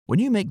When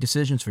you make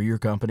decisions for your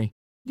company,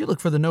 you look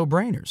for the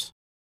no-brainers.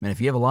 And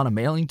if you have a lot of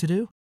mailing to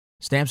do,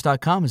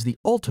 Stamps.com is the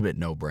ultimate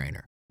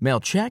no-brainer. Mail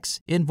checks,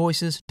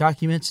 invoices,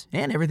 documents,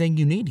 and everything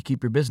you need to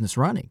keep your business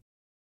running.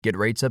 Get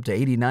rates up to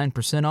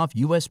 89% off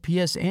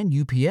USPS and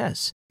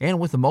UPS. And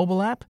with the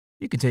mobile app,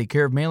 you can take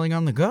care of mailing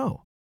on the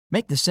go.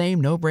 Make the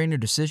same no-brainer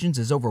decisions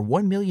as over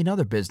 1 million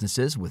other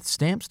businesses with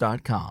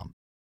Stamps.com.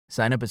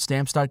 Sign up at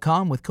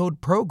Stamps.com with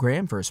code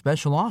PROGRAM for a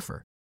special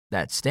offer.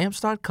 That's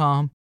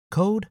Stamps.com,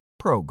 code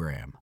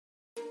PROGRAM.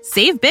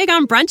 Save big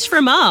on brunch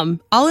for mom,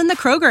 all in the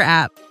Kroger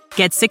app.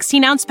 Get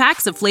 16-ounce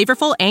packs of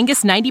flavorful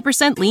Angus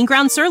 90% lean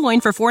ground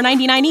sirloin for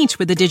 $4.99 each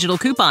with a digital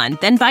coupon.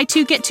 Then buy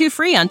 2, get 2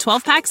 free on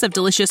 12 packs of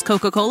delicious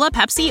Coca-Cola,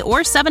 Pepsi,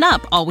 or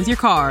 7-Up, all with your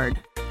card.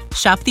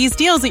 Shop these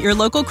deals at your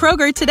local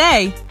Kroger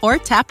today, or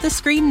tap the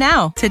screen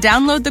now to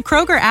download the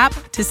Kroger app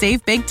to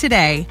save big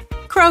today.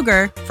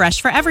 Kroger, fresh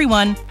for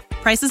everyone.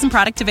 Prices and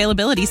product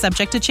availability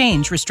subject to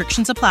change.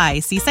 Restrictions apply.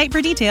 See site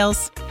for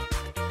details.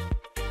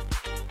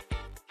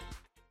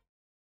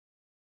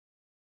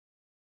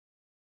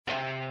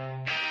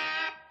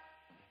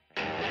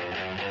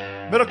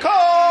 Middle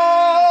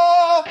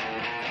call!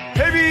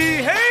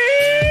 Baby,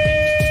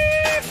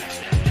 hey!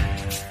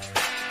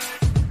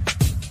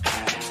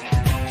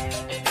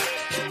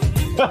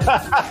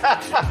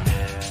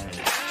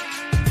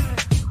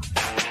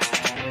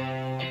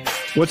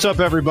 What's up,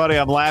 everybody?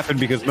 I'm laughing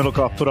because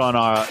Middlecoff put on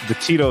the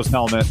Tito's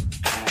helmet.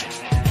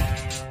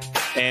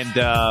 And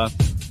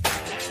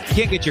you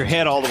can't get your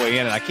head all the way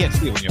in, and I can't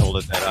see it when you hold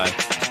it that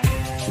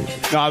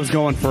high. No, I was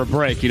going for a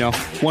break,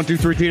 1, 2,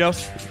 3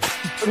 Tito's.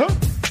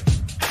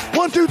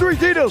 1, 2, 3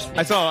 Tito's.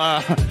 I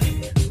saw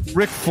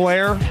Ric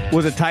Flair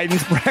was at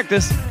Titans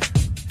practice,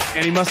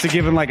 and he must have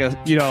given like a,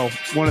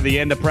 one of the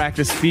end of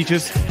practice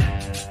speeches.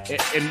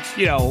 And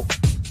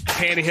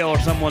Tannehill or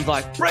someone's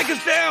like, break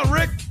us down,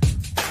 Rick.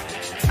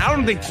 I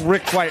don't think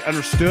Rick quite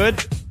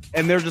understood.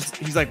 And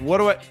he's like, what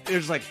do I,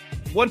 there's like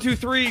 1, 2,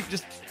 3,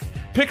 just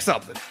pick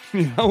something,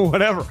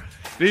 whatever.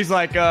 And he's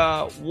like,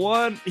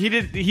 he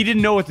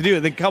didn't know what to do.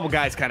 The couple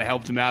guys kind of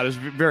helped him out. It was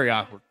very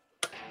awkward.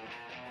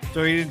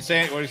 So he didn't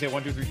say it. What did he say?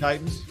 1, 2, 3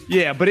 Titans?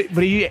 Yeah, but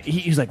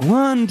he's like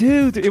 1,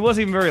 2, 3. It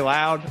wasn't even very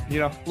loud.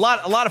 A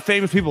lot of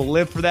famous people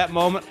live for that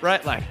moment,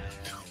 right? Like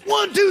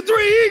 1, 2,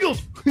 3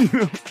 Eagles.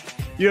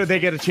 They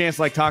get a chance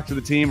to like talk to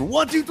the team. Or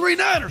 1, 2, 3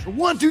 Niners. Or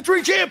 1, 2,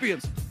 3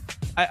 champions.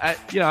 I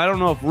don't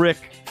know if Rick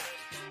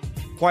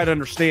quite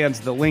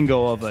understands the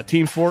lingo of a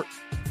team sport.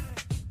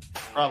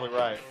 Probably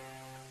right.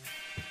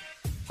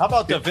 How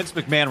about Vince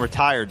McMahon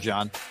retired,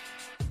 John?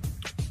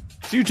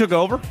 So you took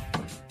over?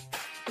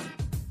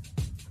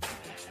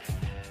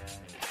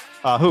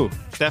 Who?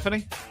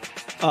 Stephanie?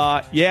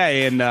 Yeah,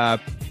 and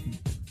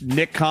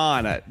Nick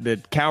Khan, the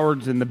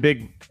Cowards and the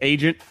big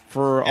agent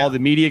for all the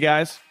media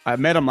guys. I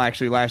met him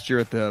actually last year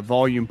at the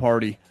Volume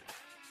Party.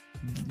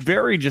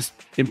 Very just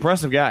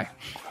impressive guy.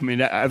 I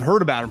mean, I've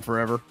heard about him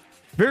forever.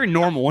 Very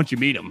normal once you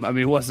meet him. I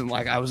mean, it wasn't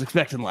like I was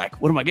expecting, like,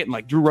 what am I getting,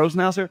 like Drew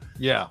Rosenhaus here?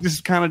 Yeah. This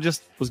kind of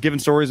just was giving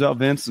stories about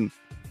Vince, and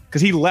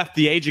because he left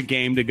the agent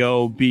game to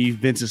go be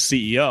Vince's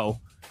CEO.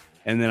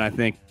 And then I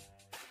think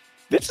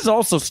Vince is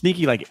also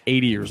sneaky, like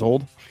 80 years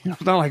old.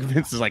 It's not like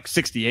Vince is like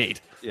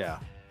 68. Yeah.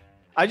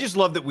 I just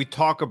love that we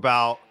talk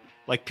about,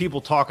 like,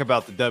 people talk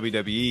about the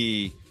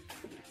WWE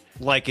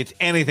like it's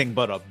anything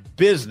but a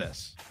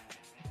business,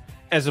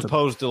 as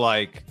opposed to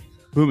like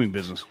booming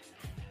business.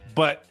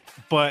 But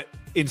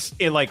it's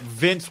like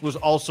Vince was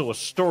also a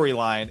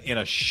storyline in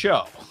a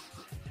show,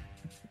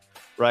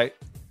 right?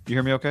 You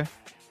hear me? Okay.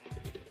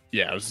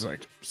 Yeah, I was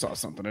like saw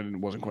something. I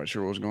wasn't quite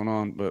sure what was going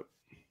on, but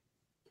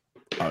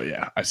oh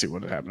yeah, I see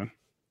what is happening.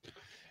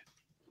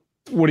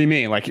 What do you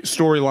mean? Like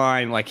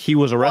storyline? Like he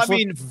was a wrestler?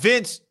 Well, I mean,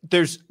 Vince.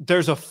 There's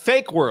a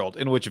fake world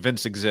in which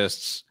Vince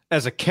exists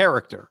as a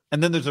character,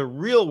 and then there's a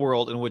real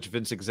world in which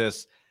Vince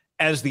exists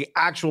as the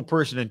actual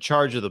person in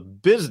charge of the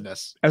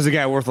business, as a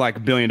guy worth like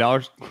 $1 billion.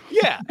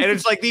 Yeah, and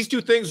it's like these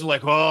two things are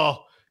like,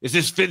 oh, is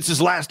this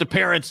Vince's last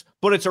appearance?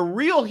 But it's a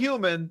real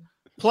human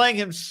playing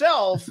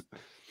himself,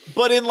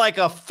 but in like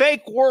a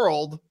fake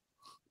world.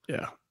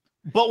 Yeah.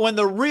 But when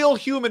the real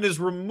human is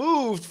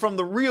removed from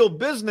the real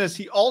business,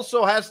 he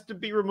also has to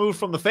be removed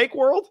from the fake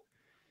world.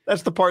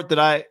 That's the part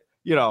that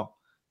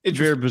it's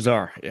very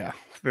bizarre. Yeah,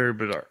 very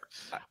bizarre.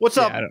 What's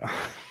up? I don't know.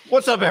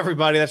 What's up,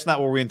 everybody? That's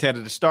not where we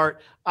intended to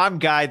start. I'm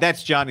Guy.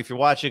 That's John. If you're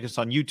watching us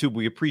on YouTube,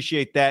 we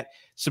appreciate that.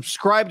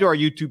 Subscribe to our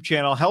YouTube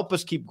channel. Help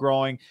us keep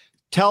growing.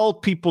 Tell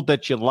people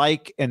that you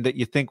like and that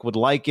you think would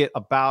like it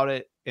about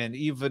it. And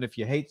even if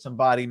you hate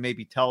somebody,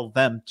 maybe tell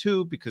them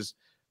too, because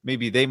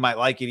maybe they might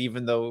like it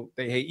even though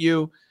they hate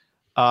you.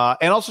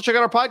 And also check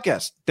out our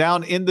podcast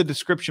down in the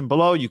description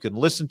below. You can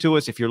listen to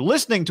us. If you're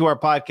listening to our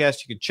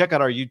podcast, you can check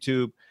out our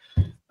YouTube.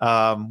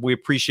 We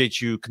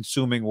appreciate you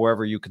consuming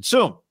wherever you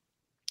consume.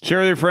 Share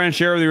with your friends,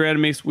 share with your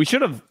enemies. We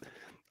should have,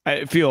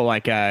 I feel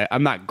like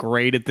I'm not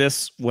great at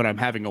this when I'm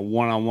having a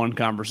one-on-one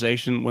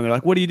conversation. When they're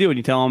like, what do you do? And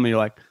you tell them, and you're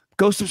like,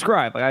 go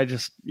subscribe. Like I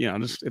just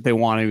if they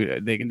want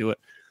to, they can do it.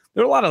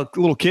 There are a lot of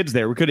little kids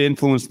there. We could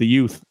influence the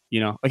youth,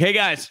 like, hey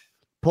guys,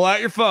 pull out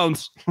your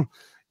phones.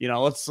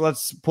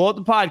 let's pull up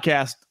the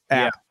podcast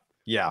app.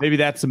 Yeah. Maybe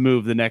that's a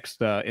move in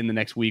the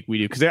next week we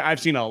do, because I've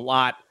seen a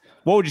lot.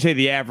 What would you say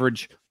the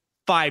average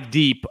 5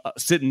 deep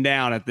sitting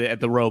down at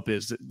the rope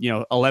is?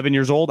 11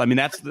 years old. I mean,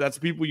 that's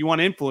people you want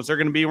to influence. They're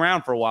going to be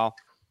around for a while.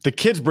 The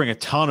kids bring a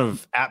ton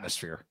of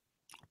atmosphere.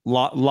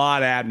 Lot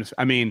of atmosphere.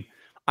 I mean,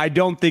 I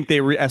don't think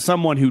as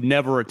someone who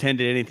never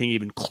attended anything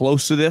even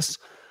close to this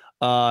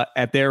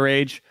at their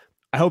age,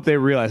 I hope they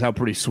realize how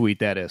pretty sweet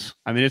that is.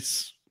 I mean,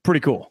 it's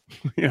pretty cool.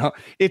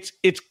 It's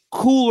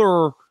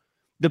cooler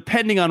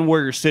depending on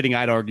where you're sitting,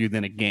 I'd argue,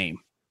 than a game,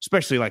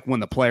 especially like when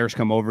the players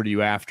come over to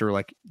you after.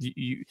 Like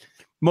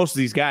most of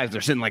these guys,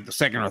 they're sitting like the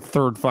second or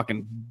third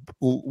fucking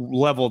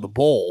level of the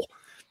bowl.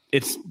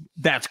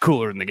 That's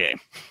cooler than the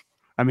game.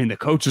 I mean, the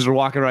coaches are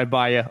walking right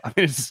by you. I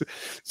mean, it's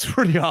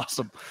pretty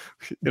awesome.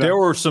 There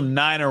were some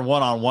Niner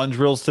one-on-one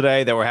drills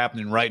today that were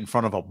happening right in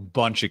front of a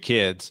bunch of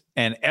kids.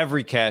 And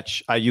every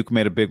catch, Ayuk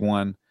made a big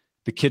one.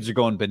 The kids are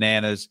going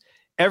bananas.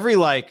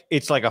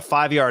 It's like a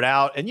 5-yard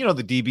out. And,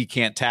 the DB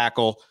can't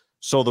tackle.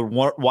 So the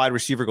wide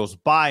receiver goes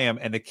by him,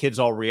 and the kids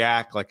all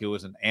react like it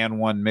was an and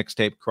one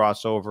mixtape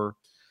crossover.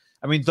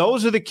 I mean,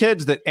 those are the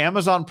kids that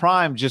Amazon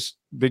Prime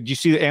did you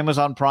see that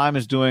Amazon Prime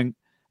is doing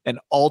an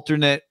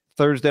alternate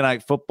Thursday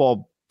Night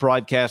Football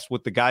broadcast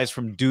with the guys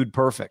from Dude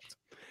Perfect?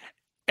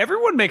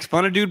 Everyone makes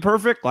fun of Dude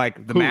Perfect.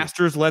 Like the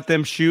Masters let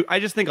them shoot.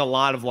 I just think a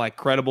lot of like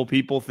credible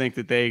people think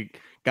that they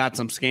got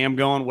some scam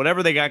going.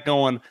 Whatever they got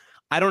going,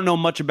 I don't know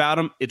much about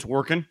them. It's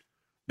working.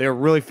 They're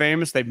really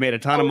famous. They've made a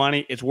ton of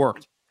money. It's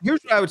worked. Here's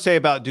what I would say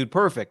about Dude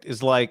Perfect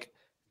is like,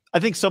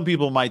 I think some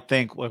people might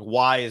think like,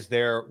 why is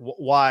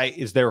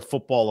their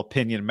football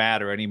opinion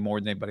matter any more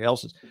than anybody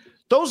else's?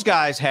 Those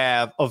guys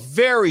have a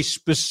very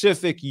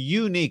specific,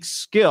 unique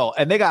skill,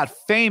 and they got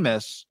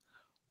famous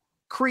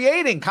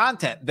creating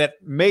content that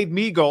made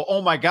me go,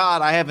 "Oh my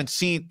God, I haven't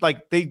seen."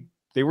 Like they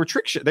were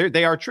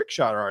they are trick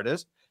shot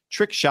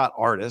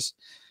artists,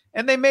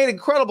 and they made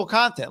incredible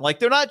content. Like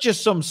they're not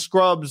just some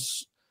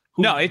scrubs.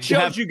 No, it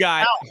shows you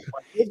guys.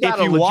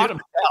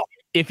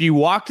 If you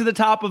walk to the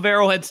top of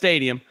Arrowhead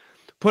Stadium,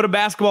 put a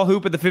basketball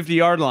hoop at the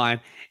 50-yard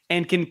line,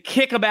 and can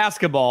kick a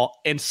basketball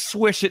and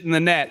swish it in the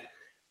net,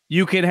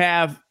 you can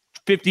have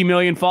 50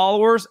 million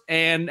followers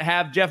and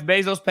have Jeff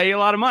Bezos pay you a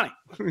lot of money.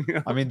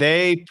 I mean,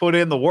 they put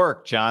in the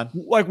work, John.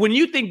 Like when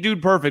you think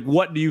Dude Perfect,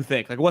 what do you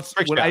think? Like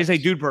when I say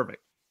Dude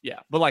Perfect? Yeah,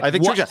 but like I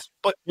think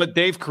but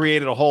they've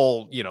created a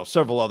whole,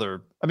 several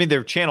other. I mean,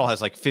 their channel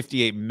has like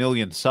 58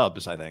 million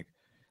subs, I think.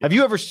 Have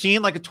you ever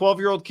seen like a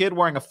 12-year-old kid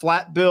wearing a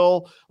flat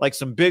bill, like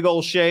some big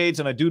old shades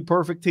and a Dude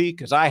Perfect tee?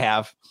 Because I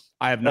have.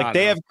 I have not. Like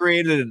they have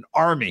created an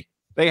army.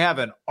 They have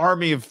an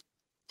army of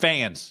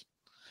fans.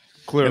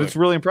 Clearly. And it's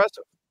really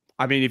impressive.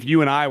 I mean, if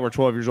you and I were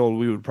 12 years old,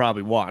 we would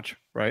probably watch,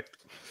 right?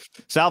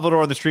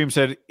 Salvador on the stream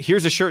said,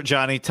 "Here's a shirt,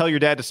 Johnny. Tell your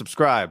dad to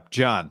subscribe."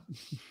 John.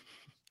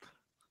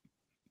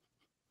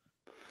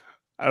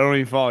 I don't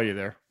even follow you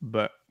there,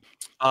 but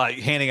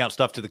handing out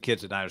stuff to the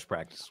kids at Niners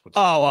practice.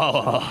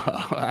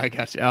 I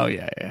got you. Oh,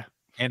 yeah.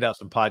 Hand out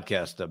some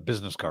podcast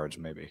business cards,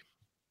 maybe.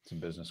 Some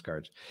business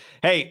cards.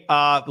 Hey,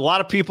 a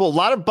lot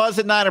of buzz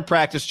at Niner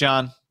practice,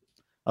 John,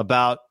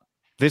 about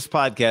this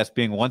podcast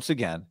being once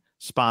again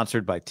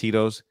sponsored by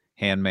Tito's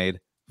Handmade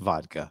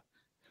Vodka.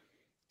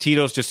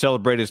 Tito's just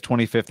celebrated his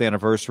 25th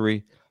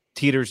anniversary.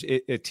 Tito's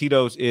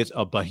is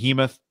a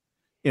behemoth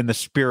in the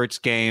spirits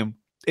game.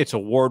 It's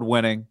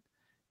award-winning.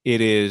 It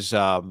is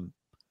an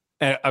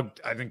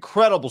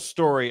incredible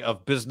story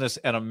of business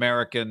and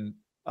American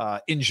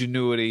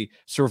ingenuity,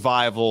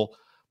 survival,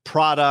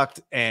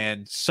 product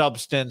and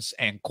substance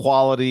and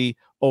quality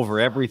over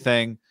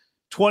everything.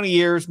 More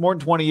than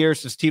 20 years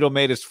since Tito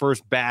made his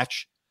first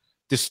batch,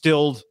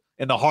 distilled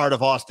in the heart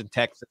of Austin,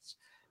 Texas.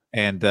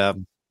 And now,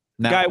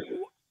 Guy,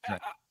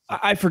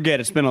 I forget.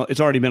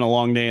 It's already been a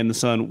long day in the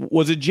sun.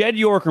 Was it Jed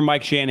York or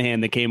Mike Shanahan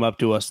that came up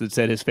to us that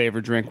said his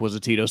favorite drink was a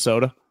Tito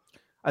soda?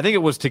 I think it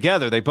was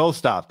together. They both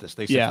stopped us.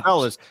 They said,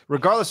 fellas,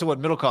 regardless of what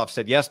Middlecoff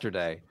said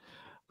yesterday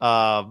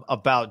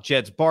about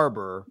Jed's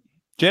barber.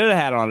 Jed had a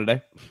hat on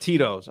today.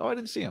 Tito's. Oh, I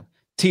didn't see him.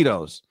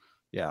 Tito's.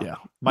 Yeah.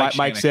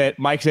 Mike said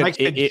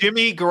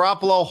Jimmy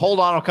Garoppolo, hold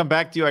on, I'll come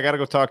back to you. I got to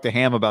go talk to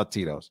Ham about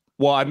Tito's.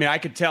 Well, I mean, I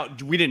could tell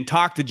we didn't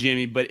talk to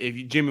Jimmy, but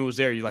if Jimmy was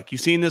there, you're like, you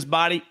seen this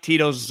body?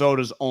 Tito's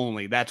sodas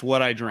only. That's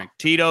what I drink.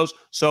 Tito's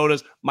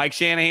sodas. Mike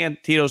Shanahan,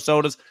 Tito's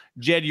sodas.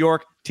 Jed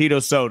York,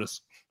 Tito's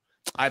sodas.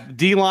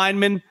 D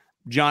lineman,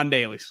 John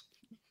Daly's.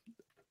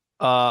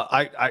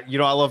 I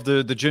love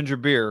the ginger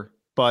beer,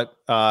 but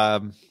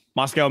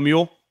Moscow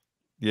Mule.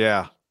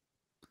 Yeah.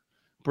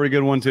 Pretty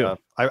good one too.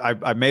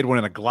 I made one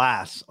in a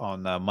glass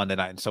on Monday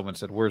night, and someone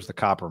said, "Where's the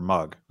copper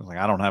mug?" I was like,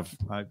 "I don't have.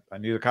 I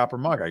need a copper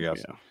mug, I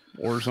guess." Yeah.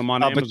 Order some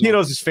on Amazon. But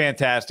Tito's is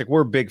fantastic.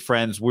 We're big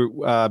friends.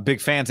 We're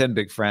big fans and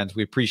big friends.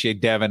 We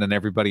appreciate Devin and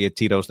everybody at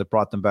Tito's that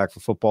brought them back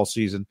for football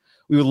season.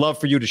 We would love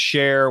for you to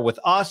share with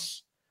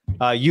us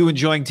you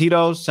enjoying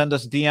Tito's. Send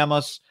us, DM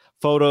us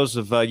photos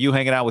of you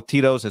hanging out with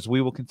Tito's, as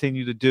we will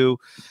continue to do.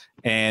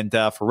 And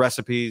for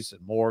recipes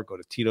and more, go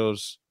to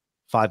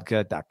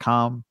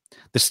Tito'sVodka.com.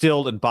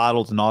 Distilled and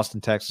bottled in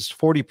Austin, Texas.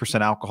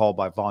 40% alcohol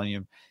by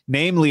volume.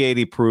 Namely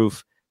 80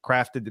 proof.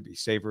 Crafted to be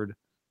savored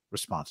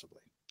responsibly.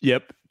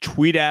 Yep.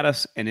 Tweet at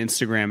us and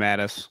Instagram at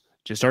us.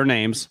 Just our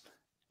names.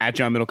 At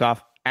John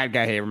Middlecoff. At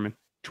Guy Haberman.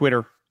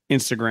 Twitter.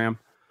 Instagram.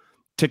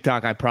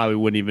 TikTok, I probably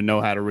wouldn't even know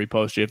how to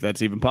repost you if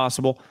that's even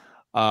possible.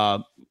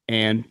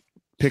 And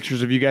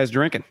pictures of you guys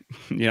drinking,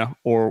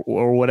 or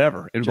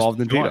whatever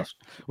involved in Tito's.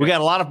 We got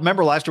a lot of,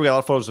 remember last year we got a lot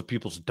of photos of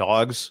people's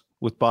dogs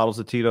with bottles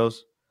of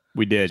Tito's.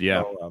 We did,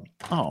 yeah.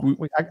 So,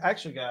 I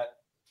actually got,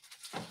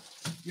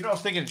 I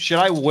was thinking, should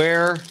I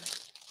wear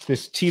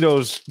this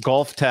Tito's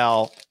golf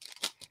towel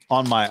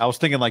on I was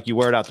thinking like you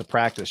wear it out to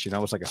practice,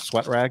 it's like a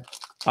sweat rag.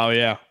 Oh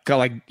yeah. Got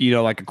like,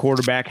 like a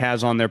quarterback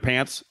has on their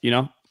pants,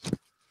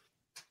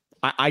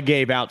 I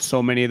gave out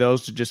so many of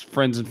those to just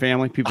friends and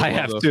family. People I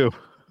have too.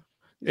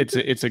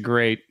 It's a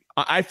great.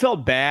 I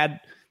felt bad.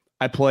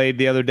 I played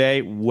the other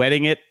day,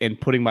 wetting it and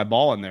putting my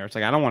ball in there. It's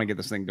like I don't want to get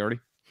this thing dirty.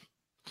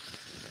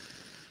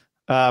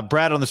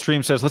 Brad on the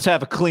stream says, "Let's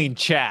have a clean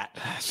chat.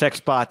 Sex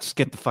bots,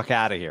 get the fuck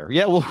out of here."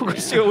 Yeah, well, we're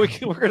gonna see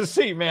what we're gonna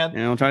see, man.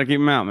 Yeah, we'll try to keep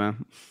them out,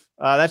 man.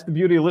 That's the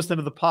beauty of listening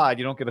to the pod.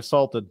 You don't get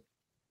assaulted.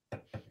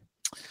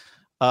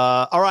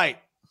 All right.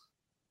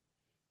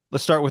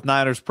 Let's start with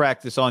Niners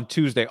practice on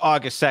Tuesday,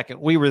 August 2nd.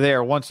 We were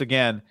there once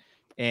again.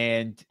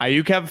 And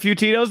Ayuk have a few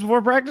Tito's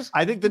before practice?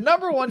 I think the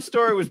number one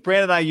story was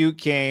Brandon Ayuk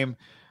came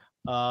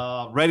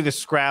ready to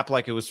scrap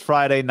like it was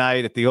Friday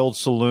night at the old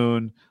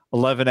saloon,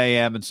 11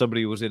 a.m., and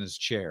somebody was in his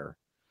chair.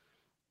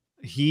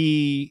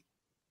 I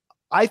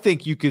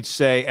think you could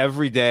say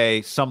every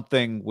day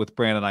something with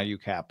Brandon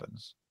Ayuk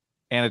happens,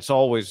 and it's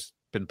always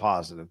been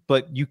positive.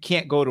 But you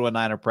can't go to a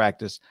Niner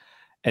practice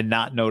and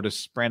not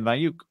notice Brandon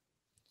Ayuk.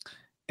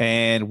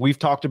 And we've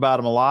talked about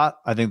him a lot.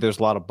 I think there's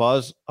a lot of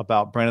buzz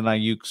about Brandon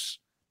Ayuk's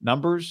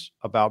numbers,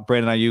 about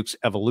Brandon Ayuk's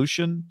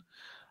evolution,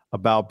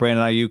 about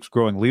Brandon Ayuk's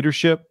growing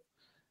leadership.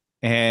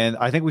 And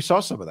I think we saw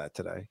some of that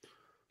today.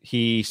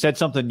 He said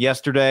something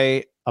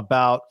yesterday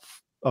about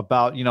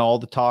all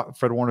the talk.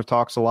 Fred Warner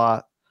talks a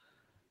lot.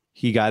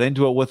 He got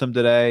into it with him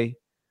today.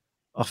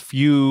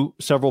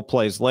 Several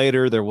plays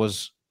later, there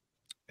was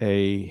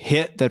a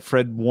hit that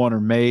Fred Warner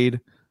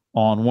made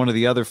on one of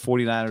the other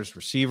 49ers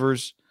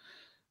receivers,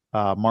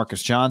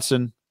 Marcus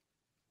Johnson.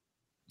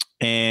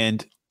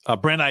 And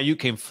Brandon Ayuk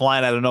came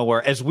flying out of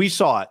nowhere as we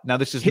saw it. Now,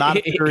 this is not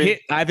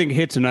I think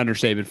hit's an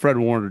understatement. Fred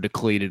Warner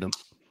depleted him.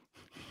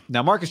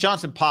 Now, Marcus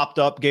Johnson popped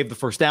up, gave the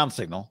first down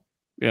signal.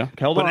 Yeah.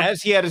 But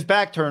as he had his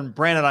back turned,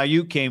 Brandon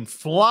Ayuk came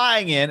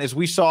flying in as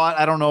we saw it.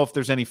 I don't know if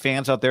there's any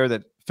fans out there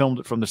that filmed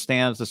it from the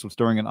stands. This was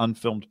during an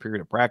unfilmed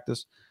period of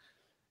practice.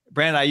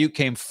 Brandon Ayuk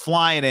came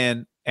flying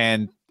in,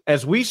 and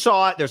as we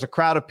saw it, there's a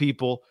crowd of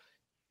people,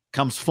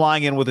 comes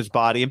flying in with his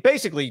body and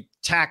basically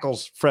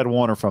tackles Fred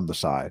Warner from the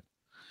side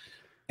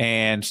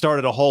and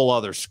started a whole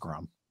other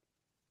scrum.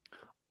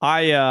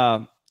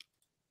 My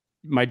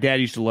dad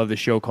used to love the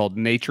show called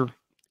Nature,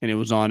 and it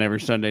was on every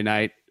Sunday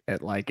night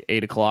at like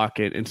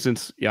 8:00. And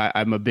since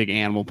I'm a big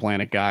Animal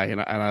Planet guy,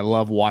 and I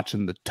love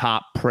watching the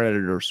top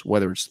predators,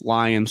 whether it's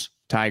lions,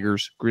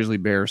 tigers, grizzly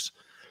bears,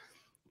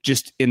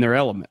 just in their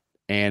element,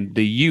 and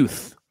the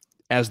youth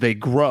as they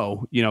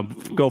grow,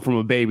 go from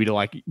a baby to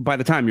like, by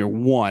the time you're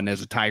one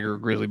as a tiger,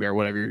 grizzly bear,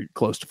 whatever, you're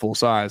close to full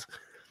size.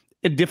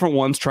 And different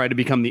ones try to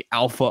become the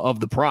alpha of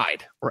the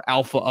pride or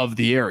alpha of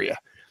the area.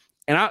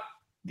 And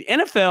the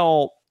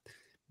NFL,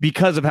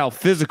 because of how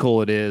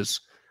physical it is,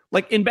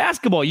 like in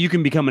basketball, you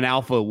can become an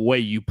alpha the way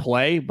you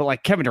play, but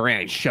like Kevin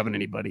Durant ain't shoving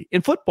anybody.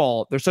 In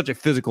football, there's such a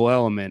physical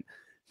element.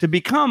 To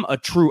become a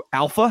true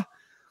alpha,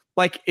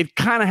 like it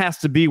kind of has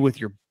to be with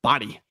your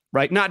body,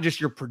 right? Not just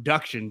your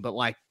production, but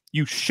like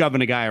you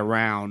shoving a guy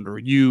around or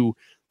you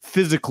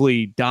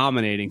physically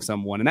dominating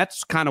someone. And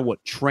that's kind of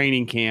what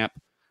training camp,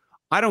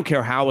 I don't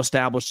care how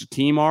established a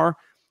team are,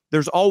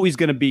 there's always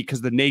going to be,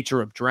 because the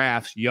nature of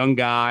drafts, young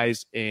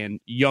guys and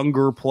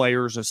younger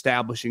players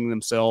establishing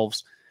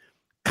themselves,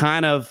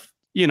 kind of,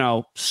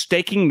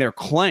 staking their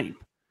claim.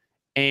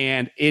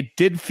 And it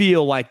did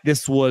feel like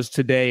this was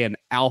today an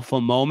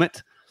alpha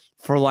moment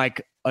for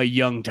like a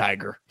young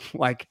tiger.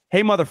 Like,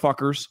 hey,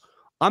 motherfuckers,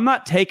 I'm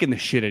not taking the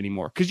shit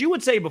anymore. Because you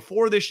would say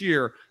before this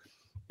year,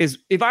 is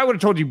if I would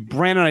have told you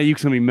Brandon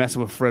Ayuk's going to be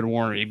messing with Fred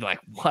Warner, you'd be like,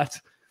 what?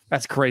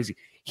 That's crazy.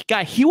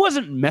 He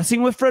wasn't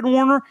messing with Fred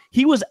Warner.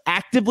 He was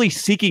actively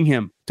seeking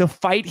him to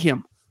fight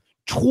him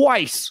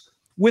twice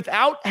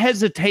without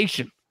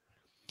hesitation.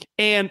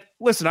 And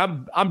listen,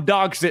 I'm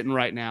dog sitting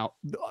right now.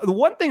 The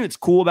one thing that's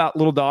cool about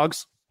little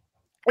dogs,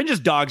 and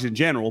just dogs in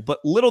general, but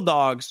little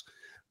dogs,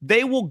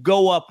 they will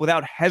go up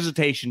without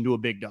hesitation to a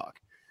big dog.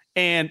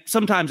 And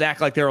sometimes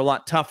act like they're a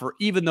lot tougher,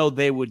 even though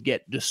they would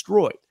get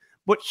destroyed.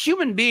 But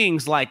human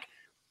beings like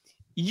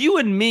you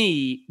and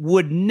me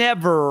would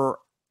never,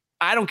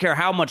 I don't care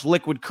how much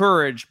liquid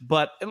courage,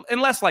 but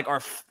unless like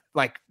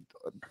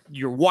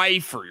your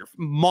wife or your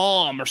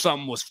mom or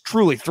something was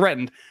truly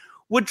threatened,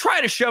 would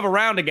try to shove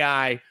around a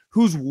guy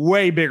who's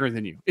way bigger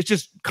than you. It's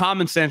just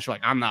common sense. You're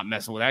like, I'm not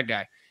messing with that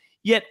guy.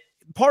 Yet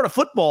part of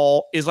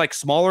football is like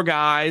smaller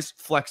guys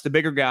flex the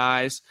bigger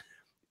guys.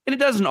 And it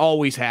doesn't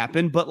always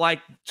happen, but like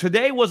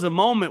today was a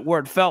moment where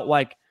it felt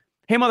like,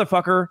 hey,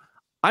 motherfucker,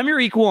 I'm your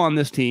equal on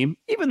this team,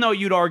 even though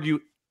you'd argue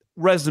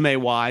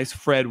resume-wise,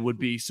 Fred would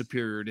be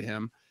superior to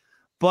him.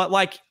 But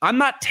like, I'm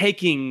not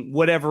taking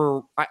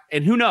whatever,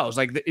 and who knows,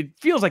 like it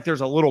feels like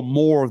there's a little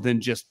more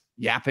than just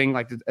yapping,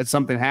 like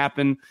something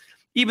happened.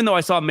 Even though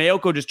I saw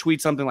Mayoko just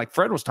tweet something like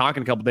Fred was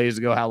talking a couple days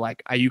ago, how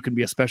like Ayuk can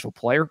be a special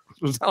player.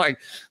 It was not like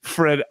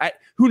Fred,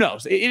 who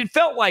knows? It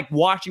felt like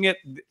watching it,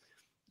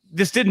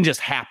 this didn't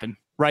just happen,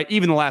 right?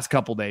 Even the last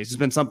couple days, there's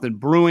been something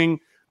brewing.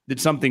 Did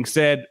something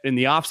said in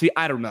the offseason?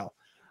 I don't know.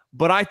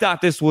 But I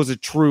thought this was a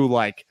true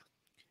like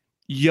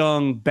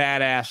young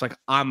badass, like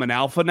I'm an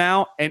alpha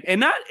now. And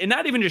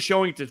not even just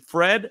showing it to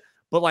Fred,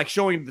 but like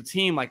showing the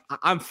team like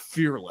I'm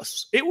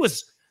fearless. It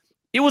was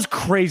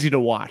crazy to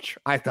watch,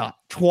 I thought,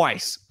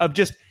 twice, of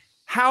just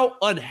how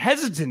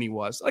unhesitant he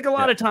was. Like a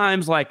lot of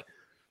times, like,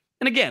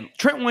 and again,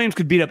 Trent Williams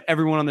could beat up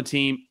everyone on the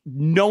team.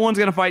 No one's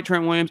going to fight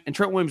Trent Williams, and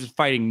Trent Williams is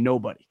fighting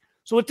nobody.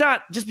 So it's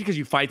not just because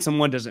you fight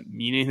someone doesn't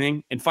mean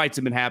anything. And fights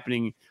have been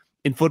happening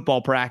in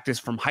football practice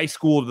from high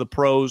school to the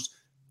pros,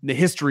 in the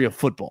history of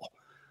football.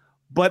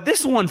 But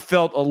this one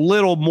felt a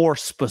little more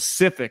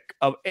specific,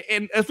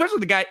 and especially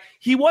the guy,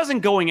 he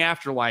wasn't going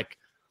after like,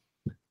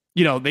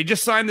 you know, they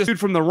just signed this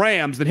dude from the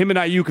Rams that him and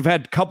Ayuk have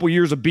had a couple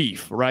years of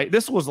beef, right?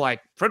 This was like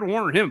Fred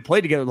Warner and him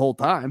played together the whole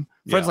time.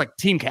 Fred's like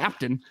team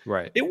captain.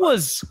 Right. It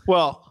was,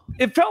 well,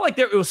 it felt like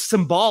it was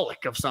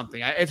symbolic of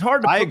something. It's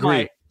hard to put. I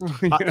agree.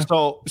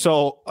 So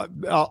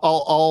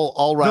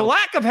I'll the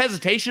lack of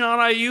hesitation on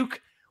Ayuk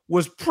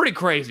was pretty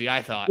crazy,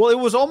 I thought. Well, it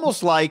was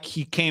almost like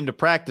he came to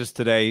practice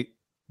today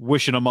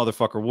wishing a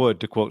motherfucker would,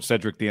 to quote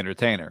Cedric the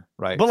Entertainer,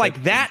 right? But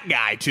like that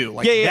guy too.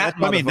 Like that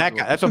guy.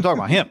 That's what I'm talking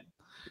about, him.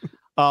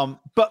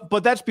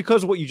 But that's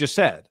because of what you just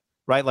said,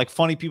 right? Like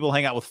funny people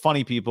hang out with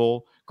funny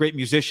people, great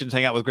musicians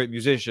hang out with great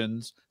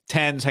musicians,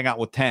 10s hang out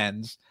with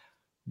 10s.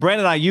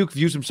 Brandon Ayuk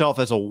views himself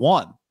as a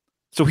 1.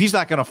 So he's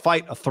not going to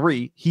fight a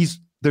 3.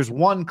 There's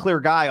one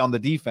clear guy on the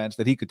defense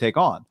that he could take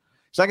on.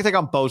 He's not going to take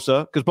on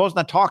Bosa because Bosa's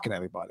not talking to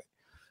anybody.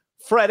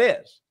 Fred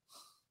is.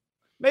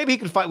 Maybe he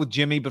can fight with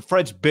Jimmy, but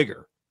Fred's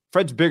bigger.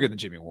 Fred's bigger than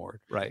Jimmy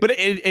Ward, right? But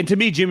and to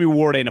me, Jimmy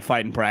Ward ain't a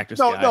fighting practice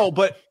guy.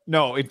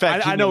 No. In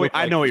fact, I know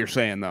what you're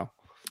saying though.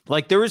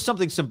 Like there is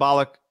something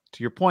symbolic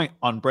to your point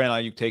on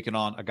Brandon Ayuk taking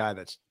on a guy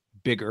that's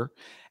bigger,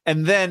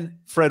 and then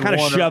Fred kind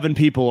Warner of shoving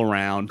people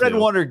around. Fred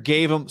Warner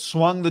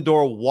swung the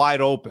door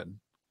wide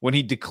open when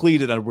he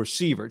depleted a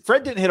receiver.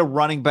 Fred didn't hit a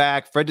running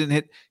back.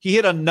 He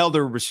hit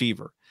another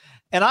receiver,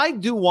 and I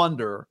do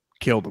wonder,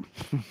 killed him.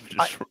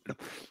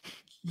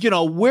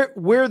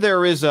 Where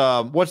there is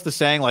what's the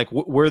saying? Like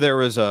where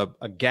there is a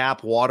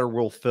gap, water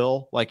will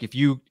fill. Like if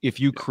you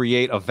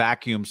create a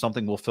vacuum,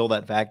 something will fill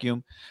that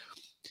vacuum.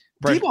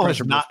 Debo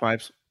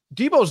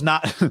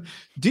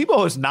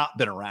has not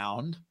been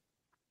around,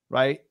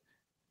 right?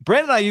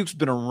 Brandon Ayuk's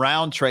been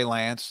around Trey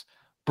Lance.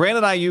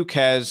 Brandon Ayuk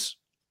has,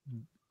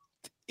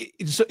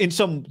 in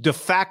some de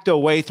facto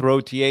way through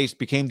OTAs,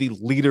 became the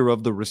leader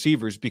of the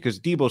receivers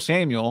because Deebo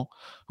Samuel,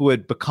 who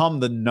had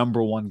become the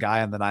number one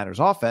guy on the Niners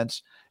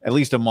offense, at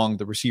least among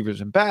the receivers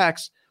and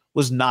backs,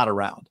 was not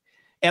around.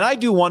 And I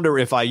do wonder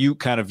if Ayuk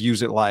kind of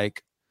views it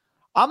like,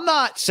 I'm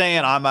not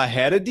saying I'm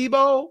ahead of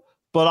Deebo,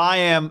 but I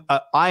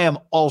am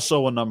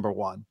also a number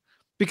one,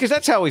 because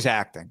that's how he's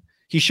acting.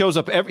 He shows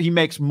up he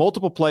makes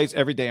multiple plays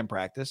every day in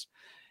practice,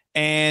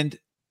 and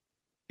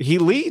he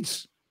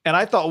leads. And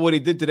I thought what he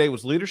did today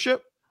was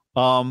leadership.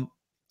 The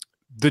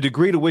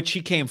degree to which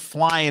he came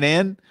flying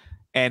in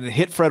and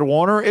hit Fred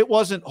Warner, it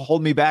wasn't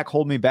hold me back.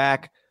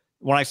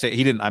 When I say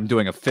he didn't, I'm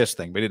doing a fist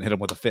thing, but he didn't hit him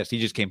with a fist. He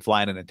just came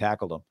flying in and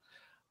tackled him.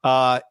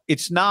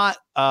 It's not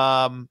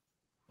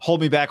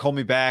hold me back,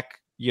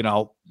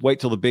 wait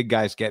till the big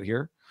guys get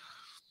here.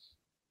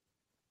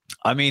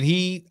 I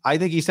mean, I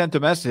think he sent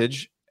a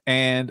message,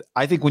 and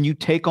I think when you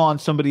take on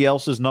somebody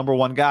else's number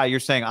one guy,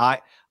 you're saying,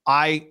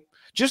 I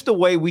just the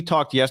way we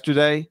talked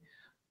yesterday,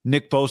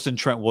 Nick Bosa and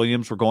Trent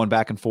Williams were going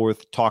back and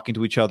forth, talking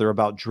to each other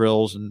about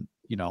drills and,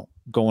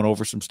 going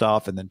over some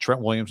stuff. And then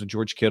Trent Williams and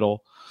George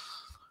Kittle,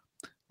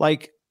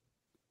 like,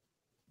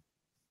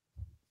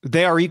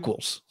 they are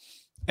equals.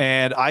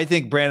 And I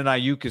think Brandon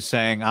Ayuk is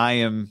saying, I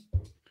am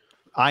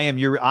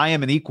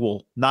an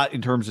equal, not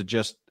in terms of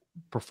just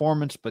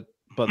performance, but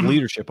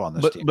leadership on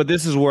this team. But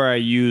this is where I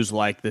use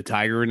like the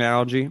tiger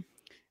analogy.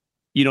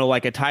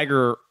 Like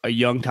a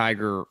young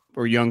tiger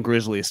or young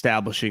grizzly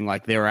establishing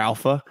like their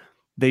alpha.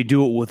 They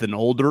do it with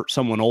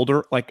someone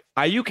older. Like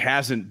Ayuk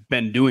hasn't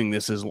been doing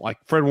this as like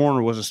Fred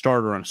Warner was a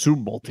starter on a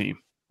Super Bowl team,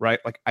 right?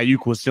 Like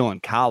Ayuk was still in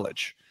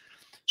college.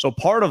 So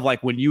part of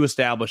like when you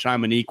establish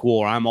I'm an equal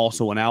or I'm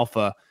also an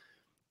alpha,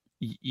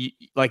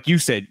 like you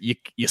said,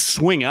 you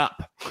swing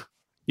up.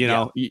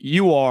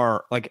 You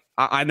are like,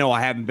 I know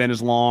I haven't been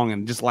as long,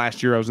 and just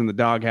last year I was in the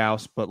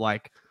doghouse, but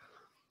like,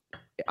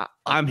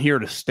 I'm here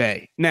to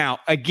stay. Now,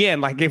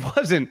 again, like it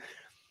wasn't,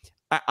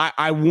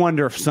 I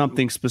wonder if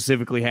something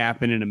specifically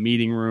happened in a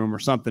meeting room or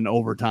something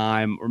over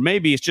time, or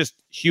maybe it's just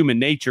human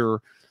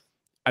nature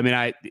I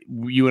mean,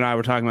 you and I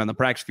were talking about in the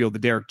practice field, the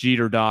Derek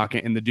Jeter doc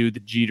and the dude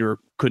that Jeter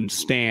couldn't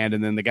stand.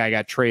 And then the guy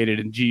got traded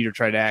and Jeter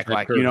tried to act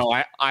like,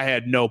 I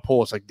had no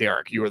pull. It's like,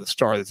 Derek, you were the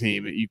star of the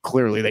team.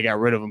 They got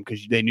rid of him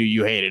because they knew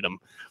you hated him,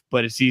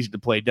 but it's easy to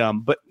play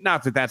dumb. But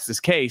not that that's this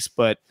case,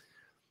 but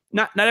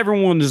not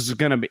everyone is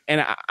going to be.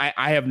 And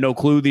I have no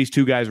clue these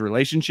two guys'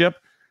 relationship,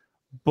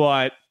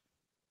 but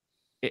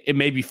it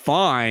may be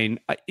fine.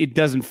 It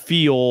doesn't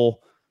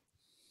feel,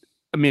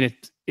 I mean,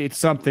 it's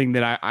something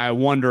that I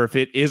wonder if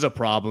it is a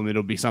problem.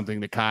 It'll be something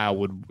that Kyle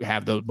would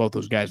have both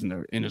those guys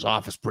in his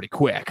office pretty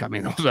quick. I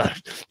mean, those are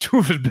two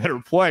of his better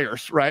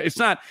players, right? It's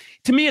not,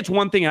 to me, it's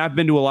one thing. And I've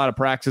been to a lot of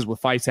practices where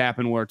fights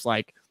happen where it's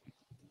like,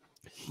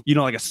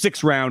 like a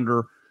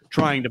 6-rounder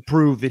trying to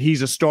prove that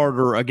he's a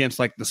starter against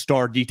like the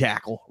star D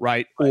tackle,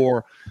 right?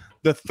 Or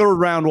the 3rd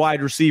round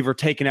wide receiver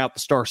taking out the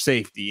star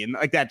safety and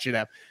like that should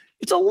have.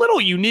 It's a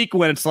little unique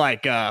when it's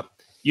like,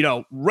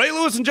 Ray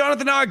Lewis and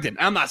Jonathan Ogden.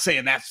 I'm not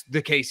saying that's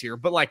the case here,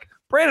 but like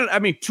Brandon, I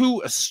mean,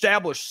 2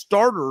 established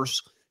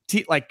starters.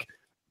 Like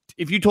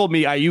if you told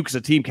me Ayuk's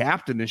a team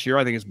captain this year,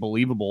 I think it's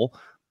believable.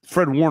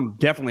 Fred Warner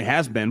definitely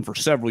has been for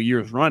several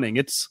years running.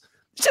 It's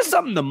just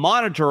something to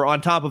monitor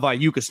on top of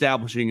Ayuk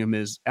establishing him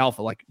as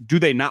alpha. Like, do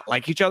they not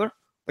like each other?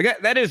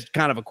 Like that is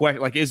kind of a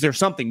question. Like, is there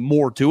something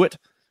more to it?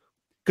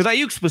 Because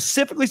Ayuk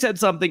specifically said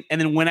something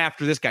and then went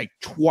after this guy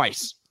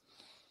twice.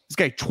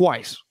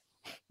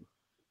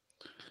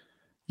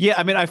 Yeah,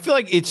 I mean, I feel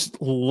like it's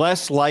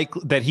less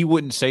likely that he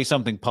wouldn't say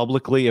something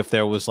publicly if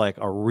there was like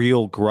a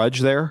real grudge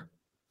there.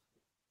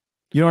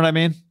 You know what I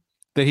mean?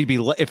 That he'd be,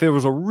 if there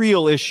was a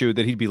real issue,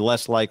 that he'd be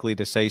less likely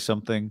to say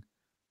something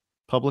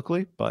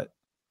publicly. But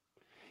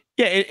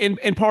yeah,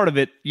 and part of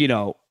it,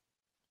 the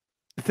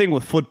thing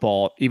with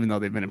football, even though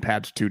they've been in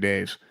pads 2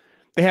 days,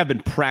 they have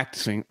been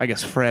practicing. I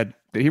guess Fred,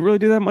 did he really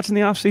do that much in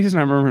the offseason?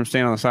 I remember him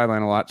staying on the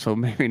sideline a lot, so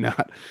maybe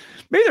not.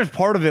 Maybe there's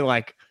part of it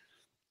like,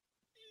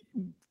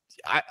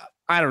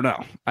 I don't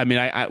know. I mean,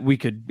 I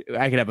could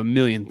have a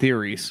million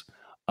theories.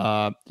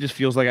 Just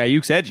feels like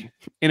Ayuk's edgy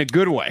in a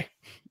good way.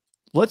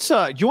 Let's.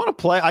 Do you want to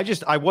play?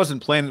 I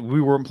wasn't planning.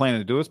 We weren't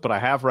planning to do this, but I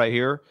have right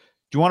here.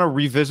 Do you want to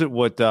revisit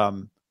what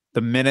the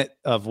minute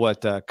of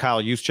what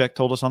Kyle Juszczyk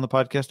told us on the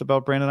podcast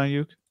about Brandon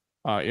Ayuk?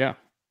 Yeah.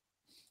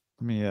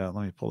 Let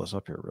me pull this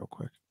up here real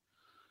quick.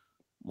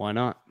 Why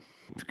not?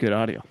 It's good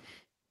audio.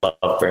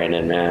 Love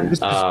Brandon, man.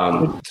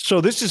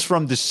 So this is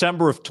from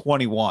December of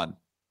 21.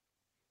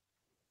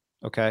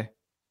 Okay.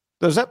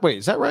 Is that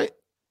right?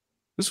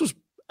 This was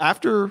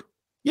after,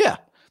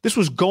 this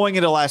was going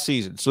into last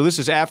season. So this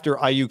is after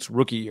Ayuk's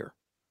rookie year.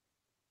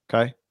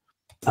 Okay.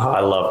 Oh,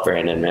 I love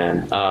Brandon,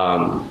 man.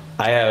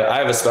 I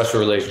have a special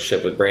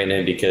relationship with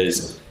Brandon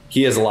because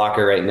he has a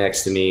locker right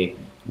next to me.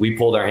 We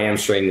pulled our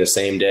hamstring the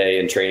same day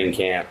in training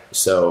camp.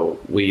 So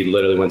we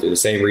literally went through the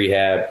same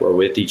rehab. We're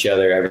with each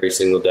other every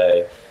single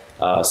day.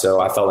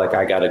 So I felt like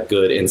I got a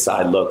good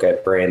inside look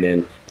at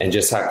Brandon and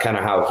just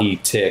how he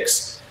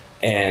ticks.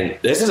 And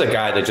this is a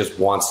guy that just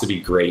wants to be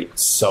great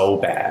so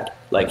bad.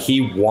 Like,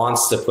 he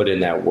wants to put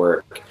in that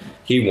work.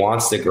 He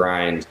wants to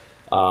grind.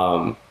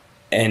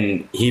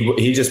 And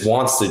he just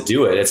wants to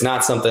do it. It's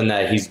not something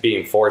that he's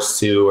being forced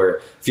to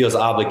or feels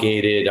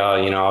obligated. I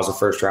was a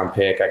first-round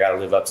pick. I got to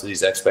live up to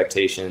these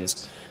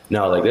expectations.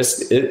 No, like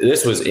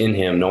this was in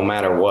him no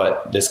matter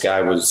what. This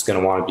guy was going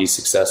to want to be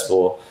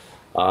successful.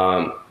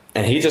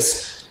 And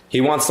he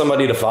wants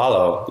somebody to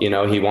follow.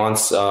 He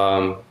wants,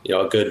 a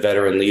good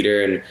veteran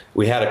leader. And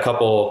we had a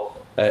couple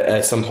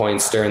at some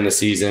points during the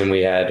season.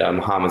 We had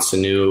Mohamed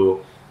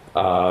Sanu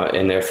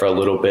in there for a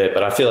little bit.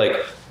 But I feel like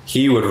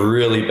he would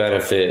really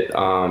benefit,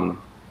 how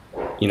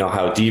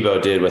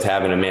Debo did with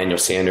having Emmanuel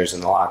Sanders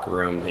in the locker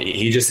room.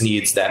 He just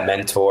needs that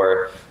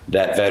mentor,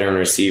 that veteran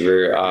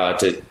receiver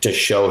to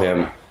show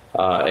him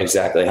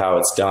exactly how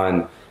it's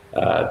done.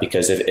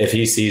 Because if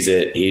he sees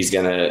it, he's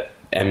going to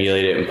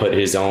emulate it and put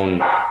his own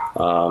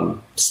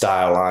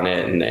style on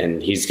it,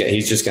 and he's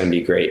just going to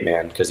be great,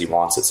 man, because he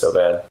wants it so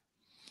bad.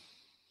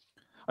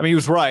 I mean, he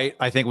was right.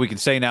 I think we can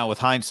say now with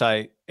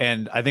hindsight,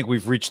 and I think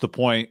we've reached the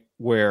point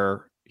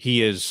where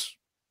he is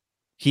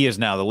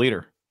now the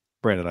leader,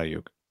 Brandon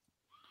Ayuk,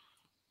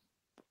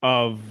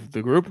 of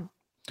the group.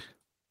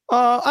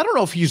 I don't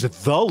know if he's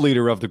the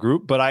leader of the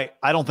group, but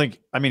I don't think.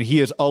 I mean, he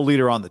is a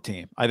leader on the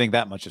team. I think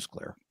that much is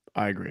clear.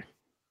 I agree.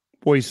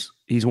 Well,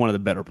 he's one of the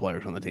better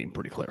players on the team.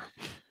 Pretty clear.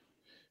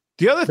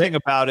 The other thing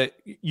about it,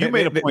 you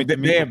made a point.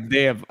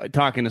 They have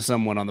talking to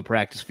someone on the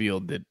practice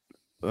field that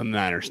the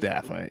Niners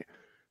staff, I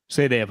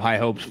say they have high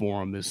hopes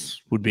for him.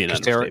 This would be an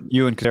understatement.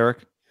 You and Katerick?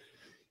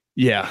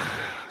 Yeah.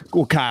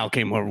 Well, Kyle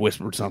came over,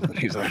 whispered something.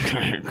 He's like,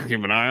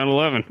 keep an eye on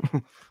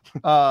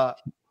 11.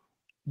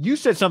 You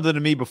said something to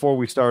me before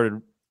we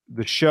started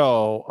the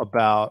show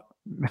about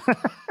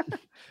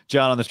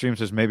John on the stream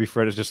says maybe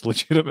Fred is just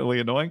legitimately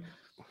annoying.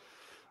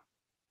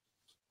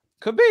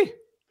 Could be.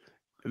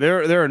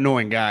 They're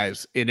annoying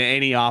guys in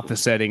any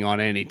office setting on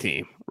any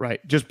team, right?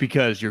 Just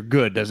because you're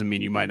good doesn't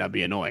mean you might not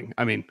be annoying.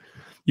 I mean,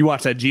 you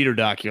watch that Jeter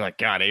doc, you're like,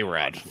 God,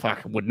 A-Rod,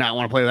 fuck, would not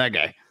want to play with that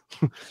guy.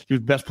 He was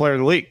the best player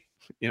in the league,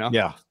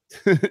 Yeah.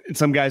 and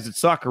some guys that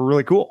suck are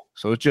really cool.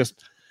 So it's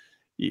just,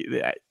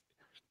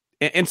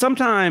 and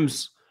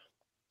sometimes,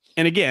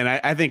 and again,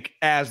 I think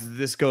as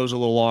this goes a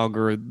little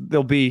longer,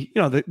 there'll be,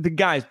 the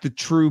guys, the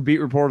true beat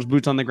reporters,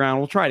 boots on the ground,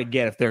 will try to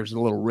get if there's a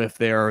little riff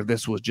there, or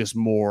this was just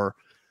more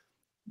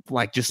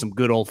like just some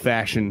good old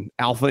fashioned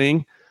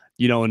alphaing,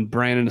 and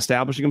Brandon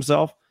establishing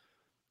himself.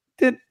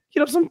 That,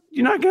 you're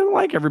not going to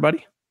like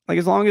everybody. Like,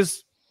 as long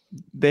as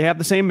they have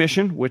the same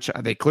mission, which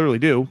they clearly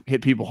do,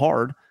 hit people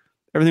hard,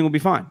 everything will be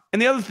fine.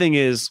 And the other thing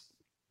is,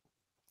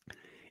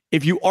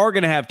 if you are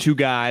going to have two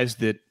guys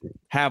that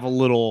have a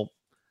little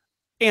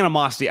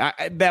animosity,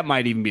 that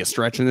might even be a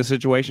stretch in this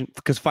situation,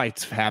 because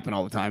fights happen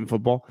all the time in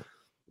football.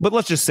 But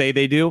let's just say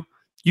they do.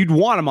 You'd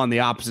want them on the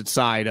opposite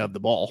side of the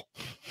ball,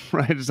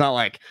 right? It's not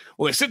like,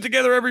 well, they sit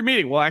together every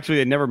meeting. Well, actually,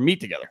 they never meet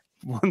together.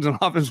 One's on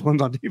offense,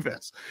 one's on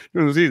defense.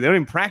 They don't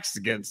even practice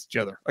against each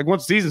other. Like,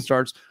 once the season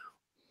starts,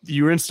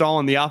 you're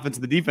installing the offense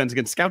and the defense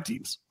against scout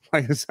teams.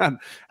 Like, it's not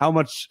how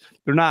much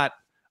they're not.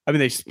 I mean,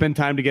 they spend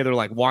time together,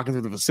 like walking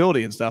through the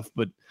facility and stuff,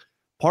 but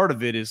part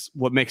of it is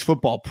what makes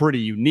football pretty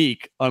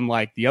unique,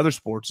 unlike the other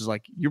sports, is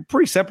like you're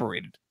pretty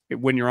separated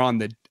when you're on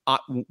the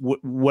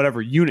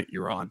whatever unit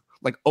you're on.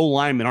 Like,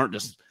 O-linemen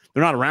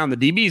they're not around the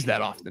DBs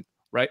that often,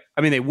 right?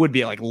 I mean, they would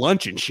be at like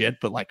lunch and shit,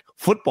 but like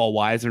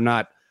football-wise, they're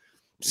not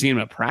seeing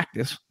them at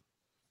practice,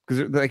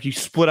 because like you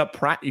split up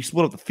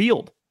the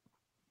field.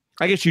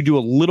 I guess you do a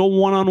little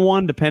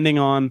one-on-one depending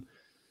on,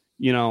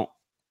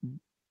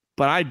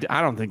 but I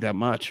don't think that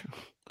much.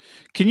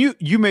 Can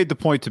you made the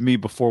point to me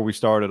before we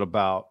started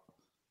about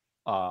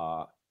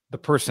the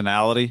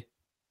personality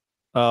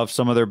of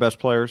some of their best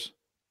players.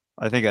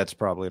 I think that's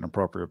probably an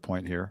appropriate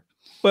point here.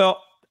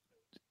 Well,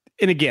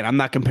 and again, I'm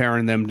not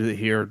comparing them to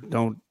here.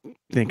 Don't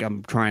think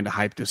I'm trying to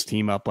hype this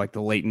team up like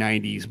the late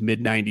 90s,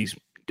 mid 90s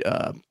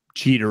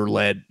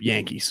Jeter-led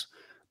Yankees.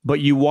 But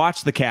you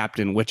watch the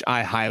captain, which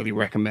I highly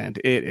recommend.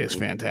 It is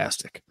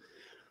fantastic.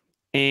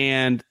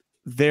 And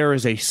there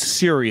is a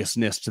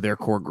seriousness to their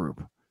core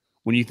group.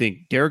 When you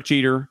think Derek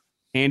Jeter,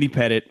 Andy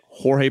Pettitte,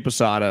 Jorge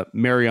Posada,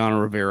 Mariano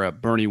Rivera,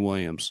 Bernie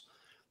Williams,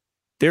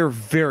 they're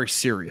very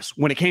serious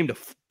when it came to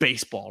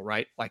baseball,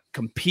 right? Like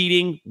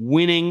competing,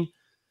 winning,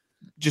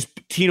 just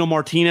Tino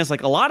Martinez,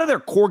 like a lot of their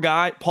core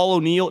guy, Paul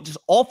O'Neill, just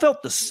all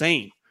felt the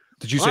same.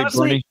 Did you say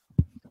Bernie?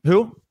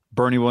 Who?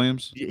 Bernie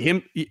Williams?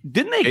 Him?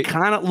 Didn't they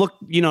kind of look,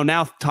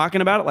 now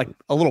talking about it, like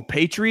a little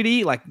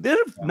patriot-y? Like, they're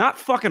not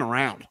fucking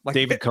around. Like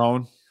David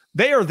Cohn?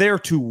 They are there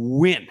to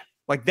win.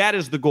 Like, that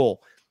is the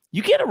goal.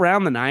 You get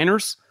around the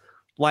Niners,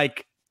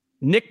 like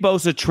Nick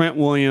Bosa, Trent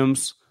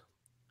Williams,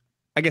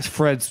 I guess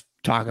Fred's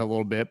talking a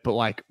little bit, but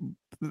like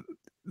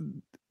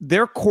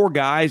their core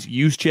guys,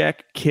 Juszczyk,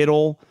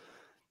 Kittle,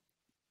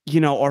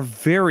 are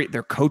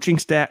their coaching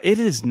staff. It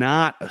is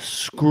not a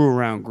screw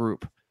around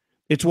group.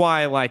 It's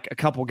why like a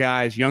couple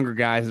guys, younger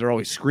guys, they're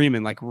always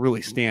screaming, like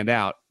really stand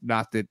out.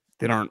 Not that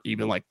they aren't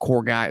even like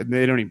core guys.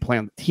 They don't even play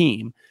on the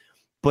team,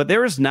 but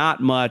there is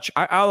not much.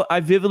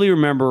 I vividly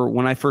remember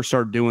when I first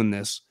started doing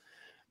this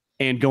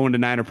and going to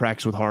Niner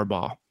practice with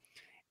Harbaugh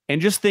and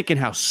just thinking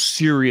how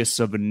serious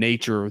of a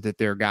nature that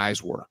their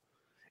guys were.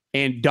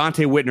 And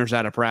Dante Whitner's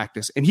out of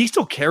practice, and he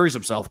still carries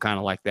himself kind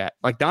of like that.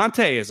 Like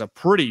Dante is a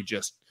pretty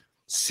just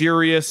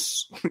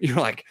serious, you're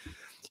like,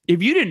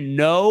 if you didn't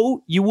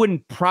know, you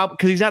wouldn't probably,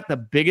 because he's not the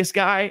biggest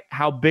guy,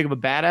 how big of a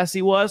badass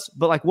he was.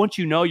 But like once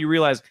you know, you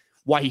realize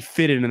why he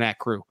fit into that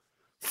crew.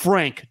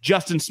 Frank,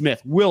 Justin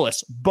Smith,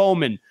 Willis,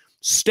 Bowman,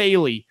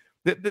 Staley,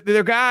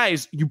 they're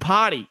guys,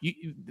 Upati,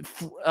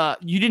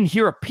 you didn't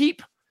hear a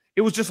peep.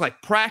 It was just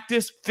like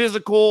practice,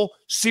 physical,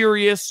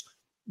 serious,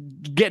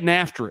 getting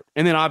after it.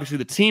 And then obviously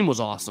the team was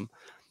awesome.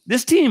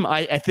 This team,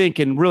 I think,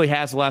 and really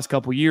has the last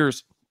couple of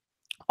years,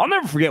 I'll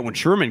never forget when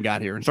Sherman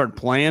got here and started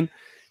playing.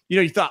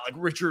 You thought like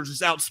Richards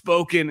is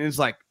outspoken, and it's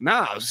like,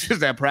 nah, it was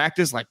just that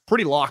practice, like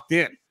pretty locked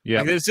in. Yeah,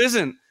 like, this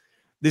isn't.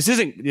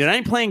 It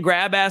ain't playing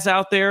grab ass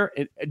out there.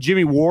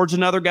 Jimmy Ward's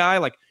another guy.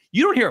 Like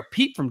you don't hear a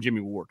peep from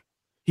Jimmy Ward.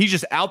 He's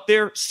just out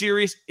there,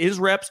 serious, his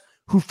reps.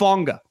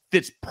 Hufanga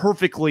fits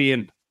perfectly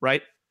in,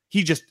 right?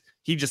 He just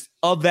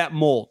of that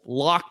mold,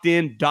 locked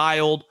in,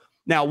 dialed.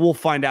 Now we'll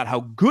find out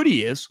how good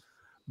he is,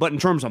 but in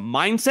terms of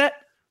mindset,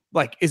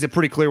 like, is it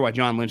pretty clear why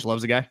John Lynch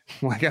loves the guy?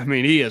 Like, I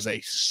mean, he is a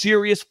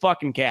serious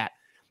fucking cat.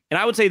 And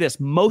I would say this,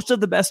 most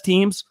of the best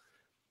teams,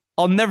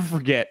 I'll never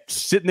forget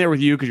sitting there with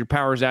you because your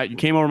power's out. You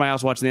came over to my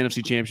house watching the NFC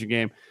Championship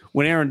game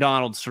when Aaron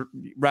Donald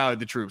rallied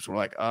the troops. We're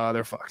like,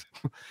 they're fucked.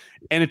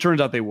 And it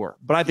turns out they were.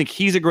 But I think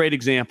he's a great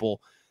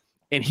example.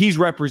 And he's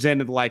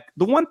represented like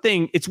the one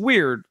thing, it's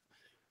weird.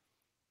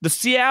 The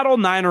Seattle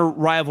Niner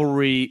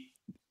rivalry,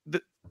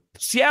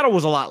 Seattle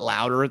was a lot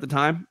louder at the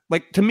time.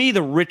 Like to me,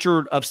 the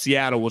Richard of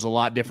Seattle was a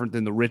lot different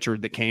than the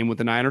Richard that came with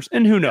the Niners.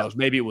 And who knows,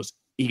 maybe it was,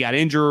 he got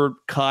injured,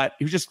 cut.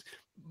 He was just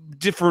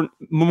different,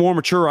 more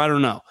mature. I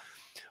don't know.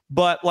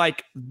 But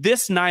like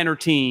this Niner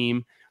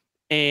team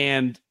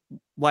and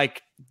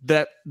like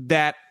that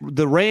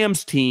the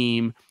Rams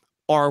team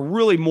are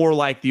really more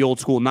like the old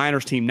school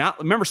Niners team. Not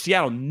remember,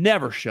 Seattle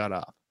never shut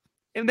up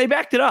and they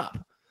backed it up.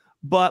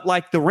 But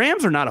like the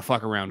Rams are not a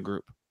fuck around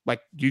group.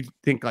 Like you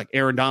think like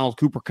Aaron Donald,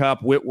 Cooper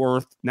Kupp,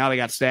 Whitworth. Now they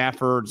got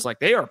Stafford. It's like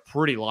they are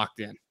pretty locked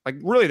in. Like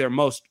really, their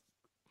most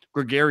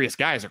gregarious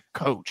guys are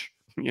coach.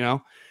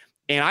 And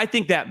I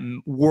think that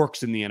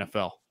works in the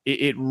NFL.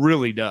 It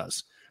really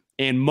does.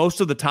 And most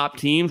of the top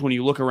teams, when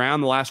you look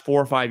around the last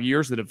 4 or 5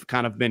 years that have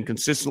kind of been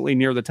consistently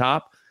near the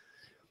top,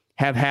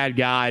 have had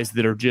guys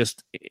that are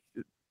just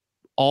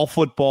all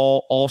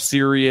football, all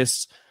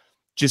serious,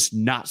 just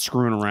not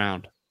screwing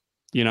around,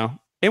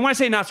 And when I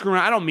say not screwing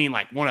around, I don't mean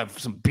like want to have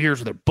some beers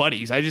with their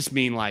buddies. I just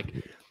mean like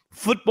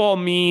football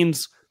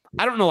means,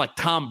 I don't know, like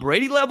Tom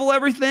Brady level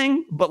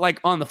everything, but like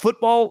on the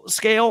football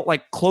scale,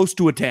 like close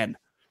to a 10,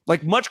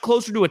 like much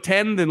closer to a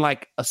 10 than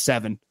like a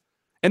 7.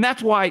 And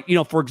that's why,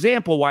 for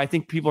example, why I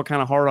think people are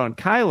kind of hard on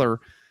Kyler.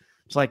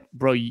 It's like,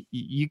 bro,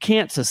 you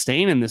can't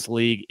sustain in this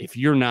league if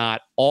you're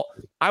not all.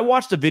 I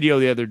watched a video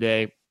the other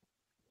day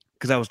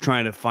because I was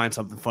trying to find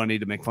something funny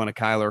to make fun of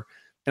Kyler.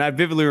 And I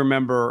vividly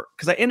remember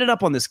because I ended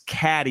up on this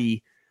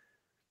caddy.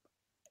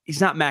 He's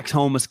not Max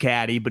Homa's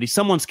caddy, but he's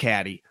someone's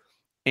caddy.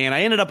 And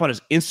I ended up on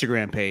his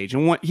Instagram page.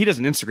 And he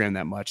doesn't Instagram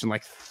that much. And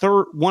like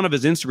one of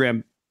his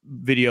Instagram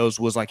videos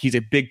was like he's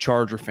a big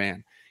Charger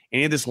fan. And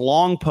he had this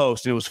long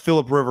post, and it was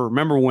Phillip Rivers.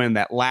 Remember when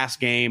that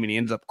last game, and he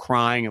ends up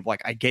crying of like,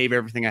 I gave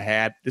everything I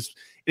had. And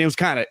it was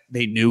kind of,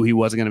 they knew he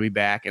wasn't going to be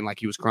back, and like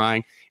he was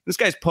crying. This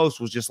guy's post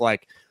was just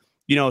like,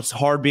 it's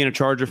hard being a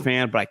Charger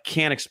fan, but I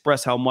can't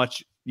express how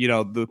much,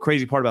 the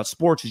crazy part about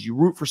sports is you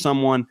root for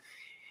someone,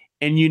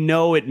 and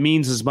it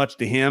means as much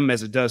to him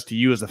as it does to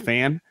you as a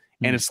fan.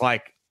 Mm-hmm. And it's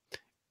like,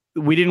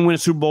 we didn't win a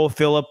Super Bowl with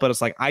Phillip, but it's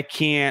like, I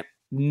can't,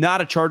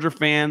 not a Charger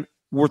fan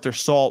worth their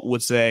salt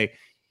would say,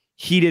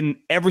 he didn't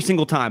every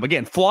single time.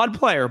 Again, flawed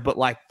player, but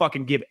like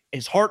fucking give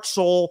his heart,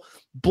 soul,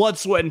 blood,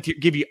 sweat, and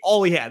give you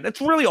all he had. That's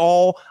really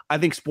all I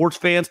think sports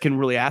fans can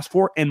really ask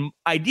for. And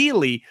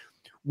ideally,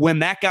 when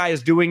that guy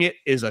is doing it,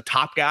 is a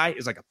top guy,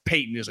 is like a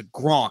Peyton, is a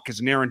Gronk, is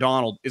an Aaron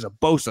Donald, is a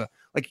Bosa,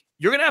 like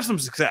you're going to have some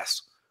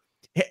success.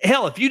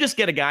 Hell, if you just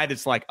get a guy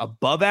that's like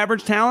above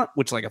average talent,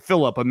 which like a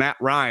Phillip, a Matt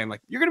Ryan, like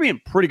you're going to be in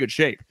pretty good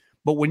shape.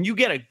 But when you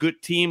get a good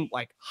team,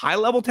 like high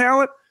level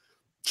talent,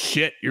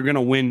 shit, you're going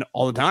to win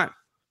all the time.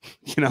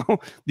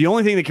 The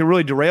only thing that can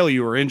really derail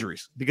you are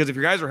injuries, because if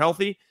your guys are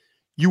healthy,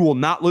 you will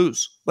not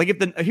lose. Like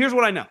here's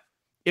what I know.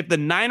 If the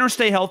Niners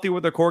stay healthy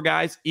with their core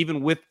guys,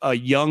 even with a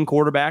young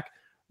quarterback,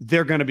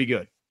 they're going to be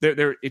good.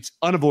 It's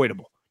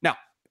unavoidable. Now,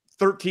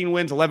 13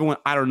 wins, 11 wins,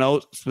 I don't know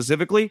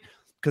specifically,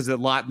 because a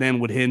lot then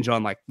would hinge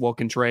on like, well,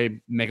 can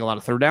Trey make a lot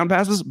of third down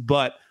passes?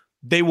 But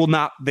they will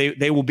not,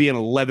 they will be an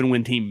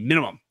 11-win team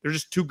minimum. They're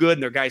just too good,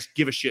 and their guys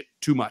give a shit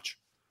too much.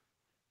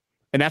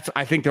 And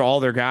I think all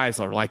their guys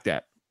are like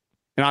that.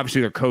 And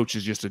obviously their coach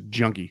is just a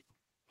junkie.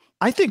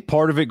 I think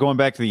part of it, going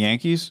back to the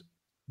Yankees,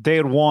 they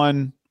had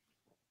won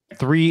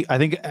 3. I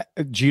think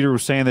Jeter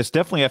was saying this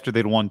definitely after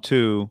they'd won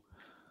 2.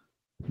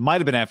 Might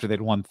have been after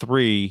they'd won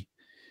 3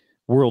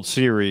 World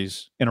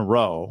Series in a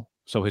row.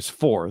 So his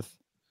 4th.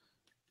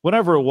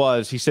 Whatever it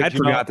was, he said, I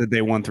forgot that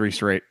they won 3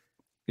 straight.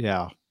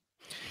 Yeah.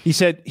 He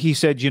said,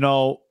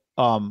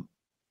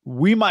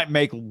 we might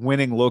make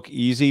winning look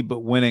easy, but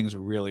winning's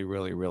really,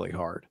 really, really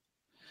hard.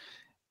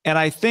 And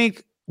I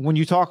think when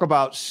you talk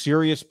about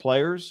serious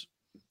players,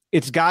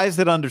 it's guys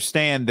that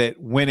understand that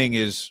winning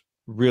is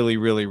really,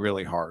 really,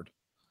 really hard,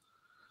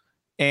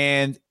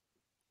 and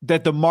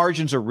that the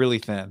margins are really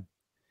thin.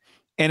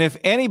 And if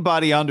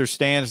anybody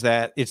understands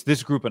that, it's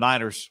this group of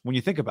Niners. When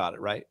you think about it,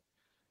 right?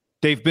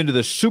 They've been to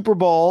the Super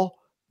Bowl.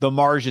 The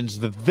margins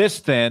this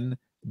thin.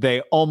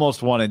 They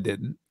almost won and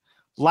didn't.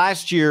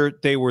 Last year,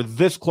 they were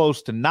this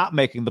close to not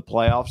making the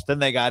playoffs. Then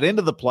they got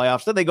into the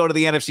playoffs. Then they go to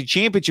the NFC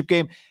Championship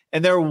game,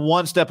 and they're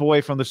one step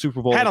away from the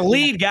Super Bowl. Had a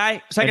lead,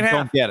 guy. Second half.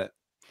 Don't get it.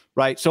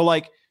 Right? So,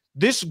 like,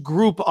 this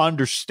group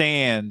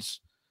understands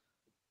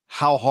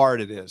how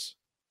hard it is.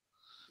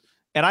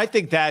 And I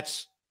think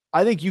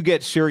you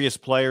get serious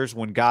players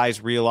when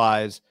guys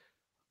realize,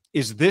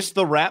 is this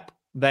the rep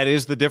that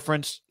is the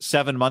difference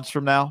 7 months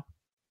from now?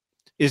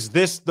 Is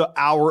this the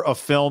hour of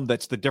film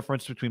that's the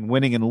difference between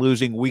winning and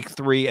losing week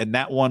 3, and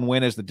that one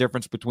win is the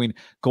difference between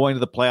going to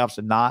the playoffs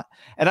and not?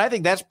 And I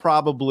think that's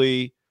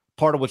probably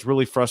part of what's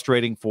really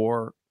frustrating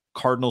for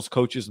Cardinals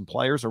coaches and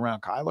players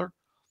around Kyler.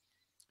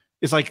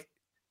 It's like,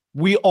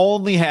 we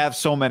only have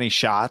so many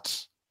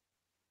shots,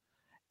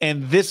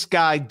 and this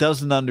guy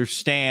doesn't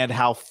understand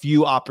how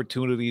few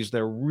opportunities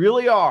there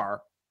really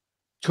are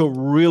to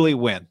really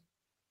win,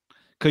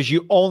 because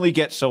you only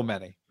get so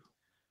many.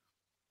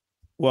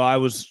 Well,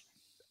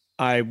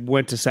 I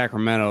went to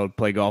Sacramento to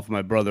play golf with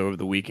my brother over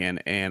the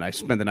weekend, and I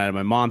spent the night at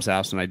my mom's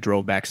house, and I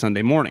drove back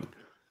Sunday morning.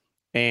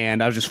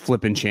 And I was just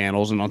flipping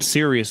channels, and on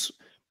Sirius,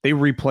 they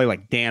replay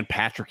like Dan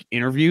Patrick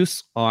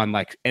interviews on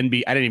like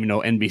NBC. I didn't even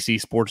know NBC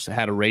Sports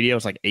had a radio.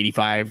 It's like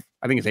 85.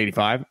 I think it's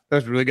 85.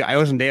 That's really good. I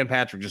listened to Dan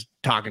Patrick just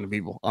talking to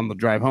people on the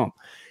drive home.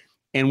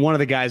 And one of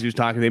the guys who was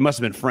talking, they must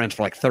have been friends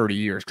for like 30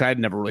 years, because I had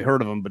never really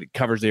heard of him, but he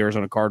covers the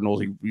Arizona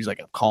Cardinals. He's like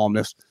a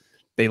columnist.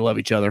 They love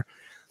each other.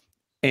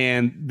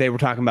 And they were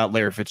talking about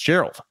Larry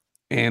Fitzgerald.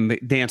 And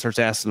Dan starts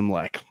asking him,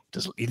 like,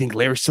 do you think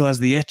Larry still has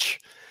the itch?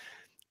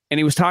 And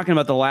he was talking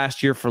about the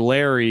last year for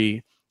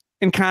Larry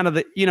and kind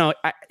of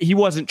he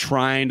wasn't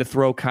trying to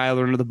throw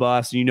Kyler under the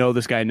bus.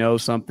 This guy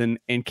knows something.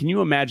 And can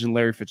you imagine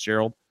Larry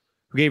Fitzgerald,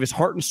 who gave his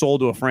heart and soul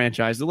to a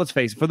franchise that, let's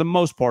face it, for the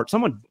most part,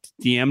 someone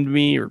DM'd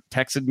me or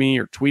texted me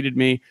or tweeted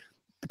me,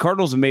 the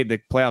Cardinals have made the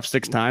playoffs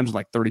 6 times in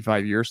like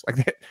 35 years.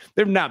 Like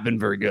they've not been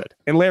very good.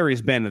 And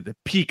Larry's been at the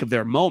peak of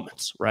their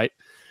moments, right?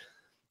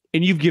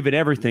 And you've given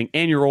everything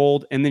and you're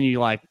old. And then you're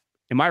like,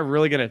 am I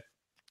really going to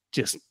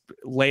just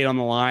lay it on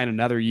the line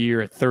another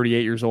year at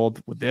 38 years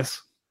old with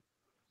this?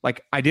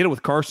 Like I did it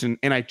with Carson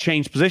and I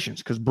changed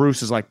positions because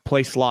Bruce is like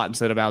play slot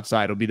instead of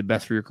outside. It'll be the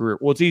best for your career.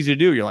 Well, it's easy to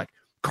do. You're like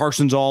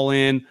Carson's all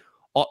in,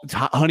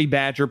 Honey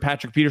Badger,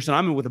 Patrick Peterson.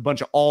 I'm in with a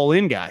bunch of all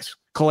in guys,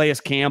 Calais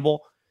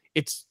Campbell.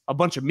 It's a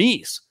bunch of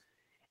me's.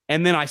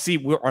 And then I see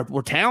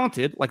we're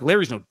talented. Like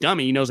Larry's no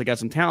dummy. He knows I got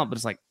some talent, but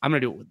it's like, I'm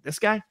going to do it with this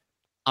guy.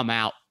 I'm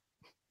out.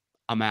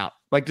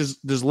 Like,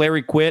 does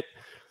Larry quit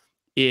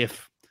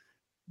if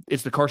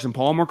it's the Carson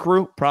Palmer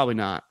crew? Probably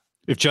not.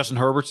 If Justin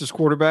Herbert's his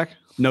quarterback?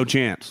 No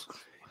chance.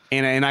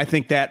 And I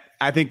think that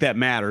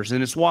matters.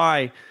 And it's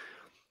why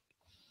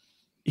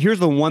here's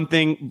the one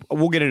thing,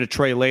 we'll get into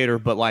Trey later,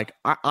 but like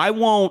I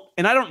won't,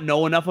 and I don't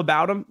know enough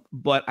about him,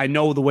 but I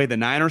know the way the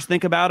Niners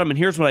think about him. And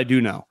here's what I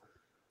do know.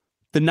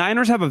 The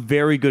Niners have a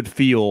very good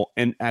feel,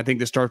 and I think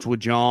this starts with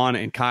John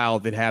and Kyle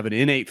that have an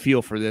innate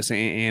feel for this,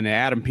 and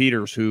Adam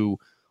Peters, who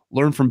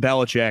learned from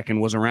Belichick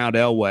and was around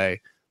Elway,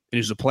 and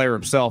is a player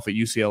himself at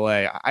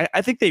UCLA.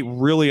 I think they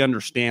really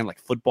understand like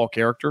football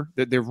character.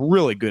 That they're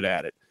really good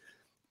at it.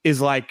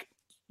 Is like,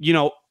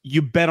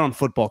 you bet on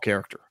football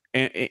character,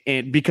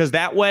 and because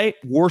that way,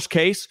 worst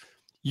case,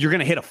 you're going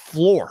to hit a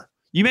floor.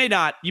 You may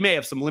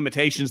have some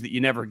limitations that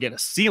you never get a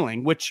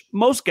ceiling, which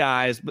most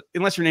guys, but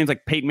unless your name's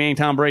like Peyton Manning,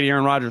 Tom Brady,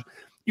 Aaron Rodgers,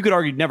 you could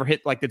argue never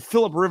hit. Like, did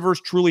Phillip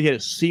Rivers truly hit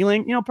his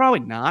ceiling?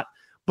 Probably not.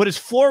 But his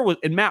floor was,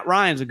 and Matt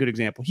Ryan's a good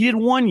example. He did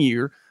 1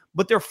 year,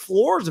 but their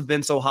floors have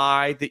been so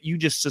high that you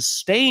just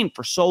sustain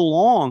for so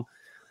long,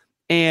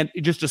 and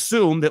just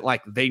assume that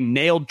like they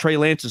nailed Trey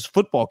Lance's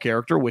football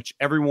character, which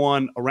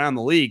everyone around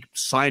the league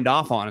signed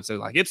off on and said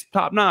like it's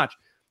top notch.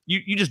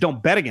 You just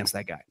don't bet against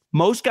that guy.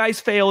 Most guys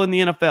fail in the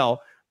NFL.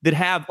 That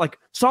have like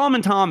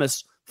Solomon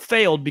Thomas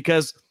failed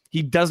because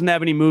he doesn't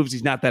have any moves.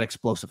 He's not that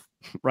explosive,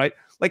 right?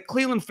 Like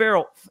Cleveland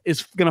Farrell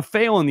is going to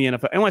fail in the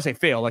NFL. And when I say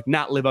fail, like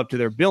not live up to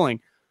their billing,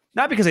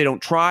 not because they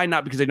don't try,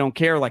 not because they don't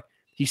care. Like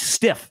he's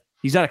stiff.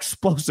 He's not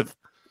explosive.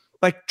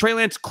 Like Trey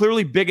Lance,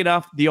 clearly big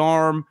enough, the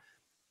arm,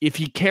 if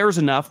he cares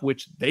enough,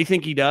 which they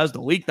think he does, the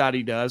league thought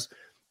he does,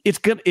 it's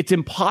good. It's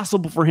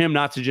impossible for him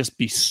not to just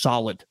be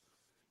solid.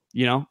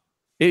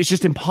 It's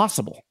just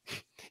impossible.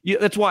 Yeah,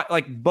 that's why,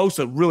 like,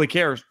 Bosa really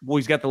cares. Well,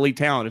 he's got the elite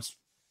talent. It's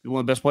one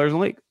of the best players in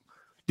the league.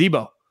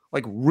 Debo,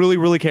 like, really,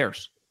 really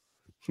cares.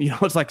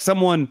 It's like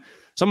someone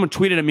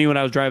tweeted at me when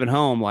I was driving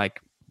home,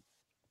 like,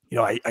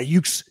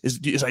 Ayuk is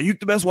Ayuk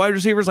the best wide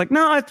receiver? It's like,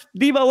 no,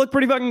 Debo looked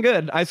pretty fucking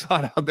good. I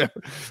saw it out there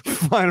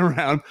flying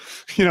around.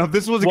 If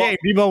this was a game,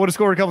 Debo would have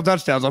scored a couple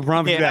touchdowns. I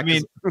promise you that. I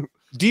mean,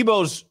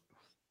 Debo's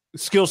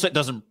skill set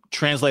doesn't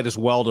translate as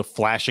well to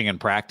flashing in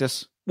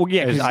practice. Well,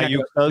 yeah, because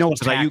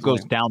Ayuk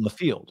goes down the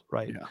field,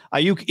 right? Yeah.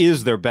 Ayuk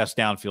is their best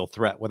downfield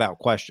threat without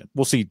question.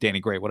 We'll see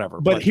Danny Gray,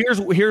 whatever. But here's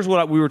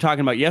what we were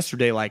talking about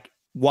yesterday. Like,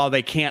 while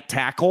they can't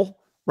tackle,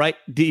 right?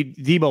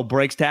 Debo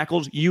breaks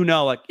tackles. He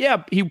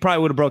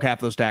probably would have broke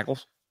half those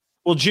tackles.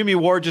 Well, Jimmy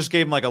Ward just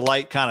gave him like a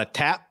light kind of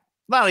tap.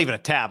 Not even a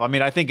tap. I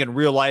mean, I think in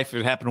real life,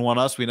 if it happened to one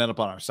of us, we'd end up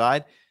on our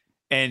side.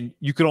 And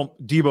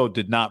Debo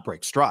did not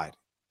break stride.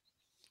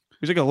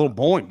 He's like a little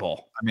bowling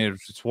ball. I mean,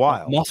 it's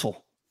wild.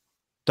 Muscle.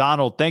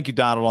 Donald, thank you,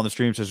 Donald, on the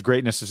stream says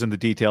greatness is in the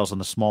details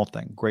and the small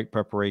thing. Great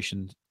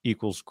preparation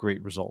equals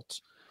great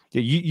results.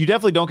 Yeah, you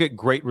definitely don't get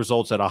great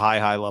results at a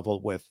high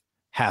level with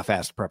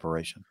half-assed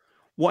preparation.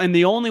 Well, and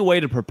the only way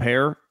to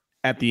prepare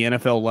at the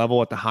NFL level,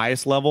 at the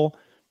highest level,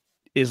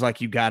 is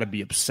like you got to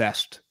be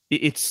obsessed.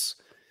 It's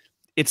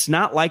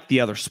not like the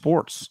other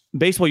sports.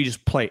 Baseball, you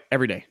just play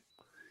every day.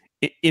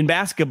 In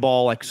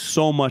basketball, like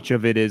so much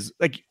of it is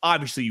like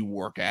obviously you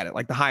work at it.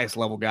 Like the highest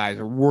level guys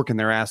are working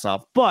their ass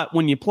off. But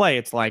when you play,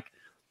 it's like,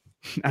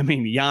 I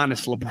mean,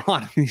 Giannis,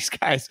 LeBron, these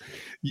guys,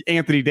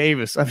 Anthony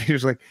Davis. I mean,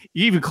 it's like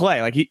even Clay,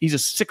 like he's a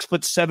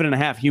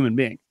 6'7.5" human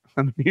being.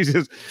 I mean,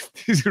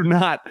 these are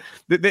not,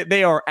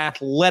 they are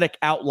athletic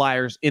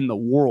outliers in the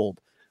world.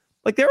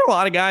 Like there are a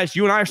lot of guys,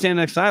 you and I are standing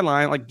next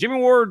sideline, like Jimmy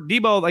Ward,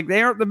 Debo, like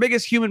they aren't the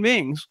biggest human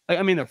beings.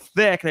 I mean, they're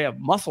thick, they have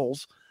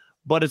muscles,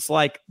 but it's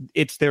like,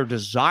 it's their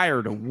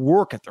desire to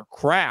work at their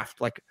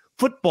craft. Like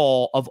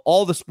football of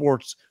all the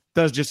sports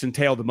does just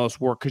entail the most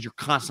work because you're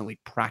constantly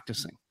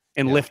practicing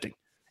and lifting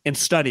and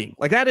studying.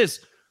 Like that is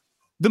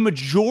the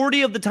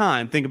majority of the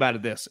time. Think about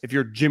it this. If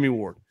you're Jimmy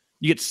Ward,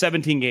 you get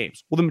 17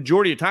 games. Well, the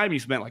majority of the time you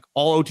spent like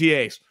all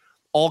OTAs,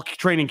 all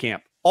training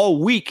camp, all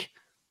week,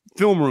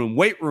 film room,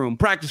 weight room,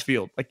 practice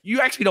field. Like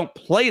you actually don't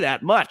play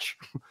that much,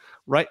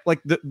 right? Like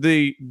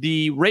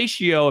the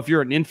ratio, if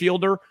you're an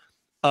infielder,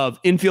 of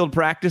infield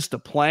practice to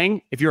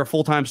playing, if you're a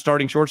full-time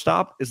starting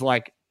shortstop, is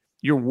like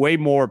you're way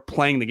more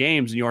playing the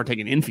games than you are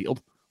taking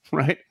infield,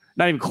 right?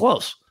 Not even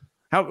close.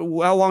 How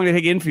long do they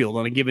take infield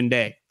on a given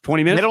day?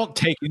 20 minutes? They don't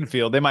take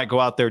infield. They might go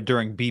out there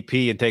during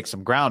BP and take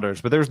some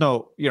grounders, but there's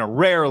no,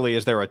 rarely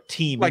is there a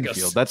team like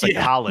infield. That's a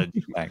college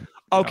thing.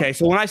 Okay,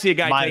 so when I see a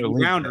guy taking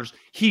grounders,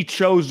 he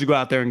chose to go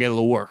out there and get a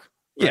little work.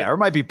 Right? Yeah, or it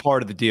might be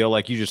part of the deal.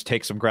 Like you just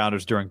take some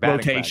grounders during batting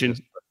rotation.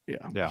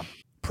 Practice. Yeah.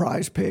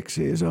 Prize Picks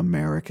is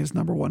America's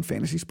 #1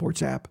 fantasy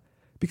sports app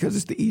because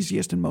it's the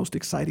easiest and most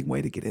exciting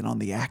way to get in on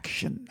the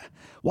action.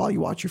 While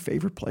you watch your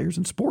favorite players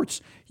in sports,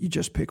 you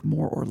just pick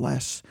more or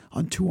less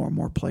on 2 or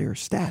more player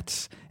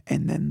stats,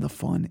 and then the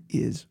fun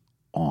is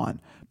on.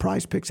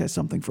 Prize Picks has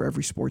something for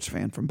every sports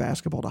fan, from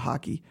basketball to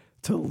hockey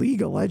to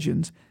League of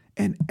Legends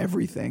and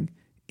everything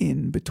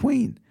in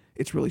between.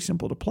 It's really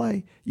simple to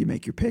play. You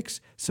make your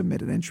picks,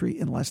 submit an entry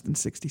in less than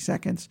 60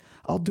 seconds.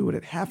 I'll do it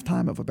at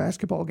halftime of a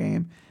basketball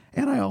game,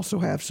 and I also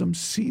have some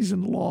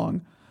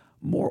season-long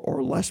more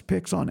or less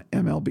picks on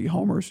MLB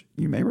homers.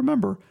 You may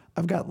remember,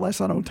 I've got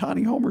less on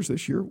Ohtani homers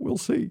this year. We'll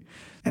see.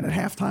 And at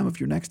halftime of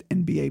your next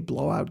NBA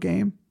blowout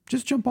game,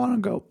 just jump on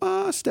and go,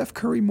 Steph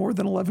Curry more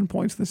than 11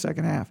 points in the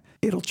second half.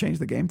 It'll change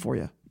the game for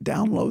you.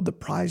 Download the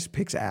Prize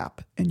Picks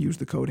app and use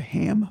the code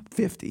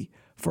HAM50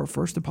 for a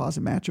first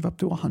deposit match of up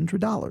to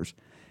 $100.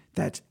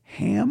 That's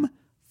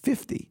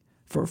HAM50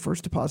 for a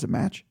first deposit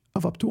match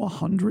of up to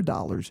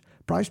 $100.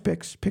 Prize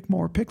Picks, pick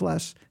more, pick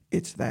less.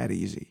 It's that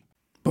easy.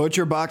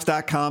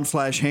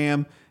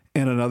 ButcherBox.com/ham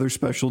and another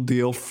special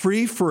deal.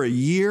 Free for a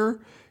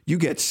year. You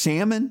get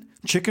salmon,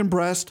 chicken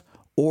breast,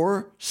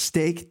 or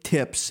steak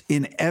tips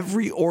in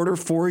every order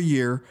for a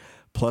year,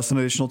 plus an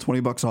additional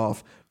 $20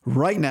 off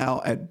right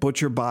now at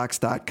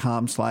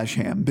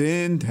ButcherBox.com/ham.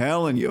 Been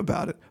telling you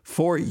about it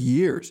for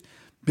years.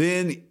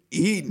 Been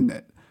eating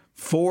it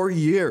for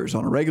years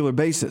on a regular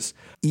basis.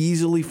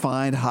 Easily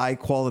find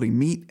high-quality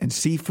meat and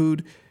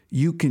seafood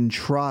you can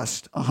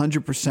trust.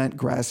 100%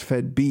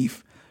 grass-fed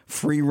beef,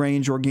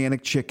 free-range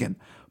organic chicken,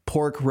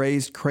 pork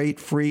raised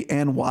crate-free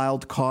and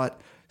wild-caught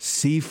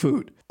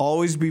seafood.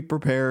 Always be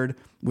prepared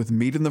with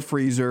meat in the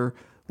freezer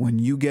when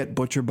you get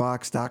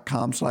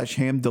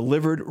ButcherBox.com/ham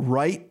delivered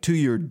right to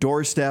your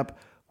doorstep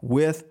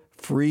with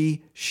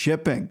free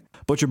shipping.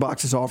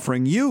 ButcherBox is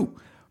offering you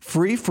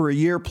free for a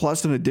year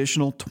plus an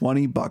additional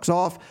 $20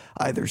 off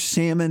either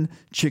salmon,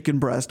 chicken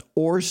breast,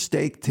 or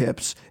steak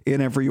tips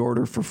in every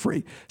order for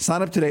free.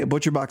 Sign up today at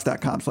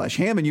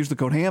ButcherBox.com/ham and use the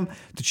code HAM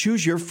to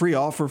choose your free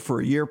offer for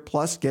a year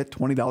plus get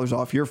 $20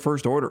 off your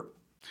first order.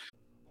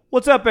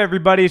 What's up,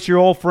 everybody? It's your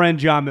old friend,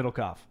 John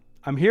Middlecoff.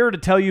 I'm here to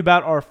tell you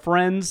about our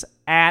friends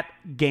at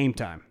Game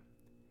Time.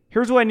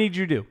 Here's what I need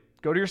you to do.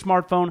 Go to your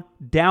smartphone,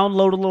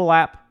 download a little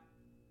app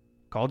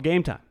called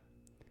Game Time.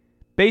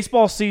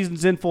 Baseball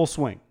season's in full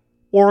swing.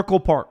 Oracle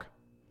Park.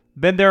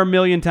 Been there a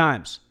million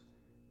times.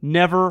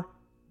 Never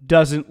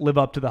doesn't live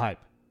up to the hype.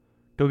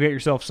 Go get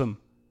yourself some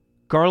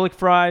garlic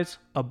fries,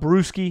 a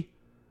brewski,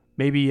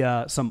 maybe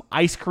some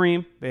ice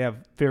cream. They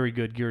have very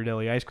good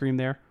Ghirardelli ice cream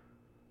there.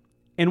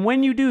 And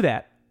when you do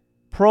that,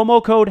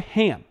 promo code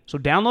HAM. So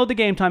download the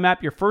Game Time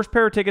app. Your first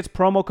pair of tickets,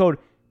 promo code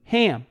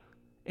HAM,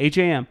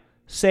 H-A-M,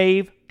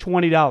 save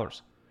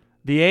 $20.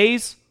 The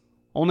A's,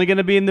 only going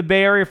to be in the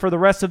Bay Area for the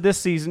rest of this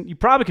season. You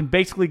probably can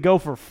basically go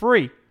for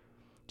free.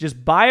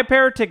 Just buy a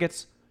pair of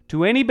tickets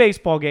to any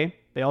baseball game.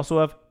 They also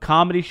have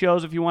comedy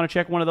shows if you want to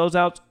check one of those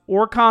out,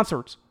 or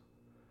concerts.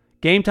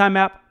 Game Time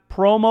app,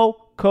 promo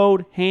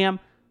code HAM,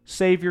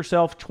 save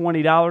yourself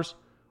 $20.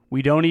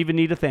 We don't even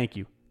need a thank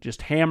you.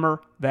 Just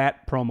hammer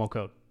that promo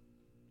code.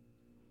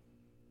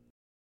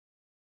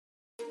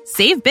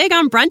 Save big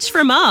on brunch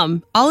for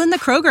mom, all in the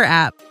Kroger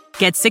app.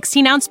 Get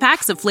 16-ounce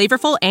packs of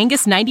flavorful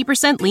Angus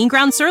 90% lean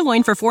ground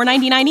sirloin for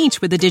 $4.99 each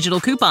with a digital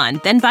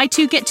coupon. Then buy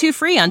 2, get 2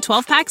 free on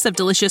 12 packs of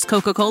delicious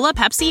Coca-Cola,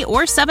 Pepsi,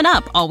 or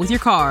 7-Up, all with your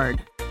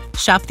card.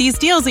 Shop these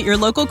deals at your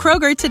local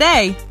Kroger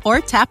today,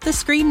 or tap the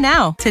screen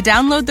now to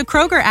download the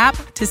Kroger app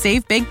to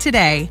save big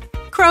today.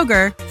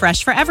 Kroger,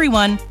 fresh for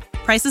everyone.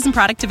 Prices and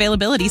product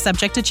availability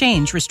subject to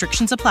change.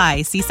 Restrictions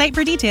apply. See site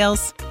for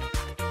details.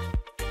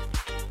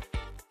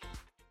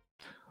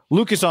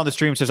 Lucas on the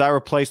stream says, I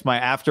replaced my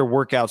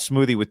after-workout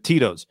smoothie with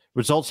Tito's.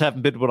 Results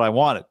haven't been what I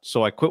wanted,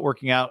 so I quit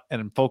working out and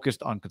am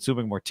focused on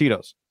consuming more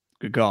Tito's.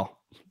 Good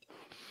call.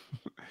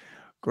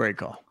 Great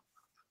call.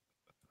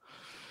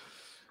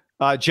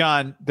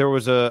 John, there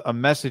was a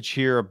message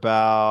here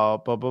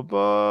about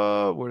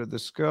where did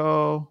this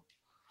go?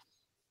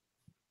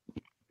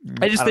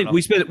 I just think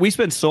we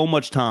spend so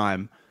much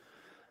time,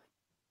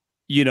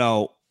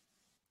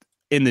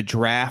 in the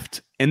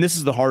draft. And this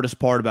is the hardest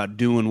part about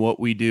doing what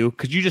we do,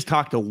 because you just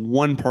talk to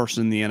one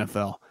person in the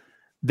NFL.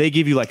 They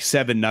give you like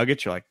 7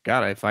 nuggets. You're like,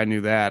 God, if I knew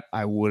that,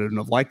 I wouldn't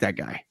have liked that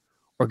guy.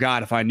 Or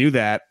God, if I knew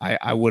that,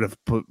 I would have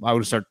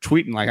started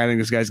tweeting like, I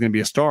think this guy's going to be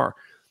a star.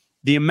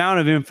 The amount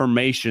of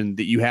information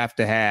that you have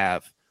to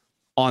have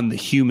on the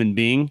human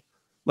being,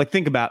 like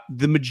think about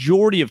the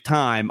majority of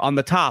time on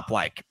the top,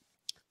 like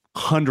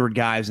 100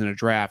 guys in a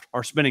draft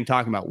are spending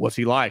talking about what's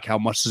he like? How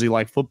much does he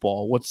like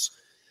football?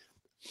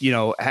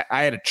 I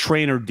had a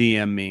trainer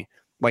DM me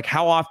Like,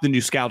 how often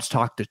do scouts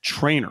talk to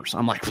trainers?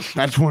 I'm like,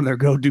 that's one of their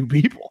go-to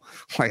people.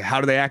 Like,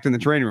 how do they act in the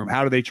training room?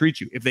 How do they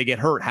treat you? If they get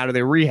hurt, how do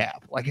they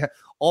rehab? Like,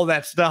 all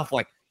that stuff.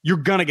 Like, you're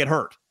gonna get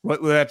hurt.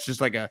 Whether that's just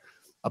like a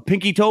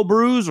pinky toe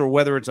bruise or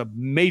whether it's a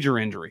major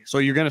injury. So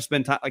you're gonna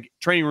spend time. Like,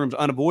 training room's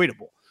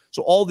unavoidable.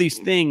 So all these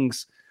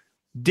things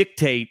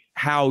dictate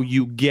how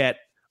you get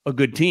a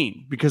good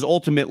team, because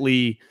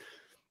ultimately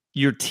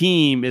your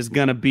team is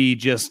gonna be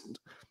just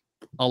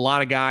a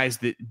lot of guys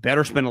that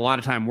better spend a lot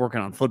of time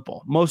working on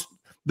football.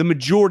 The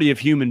majority of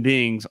human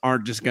beings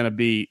aren't just going to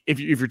be, if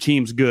your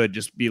team's good,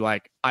 just be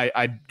like,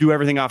 I do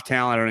everything off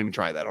talent. I don't even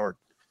try that hard.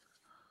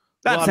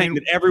 Not saying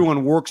that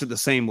everyone works at the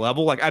same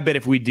level. Like, I bet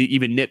if we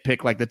even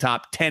nitpick like the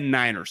top 10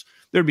 Niners,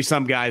 there'd be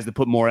some guys that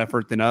put more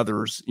effort than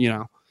others,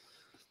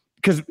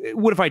 because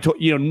what if I told,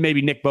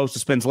 maybe Nick Bosa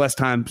spends less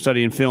time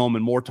studying film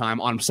and more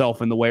time on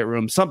himself in the weight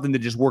room, something that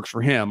just works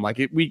for him.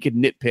 Like, we could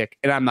nitpick,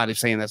 and I'm not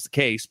just saying that's the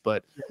case,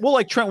 but. Well,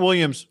 like Trent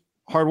Williams,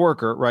 hard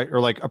worker, right? Or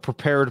like a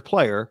prepared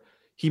player.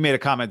 He made a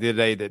comment the other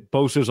day that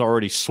Bosa's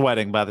already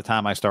sweating by the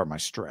time I start my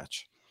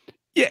stretch.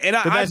 Yeah, and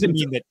that doesn't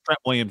mean that Trent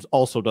Williams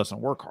also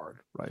doesn't work hard,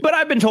 right? But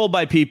I've been told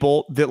by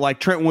people that like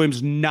Trent Williams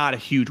is not a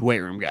huge weight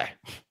room guy,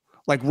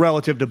 like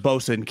relative to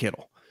Bosa and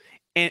Kittle,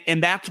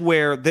 and that's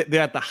where they're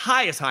at the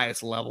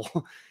highest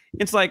level.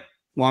 It's like,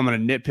 well, I'm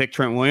going to nitpick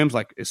Trent Williams.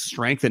 Like, is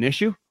strength an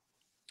issue?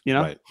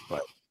 Right.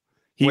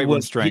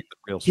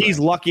 He's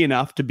lucky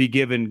enough to be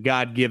given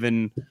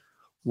God-given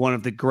one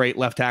of the great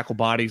left tackle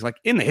bodies like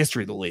in the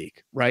history of the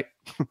league, right?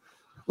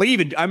 Like,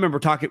 even I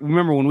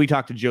remember when we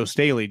talked to Joe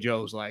Staley,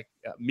 Joe's like,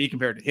 me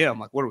compared to him,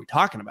 like, what are we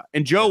talking about?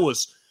 And Joe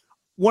was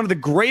one of the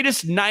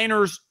greatest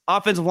Niners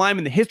offensive linemen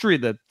in the history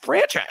of the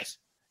franchise.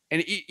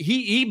 And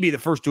he'd be the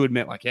first to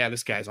admit, like, yeah,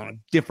 this guy's on a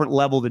different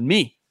level than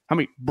me.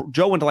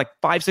 Joe went to like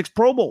 5-6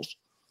 Pro Bowls.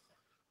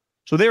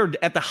 So they're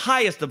at the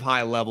highest of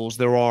high levels.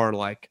 There are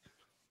like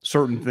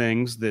certain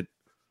things that.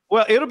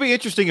 Well, it'll be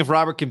interesting if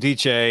Robert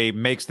Nkemdiche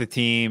makes the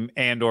team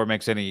and or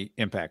makes any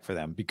impact for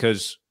them,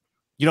 because,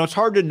 it's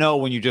hard to know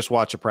when you just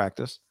watch a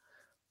practice.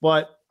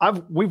 But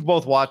we've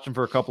both watched him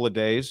for a couple of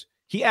days.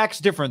 He acts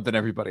different than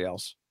everybody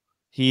else.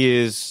 He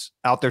is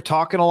out there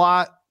talking a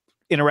lot,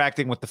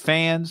 interacting with the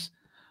fans.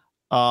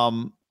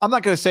 I'm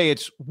not going to say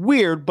it's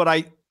weird, but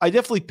I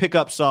definitely pick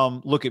up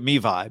some look at me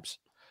vibes.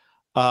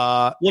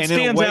 What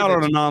stands out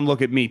on a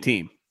non-look at me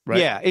team, right?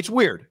 Yeah, it's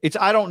weird.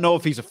 I don't know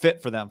if he's a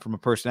fit for them from a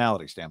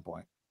personality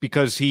standpoint,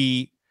 because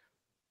I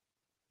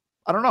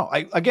don't know.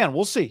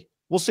 We'll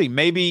see.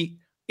 Maybe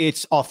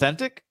it's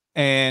authentic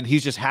and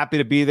he's just happy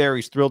to be there.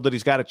 He's thrilled that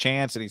he's got a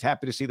chance and he's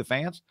happy to see the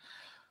fans.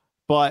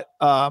 But,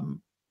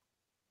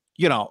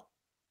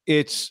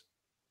 it's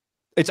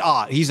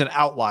odd. He's an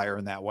outlier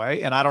in that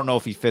way. And I don't know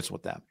if he fits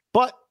with them,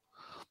 but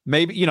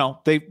maybe,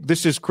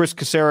 this is Chris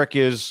Kasarik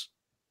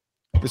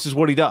this is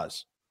what he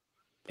does.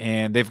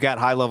 And they've got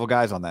high level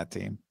guys on that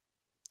team.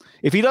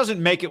 If he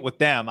doesn't make it with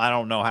them, I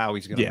don't know how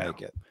he's going to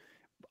make it.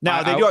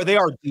 Now they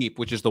are deep,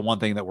 which is the one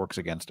thing that works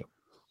against him.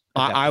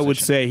 I would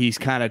say he's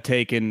kind of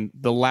taken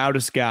the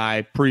loudest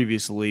guy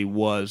previously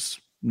was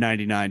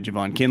 99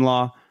 Javon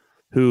Kinlaw,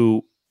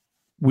 who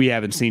we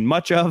haven't seen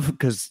much of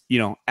because,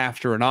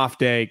 after an off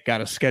day,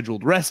 got a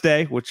scheduled rest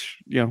day, which,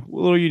 a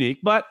little unique,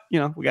 but,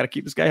 we got to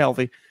keep this guy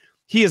healthy.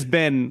 He has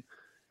been,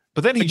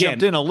 but then he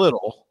jumped in a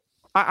little.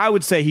 I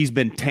would say he's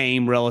been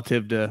tame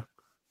relative to,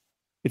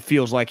 it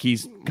feels like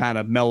he's kind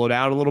of mellowed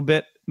out a little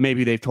bit.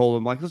 Maybe they've told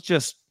him, like, let's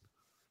just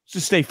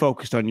stay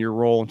focused on your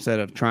role instead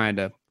of trying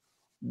to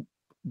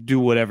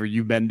do whatever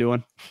you've been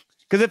doing.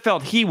 Because it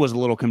felt he was a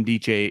little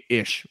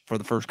Nkemdiche-ish for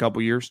the first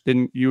couple years.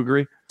 Didn't you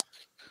agree?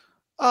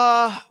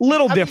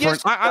 Little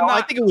different.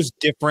 I think it was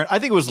different. I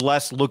think it was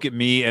less look at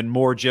me and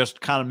more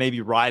just kind of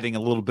maybe riding a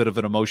little bit of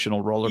an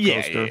emotional roller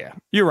coaster. Yeah.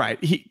 You're right.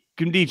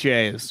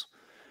 Nkemdiche is.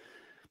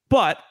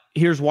 But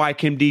here's why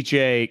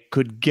Nkemdiche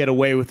could get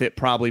away with it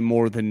probably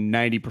more than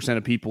 90%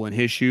 of people in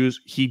his shoes.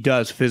 He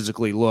does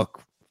physically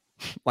look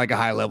like a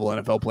high-level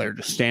NFL player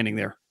just standing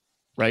there,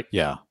 right?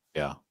 Yeah.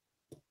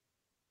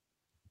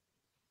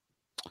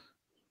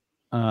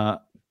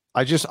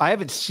 I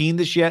haven't seen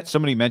this yet.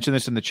 Somebody mentioned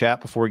this in the chat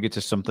before we get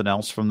to something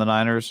else from the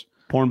Niners.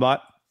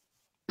 Pornbot.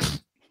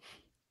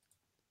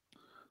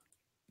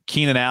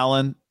 Keenan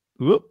Allen.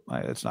 Whoop,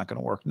 that's not going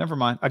to work. Never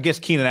mind. I guess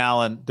Keenan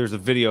Allen, there's a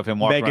video of him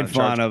walking making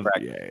around fun of.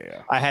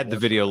 Yeah. I had the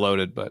video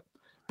loaded, but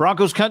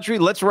Broncos country,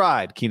 let's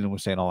ride. Keenan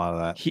was saying a lot of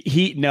that.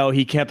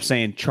 He kept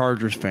saying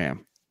Chargers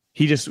fam.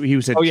 He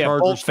said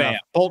Chargers fam.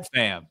 Bolt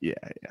fam. Yeah.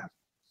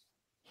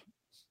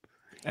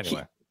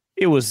 Anyway.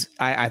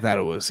 I thought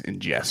it was in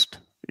jest.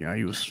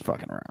 He was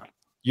fucking around.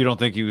 You don't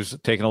think he was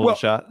taking a little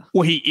shot?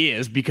 Well, he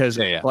is because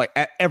like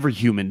every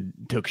human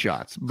took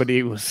shots, but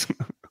he was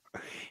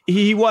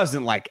he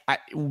wasn't like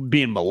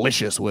being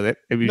malicious with it.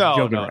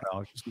 No.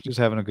 Just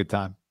having a good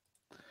time.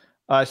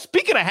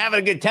 Speaking of having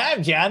a good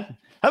time, John,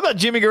 how about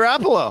Jimmy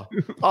Garoppolo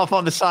off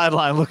on the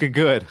sideline looking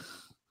good?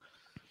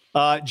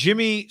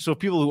 Jimmy, so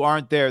people who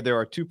aren't there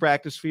are two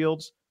practice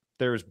fields.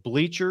 There's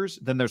bleachers.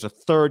 Then there's a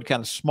third kind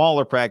of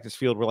smaller practice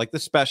field where like the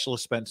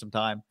specialists spend some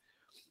time.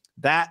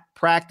 that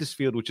practice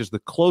field, which is the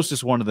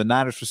closest one to the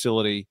Niners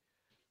facility,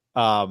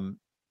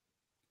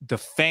 the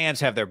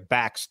fans have their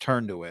backs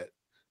turned to it,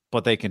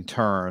 but they can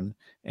turn.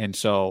 And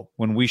so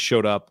when we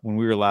showed up, when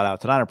we were allowed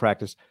out to Niner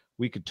practice,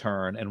 we could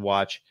turn and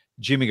watch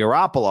Jimmy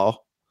Garoppolo,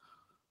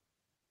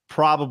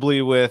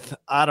 probably with,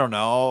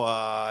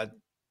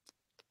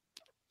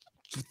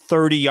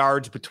 30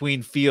 yards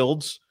between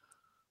fields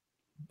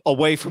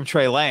away from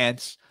Trey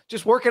Lance,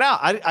 just working out.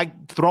 I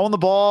throwing the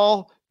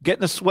ball,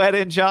 getting a sweat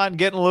in, John,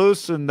 getting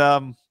loose,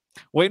 and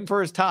waiting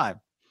for his time.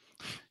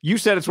 You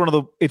said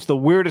it's the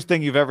weirdest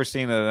thing you've ever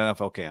seen at an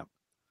NFL camp.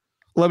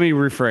 Let me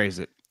rephrase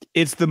it.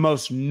 It's the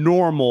most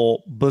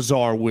normal,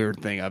 bizarre, weird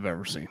thing I've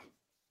ever seen.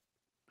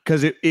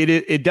 Because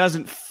it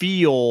doesn't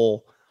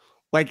feel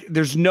like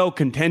there's no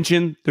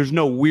contention. There's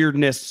no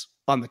weirdness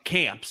on the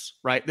camps,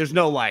 right? There's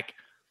no like,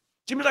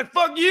 Jimmy's like,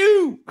 fuck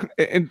you.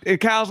 And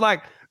Kyle's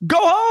like, go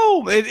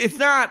home. It's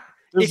not.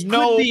 There's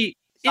no be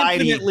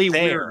infinitely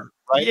there, weird.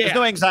 Right? Yeah. There's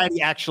no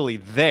anxiety actually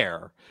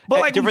there. But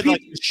like, different,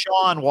 like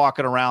Sean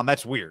walking around,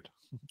 that's weird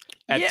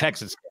at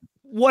Texas.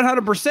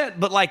 100%.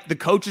 But like the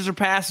coaches are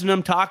passing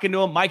him, talking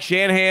to him. Mike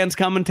Shanahan's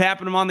coming,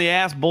 tapping him on the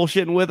ass,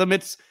 bullshitting with him.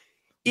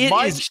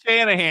 Mike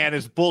Shanahan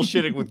is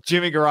bullshitting with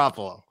Jimmy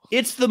Garoppolo.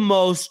 It's the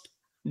most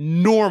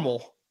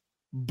normal,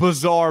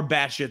 bizarre,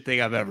 batshit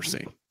thing I've ever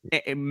seen.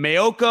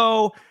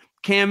 Mayoko,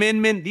 Cam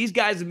Inman, these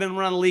guys have been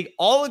around the league,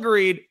 all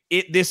agreed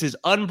this is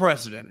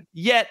unprecedented.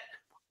 Yet,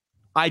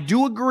 I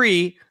do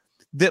agree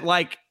that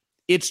like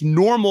it's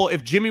normal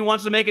if Jimmy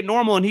wants to make it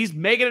normal, and he's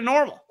making it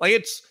normal. Like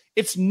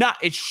it's not,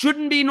 it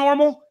shouldn't be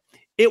normal.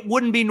 It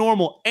wouldn't be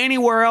normal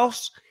anywhere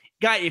else.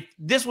 Guy, if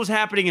this was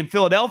happening in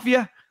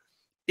Philadelphia,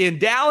 in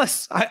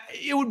Dallas,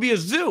 it would be a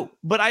zoo.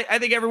 But I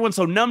think everyone's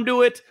so numb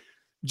to it.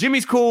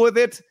 Jimmy's cool with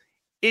it.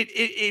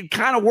 It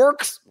kind of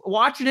works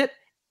watching it.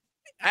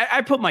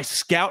 I put my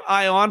scout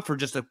eye on for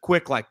just a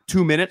quick,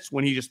 2 minutes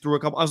when he just threw a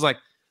couple. I was like,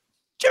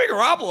 Jimmy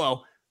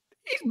Garoppolo,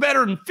 he's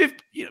better than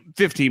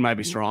 15 might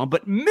be strong,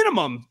 but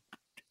minimum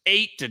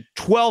 8 to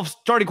 12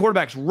 starting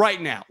quarterbacks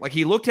right now. Like,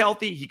 he looked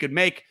healthy.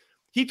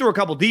 He threw a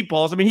couple deep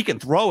balls. I mean, he can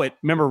throw it.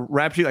 Remember,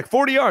 Rapsheet,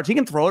 40 yards. He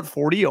can throw it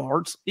 40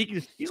 yards.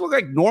 He's looking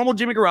like normal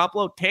Jimmy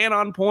Garoppolo, tan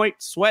on point,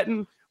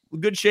 sweating,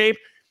 good shape.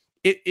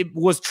 It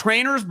was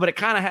trainers, but it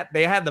kind of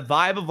they had the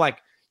vibe of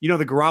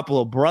the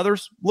Garoppolo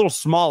brothers, a little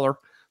smaller,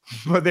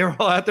 but they were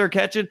all out there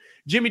catching.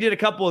 Jimmy did a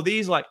couple of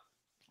these,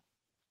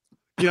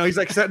 he's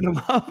setting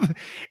them up.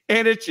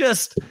 And it's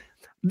just,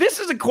 this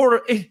is a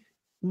quarter.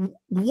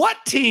 What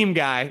team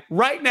guy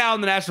right now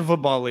in the National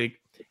Football League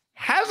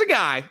has a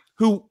guy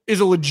who is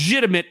a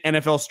legitimate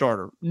NFL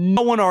starter?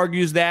 No one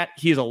argues that.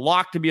 He is a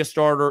lock to be a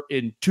starter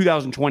in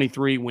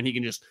 2023 when he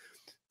can just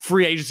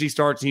free agency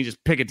starts and he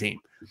just pick a team.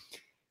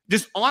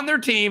 Just on their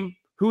team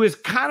who is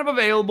kind of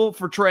available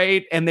for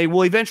trade, and they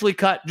will eventually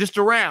cut just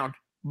around,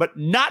 but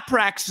not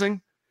practicing.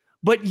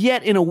 But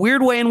yet, in a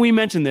weird way, and we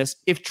mentioned this,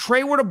 if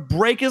Trey were to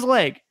break his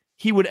leg,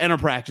 he would enter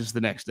practice the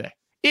next day.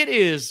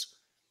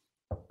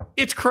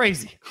 It's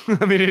crazy.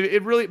 I mean,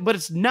 it really, but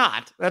it's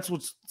not. That's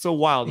what's so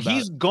wild about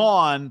He's it.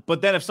 gone,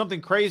 but then if something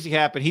crazy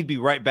happened, he'd be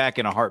right back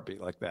in a heartbeat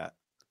like that.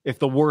 If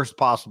the worst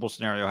possible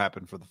scenario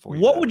happened for the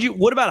 49ers.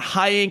 What about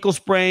high ankle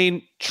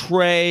sprain?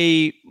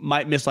 Trey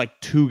might miss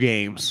 2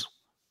 games.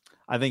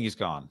 I think he's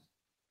gone.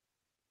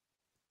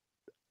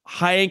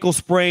 High ankle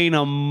sprain,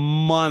 a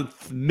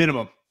month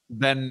minimum.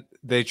 Then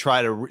they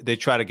try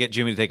to get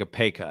Jimmy to take a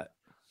pay cut.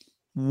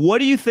 What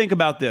do you think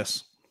about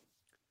this?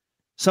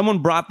 Someone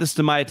brought this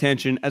to my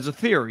attention as a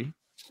theory,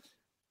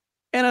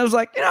 and I was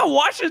like,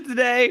 watch it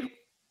today.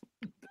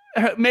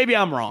 Maybe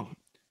I'm wrong.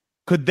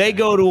 Could they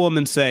go to him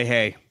and say,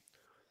 hey,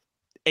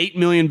 $8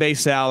 million base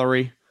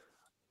salary,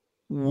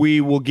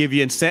 we will give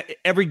you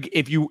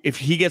if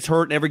he gets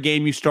hurt in every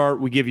game you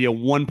start, we give you a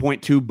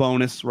 1.2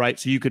 bonus, right?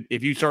 So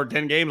if you start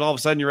 10 games, all of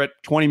a sudden you're at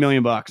 $20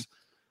 million.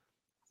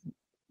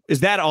 Is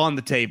that on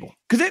the table?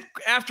 Because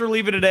after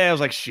leaving today, I was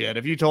like, shit,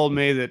 if you told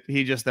me that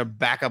he's just their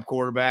backup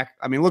quarterback,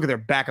 I mean, look at their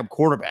backup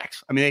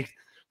quarterbacks. I mean,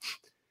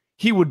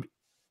 he would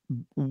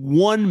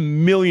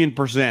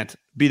 1,000,000%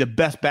 be the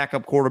best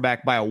backup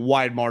quarterback by a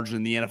wide margin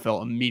in the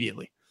NFL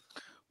immediately.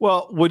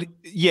 Well, do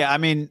you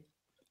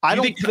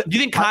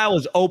think Kyle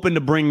is open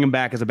to bringing him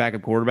back as a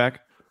backup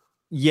quarterback?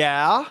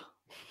 Yeah,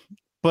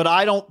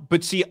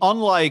 but see,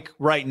 unlike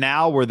right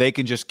now where they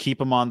can just keep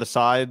him on the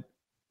side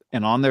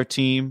and on their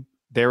team,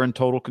 they're in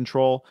total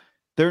control.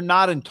 They're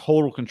not in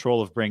total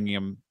control of bringing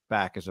him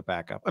back as a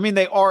backup. I mean,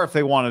 they are if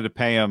they wanted to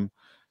pay him,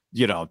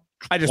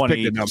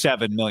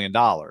 $27 million,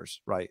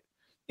 right?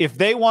 If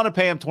they want to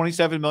pay him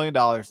 $27 million,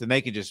 then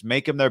they can just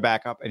make him their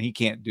backup and he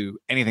can't do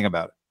anything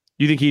about it.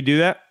 You think he'd do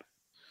that?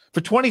 For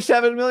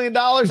 $27 million,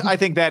 I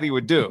think that he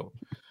would do.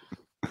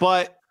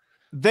 But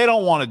they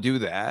don't want to do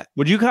that.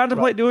 Would you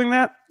contemplate doing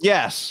that?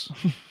 Yes,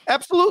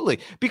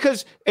 absolutely.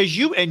 Because to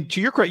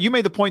your credit, you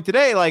made the point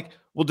today,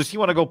 does he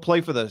want to go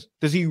play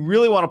does he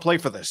really want to play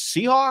for the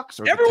Seahawks?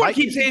 Or everyone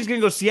keeps saying he's going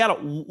to go to Seattle.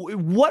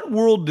 What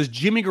world does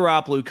Jimmy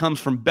Garoppolo, who comes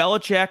from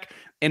Belichick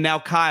and now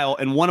Kyle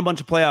and won a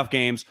bunch of playoff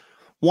games,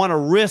 want to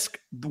risk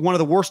one of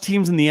the worst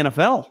teams in the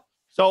NFL?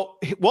 So,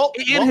 And what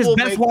his will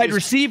best make wide this-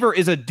 receiver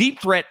is a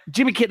deep threat.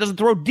 Jimmy Kidd doesn't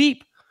throw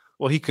deep.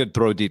 Well, he could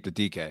throw deep to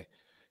DK.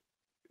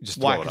 Just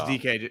Why? throw it Because off.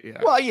 DK.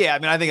 Yeah. Well, yeah, I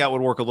mean, I think that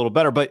would work a little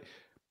better. But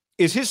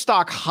is his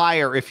stock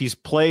higher if he's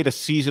played a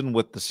season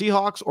with the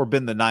Seahawks or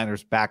been the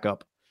Niners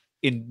backup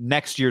in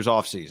next year's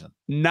offseason?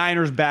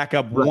 Niners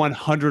backup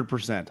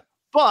 100%.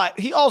 But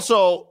he's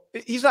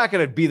not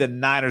going to be the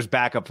Niners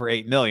backup for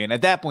 $8 million.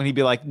 At that point, he'd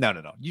be like, no.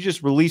 You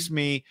just release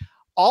me.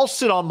 I'll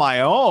sit on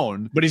my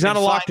own. But he's not and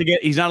a lock to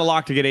get. He's not a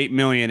lock to get $8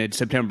 million in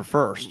September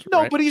 1st.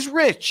 No, right? but he's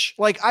rich.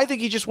 Like, I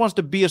think he just wants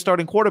to be a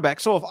starting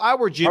quarterback. So if I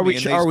were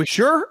Jimmy, Are we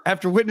sure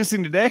after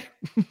witnessing today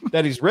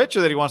that he's rich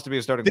or that he wants to be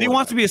a starting that he quarterback?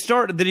 wants to be a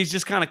starter? That he's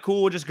just kind of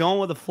cool, just going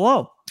with the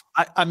flow?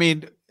 I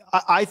mean,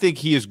 I think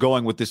he is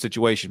going with this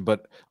situation,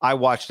 but I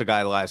watched a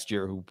guy last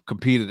year who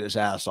competed his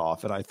ass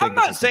off, and I think I'm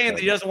not saying that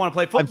he doesn't want to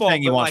play football. I'm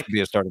saying he but wants like, to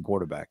be a starting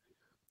quarterback.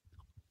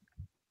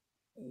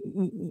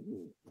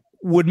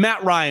 would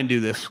Matt Ryan do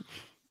this?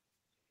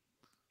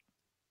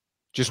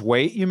 Just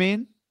wait, you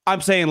mean?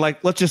 I'm saying,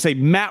 like, let's just say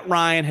Matt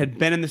Ryan had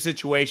been in the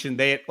situation.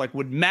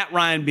 Would Matt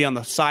Ryan be on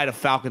the side of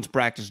Falcons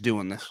practice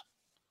doing this?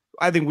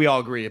 I think we all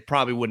agree it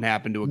probably wouldn't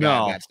happen to a guy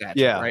of that stature,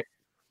 yeah. right?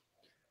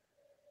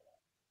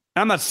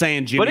 I'm not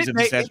saying Jimmy's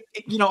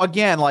but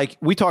again, like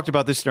we talked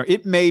about this,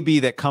 it may be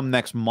that come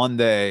next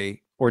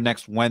Monday or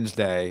next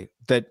Wednesday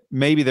that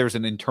maybe there's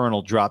an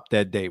internal drop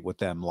dead date with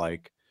them.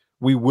 Like,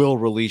 we will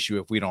release you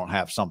if we don't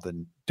have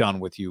something done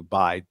with you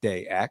by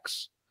day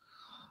X.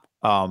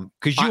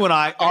 Because you and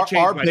I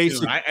are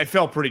basic. I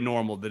felt pretty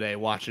normal today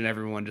watching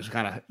everyone just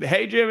kind of,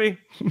 hey, Jimmy,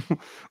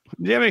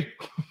 Jimmy.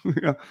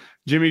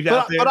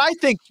 But I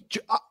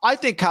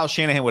think Kyle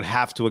Shanahan would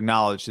have to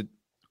acknowledge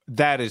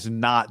that is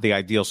not the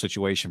ideal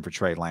situation for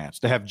Trey Lance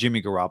to have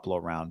Jimmy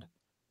Garoppolo around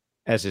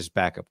as his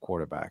backup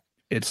quarterback.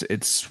 It's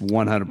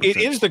 100%. It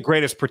is the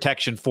greatest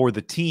protection for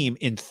the team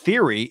in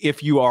theory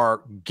if you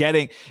are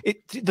getting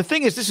it. The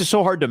thing is, this is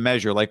so hard to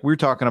measure. Like we're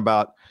talking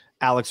about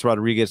Alex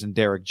Rodriguez and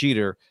Derek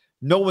Jeter.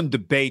 No one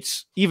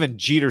debates. Even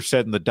Jeter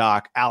said in the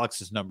doc,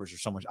 Alex's numbers are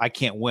so much. I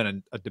can't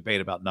win a debate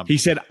about numbers. He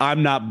said,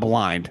 I'm not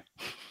blind.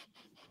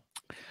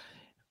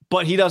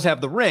 But he does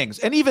have the rings.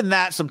 And even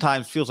that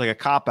sometimes feels like a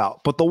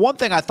cop-out. But the one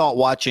thing I thought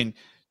watching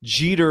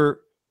Jeter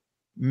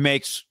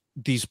makes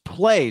these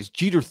plays,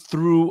 Jeter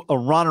threw a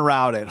runner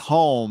out at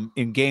home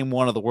in game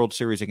 1 of the World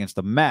Series against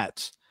the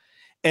Mets.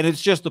 And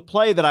it's just the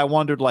play that I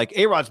wondered, like,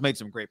 A-Rod's made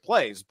some great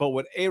plays, but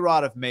would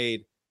A-Rod have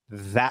made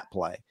that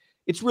play?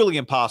 It's really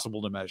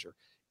impossible to measure.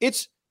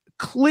 It's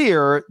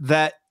clear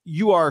that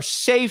you are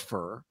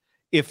safer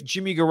if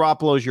Jimmy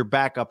Garoppolo is your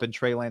backup and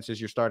Trey Lance is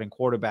your starting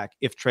quarterback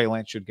if Trey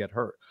Lance should get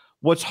hurt.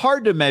 What's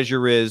hard to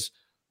measure is,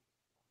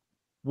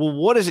 well,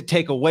 what does it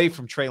take away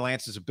from Trey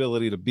Lance's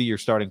ability to be your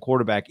starting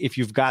quarterback if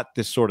you've got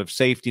this sort of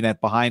safety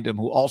net behind him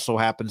who also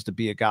happens to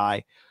be a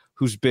guy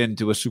who's been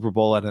to a Super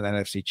Bowl and an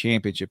NFC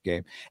Championship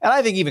game? And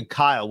I think even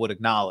Kyle would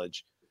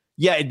acknowledge,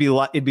 yeah,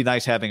 it'd be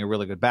nice having a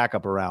really good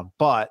backup around,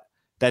 but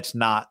that's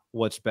not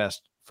what's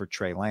best for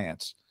Trey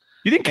Lance.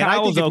 You think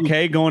Kyle is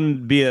okay going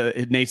to be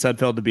Nate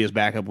Sudfeld to be his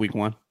backup week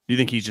 1? Do you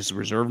think he's just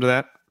reserved to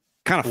that?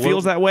 Kind of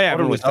feels that way. I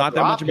haven't really thought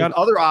that much about it.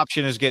 Other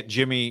option is get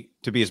Jimmy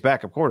to be his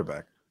backup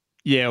quarterback.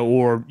 Yeah,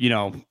 or,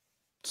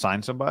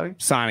 sign somebody?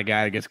 Sign a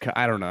guy that gets –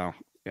 I don't know.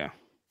 Yeah.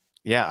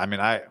 Yeah, I mean,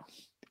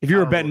 if you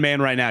were a betting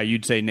man right now,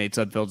 you'd say Nate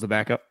Sudfeld's the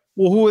backup?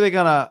 Well, who are they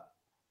going to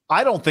 –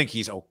 I don't think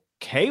he's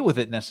okay with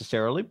it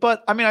necessarily,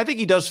 but, I mean, I think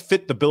he does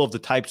fit the bill of the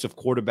types of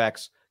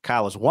quarterbacks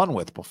Kyle has won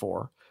with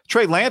before.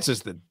 Trey Lance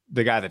is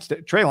the guy that's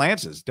 – Trey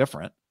Lance is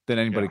different than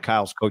anybody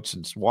Kyle's coached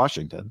since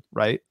Washington,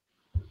 right?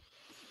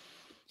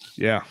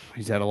 Yeah,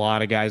 he's had a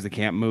lot of guys that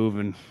can't move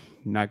and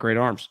not great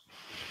arms.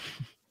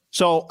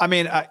 So, I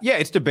mean,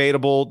 it's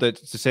debatable that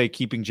to say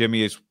keeping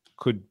Jimmy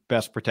could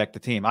best protect the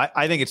team.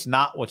 I think it's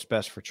not what's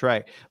best for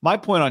Trey. My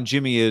point on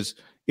Jimmy is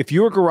if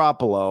you're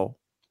Garoppolo,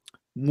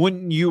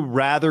 wouldn't you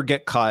rather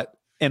get cut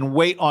and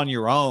wait on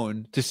your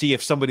own to see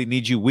if somebody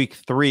needs you week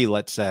 3,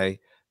 let's say,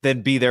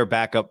 than be their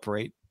backup for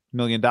 $8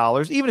 million?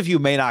 Even if you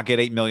may not get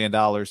 $8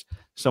 million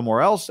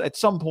somewhere else, at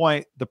some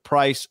point, the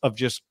price of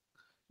just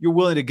you're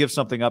willing to give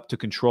something up to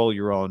control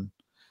your own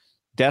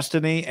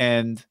destiny.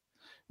 And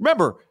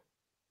remember,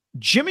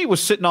 Jimmy was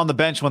sitting on the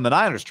bench when the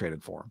Niners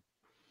traded for him.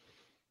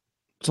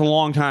 It's a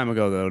long time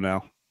ago, though,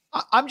 now.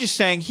 I'm just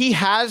saying he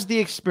has the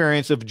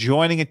experience of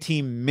joining a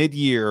team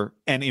mid-year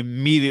and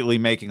immediately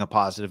making a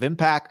positive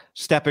impact,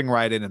 stepping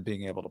right in and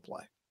being able to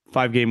play.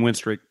 5-game win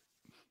streak.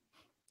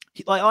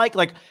 I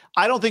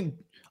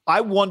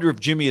wonder if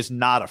Jimmy is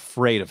not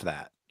afraid of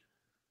that.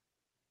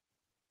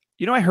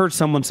 I heard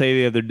someone say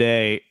the other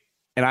day,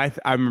 and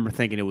I remember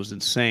thinking it was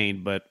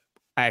insane, but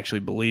I actually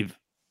believe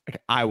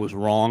I was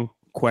wrong,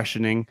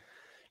 questioning.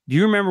 Do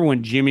you remember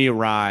when Jimmy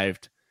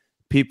arrived,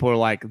 people are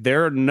like,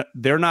 they're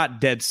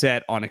not dead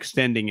set on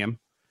extending him.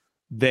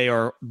 They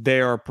are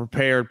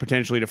prepared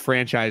potentially to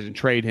franchise and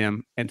trade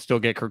him and still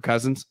get Kirk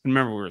Cousins. And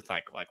remember, we were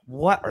like,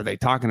 what are they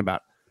talking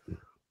about?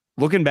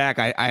 Looking back,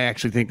 I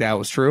actually think that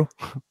was true.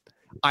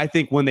 I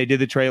think when they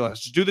did the trade,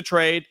 let's just do the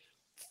trade,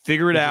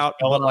 figure it out.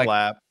 Fell in our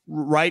lap.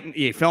 Right.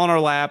 He fell in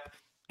our lap.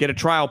 get a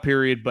trial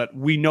period, but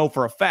we know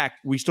for a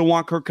fact we still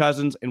want Kirk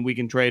Cousins and we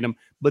can trade him.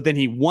 But then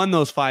he won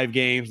those 5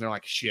 games. And they're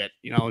like, shit,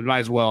 we might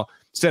as well,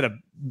 instead of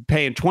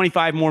paying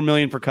 $25 more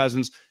million for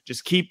Cousins,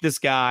 just keep this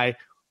guy.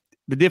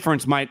 The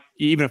difference might,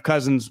 even if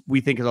Cousins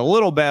we think is a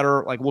little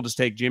better, like we'll just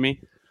take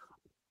Jimmy.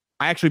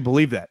 I actually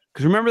believe that.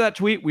 Because remember that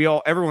tweet?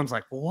 Everyone's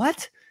like,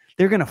 what?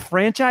 They're going to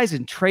franchise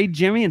and trade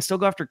Jimmy and still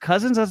go after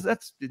Cousins?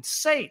 That's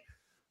insane.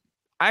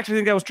 I actually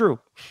think that was true.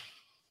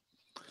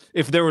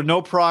 If there were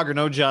no Prague or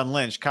no John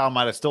Lynch, Kyle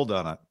might have still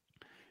done it.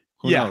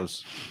 Who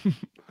knows?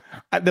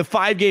 The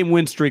 5-game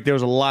win streak, there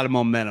was a lot of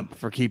momentum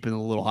for keeping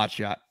a little hot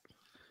shot.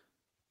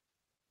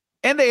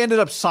 And they ended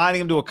up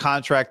signing him to a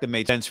contract that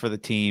made sense for the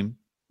team.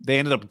 They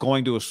ended up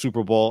going to a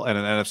Super Bowl and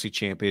an NFC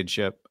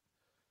championship.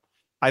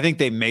 I think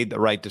they made the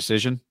right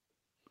decision.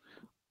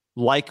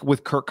 Like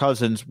with Kirk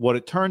Cousins, what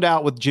it turned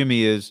out with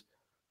Jimmy is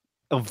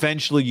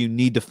eventually you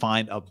need to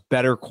find a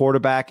better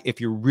quarterback if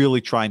you're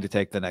really trying to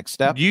take the next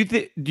step. Do you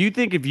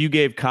think if you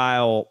gave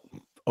Kyle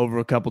over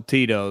a couple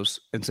Tito's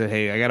and said,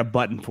 hey, I got a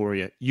button for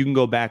you, you can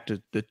go back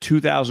to the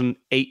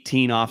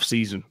 2018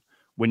 offseason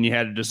when you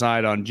had to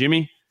decide on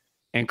Jimmy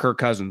and Kirk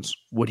Cousins,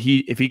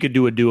 if he could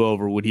do a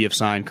do-over, would he have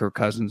signed Kirk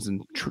Cousins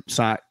and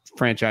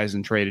franchise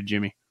and traded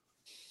Jimmy?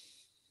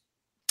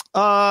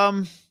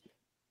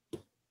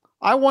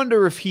 I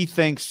wonder if he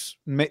thinks,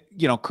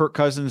 Kirk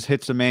Cousins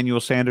hits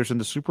Emmanuel Sanders in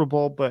the Super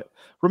Bowl, but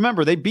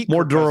remember, they beat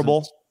more Kirk durable.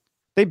 Cousins.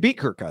 They beat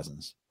Kirk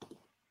Cousins.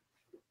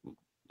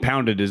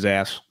 Pounded his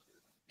ass.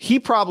 He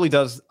probably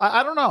does.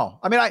 I don't know.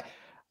 I mean,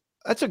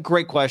 that's a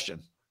great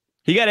question.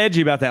 He got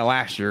edgy about that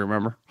last year,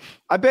 remember?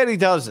 I bet he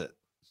does it.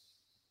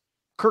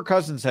 Kirk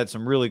Cousins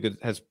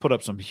has put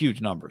up some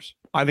huge numbers.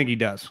 I think he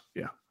does.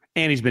 Yeah.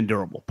 And he's been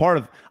durable.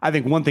 I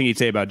think one thing he'd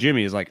say about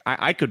Jimmy is like,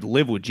 I could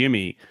live with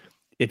Jimmy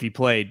if he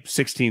played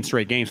 16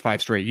 straight games,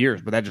 5 straight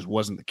years, but that just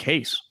wasn't the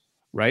case,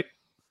 right?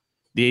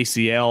 The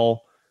ACL,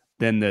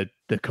 then the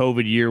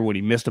COVID year when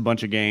he missed a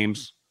bunch of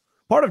games.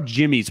 Part of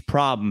Jimmy's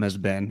problem has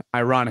been,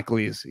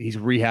 ironically, is he's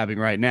rehabbing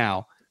right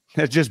now,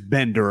 has just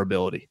been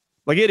durability.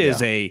 Like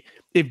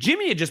if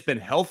Jimmy had just been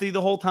healthy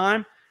the whole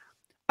time,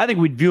 I think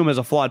we'd view him as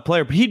a flawed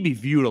player, but he'd be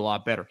viewed a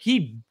lot better.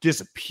 He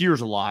disappears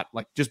a lot,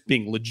 like just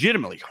being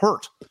legitimately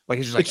hurt. Like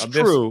he's just like, it's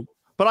true.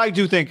 But I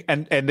do think,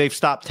 and they've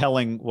stopped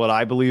telling what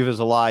I believe is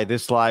a lie,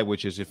 this lie,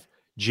 which is if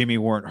Jimmy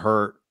weren't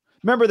hurt.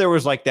 Remember, there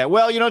was like that,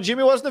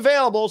 Jimmy wasn't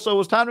available, so it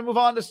was time to move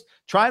on to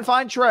try and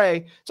find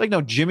Trey. It's like,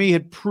 no, Jimmy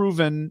had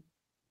proven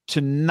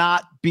to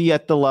not be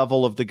at the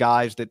level of the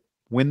guys that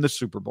win the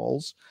Super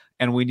Bowls,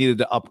 and we needed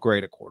to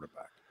upgrade a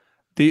quarterback.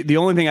 The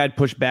only thing I'd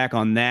push back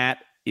on that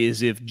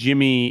is if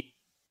Jimmy,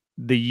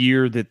 the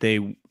year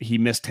that he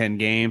missed 10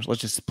 games,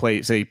 let's just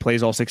say he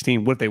plays all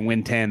 16. What if they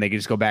win 10? They could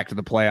just go back to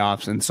the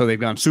playoffs. And so they've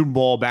gone Super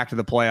Bowl, back to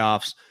the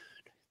playoffs.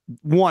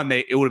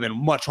 It would have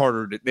been much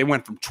harder. They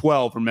went from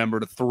 12,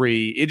 to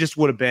 3. It just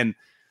would have been.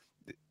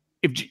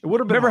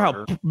 Remember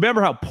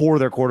how poor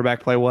their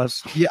quarterback play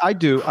was? Yeah, I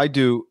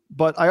do.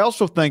 But I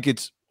also think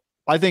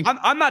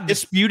I'm not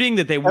disputing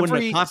that they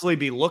wouldn't have constantly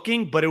be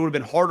looking, but it would have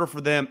been harder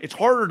for them. It's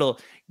harder to.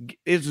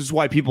 This is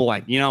why people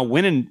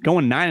winning,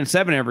 going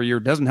 9-7 every year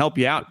doesn't help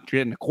you out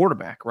getting a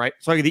quarterback, right?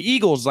 So like the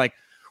Eagles, you're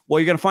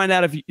going to find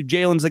out if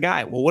Jalen's the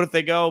guy. Well, what if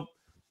they go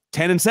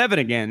 10-7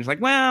 again? It's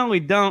like, well, we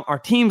don't. Our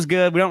team's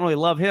good. We don't really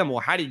love him. Well,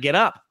 how do you get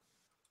up?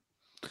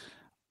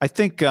 I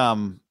think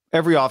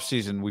every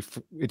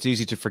offseason, it's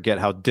easy to forget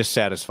how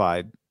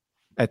dissatisfied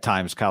at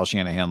times Kyle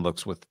Shanahan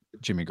looks with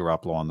Jimmy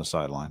Garoppolo on the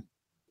sideline.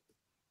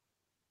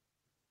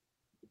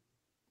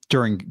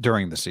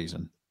 During the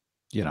season,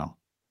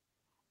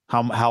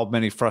 how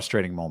many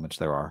frustrating moments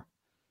there are.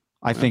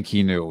 I think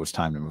he knew it was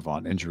time to move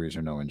on, injuries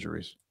or no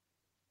injuries.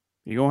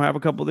 You're going to have a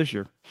couple this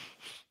year.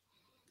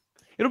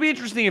 It'll be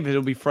interesting if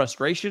it'll be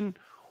frustration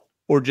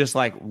or just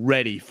like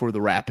ready for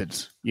the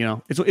Rapids.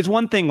 It's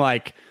one thing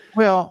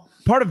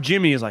part of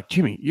Jimmy is like,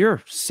 Jimmy, you're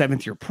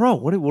 7th-year pro.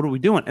 What are we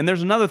doing? And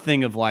there's another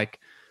thing of like,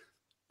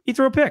 he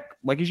threw a pick,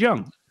 like he's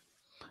young.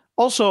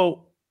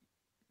 Also,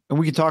 and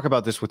we can talk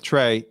about this with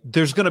Trey,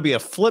 there's going to be a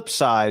flip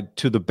side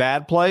to the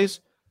bad plays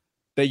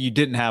that you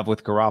didn't have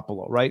with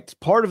Garoppolo, right?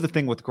 Part of the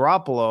thing with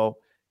Garoppolo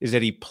is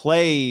that he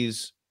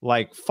plays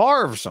like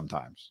Favre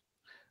sometimes,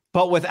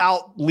 but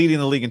without leading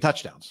the league in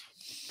touchdowns.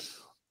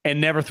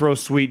 And never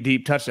throws sweet,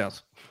 deep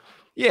touchdowns.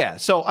 Yeah.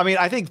 So, I mean,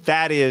 I think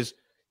that is,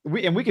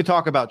 we could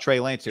talk about Trey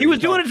Lance here. He was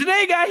doing it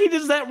today, guy. He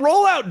does that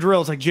rollout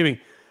drill. It's like,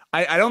 Jimmy,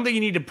 I don't think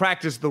you need to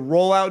practice the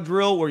rollout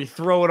drill where you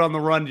throw it on the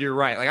run to your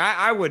right. Like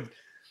I would...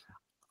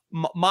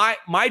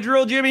 My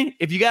drill, Jimmy,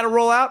 if you got to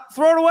roll out,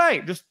 throw it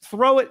away. Just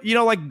throw it,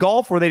 like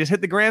golf where they just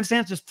hit the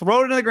grandstands. Just throw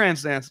it into the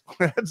grandstands.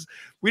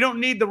 We don't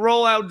need the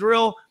rollout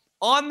drill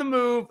on the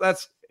move.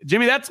 That's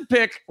a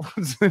pick.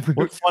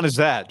 What fun is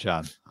that,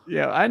 John?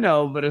 Yeah, I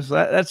know, but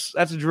that's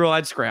a drill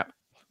I'd scrap.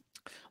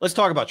 Let's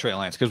talk about Trey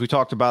Lance because we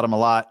talked about him a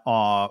lot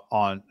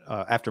on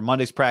after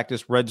Monday's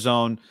practice. Red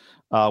zone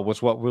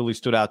was what really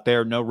stood out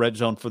there. No red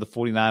zone for the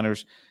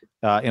 49ers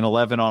in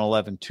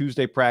 11-on-11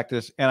 Tuesday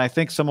practice. And I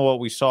think some of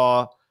what we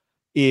saw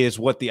is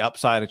what the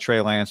upside of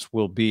Trey Lance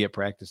will be at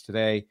practice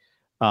today.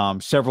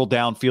 several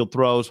downfield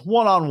throws,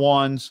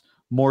 one-on-ones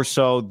more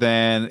so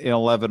than in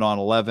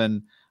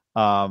 11-on-11.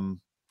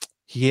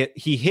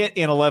 He hit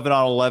in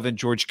 11-on-11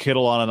 George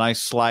Kittle on a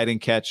nice sliding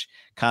catch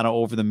kind of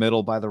over the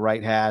middle by the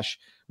right hash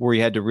where he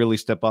had to really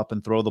step up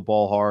and throw the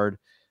ball hard.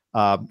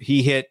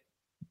 He hit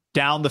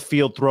down the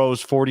field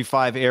throws,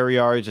 45 air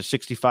yards, a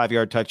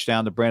 65-yard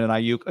touchdown to Brandon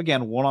Ayuk.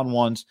 Again,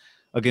 one-on-ones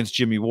against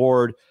Jimmy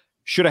Ward.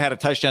 Should have had a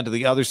touchdown to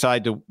the other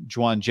side to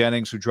Juwan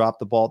Jennings, who dropped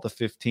the ball at the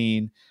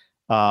 15.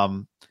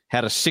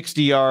 Had a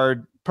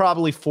 60-yard,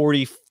 probably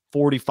 40,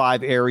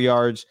 45 air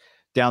yards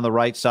down the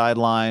right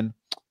sideline.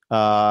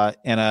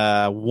 And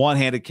a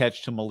one-handed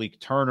catch to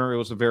Malik Turner. It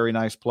was a very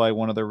nice play,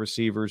 one of their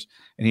receivers,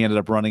 and he ended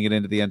up running it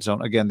into the end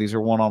zone. Again, these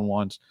are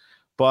one-on-ones.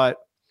 But,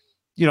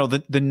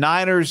 the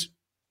Niners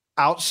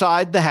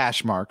outside the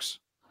hash marks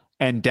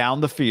and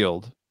down the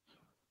field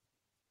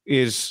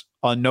is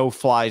a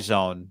no-fly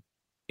zone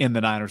in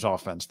the Niners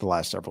offense the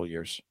last several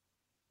years.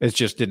 It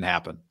just didn't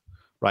happen,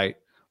 right?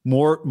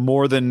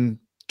 More than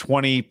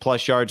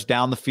 20-plus yards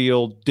down the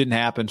field didn't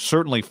happen.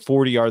 Certainly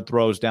 40-yard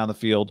throws down the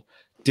field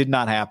did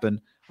not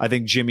happen. I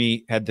think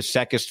Jimmy had the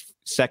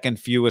second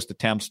fewest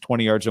attempts,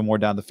 20 yards or more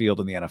down the field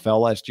in the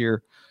NFL last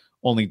year.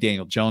 Only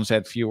Daniel Jones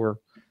had fewer.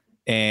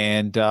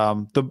 And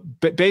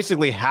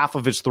basically half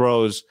of his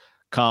throws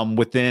come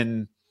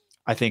within,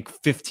 I think,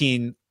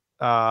 15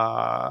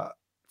 yards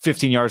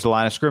of the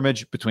line of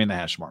scrimmage between the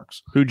hash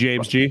marks. Who,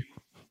 James G?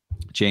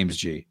 James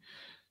G.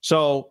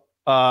 So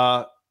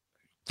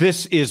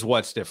this is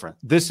what's different.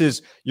 This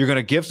is, you're going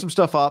to give some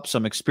stuff up,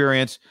 some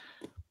experience.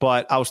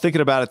 But I was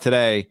thinking about it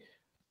today.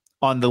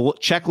 On the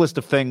checklist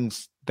of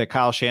things that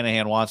Kyle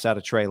Shanahan wants out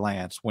of Trey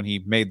Lance when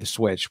he made the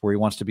switch, where he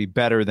wants to be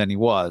better than he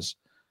was,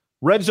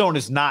 red zone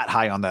is not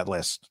high on that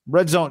list.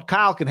 Red zone,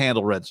 Kyle can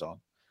handle red zone.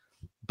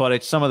 But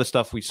it's some of the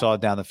stuff we saw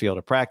down the field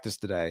of practice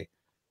today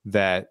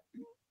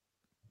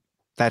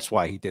that's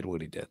why he did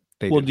what he did.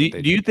 Do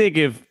you think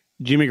if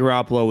Jimmy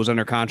Garoppolo was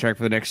under contract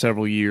for the next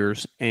several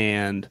years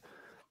and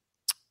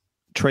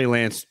Trey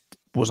Lance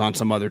was on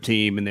some other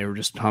team and they were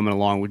just humming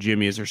along with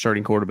Jimmy as their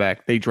starting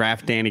quarterback, they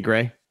draft Danny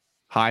Gray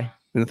high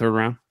in the third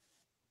round?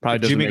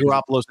 Probably Jimmy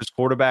Garoppolo's his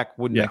quarterback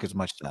wouldn't make as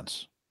much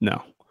sense.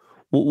 No.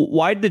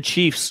 Why did the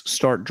Chiefs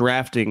start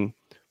drafting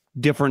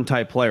different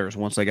type players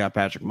once they got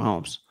Patrick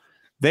Mahomes?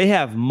 They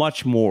have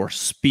much more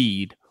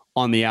speed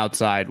on the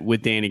outside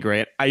with Danny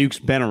Gray. Ayuk's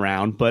been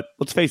around, but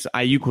let's face it,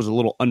 Ayuk was a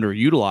little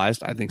underutilized,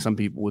 I think some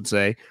people would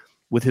say,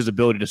 with his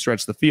ability to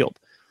stretch the field.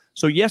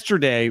 So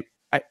yesterday,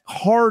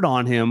 hard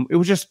on him. It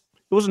was a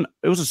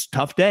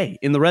tough day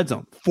in the red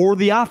zone for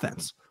the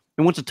offense.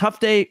 And when it's a tough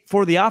day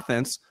for the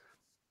offense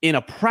in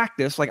a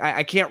practice, like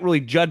I can't really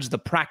judge the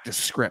practice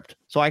script.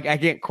 So I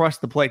can't crush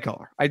the play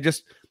caller.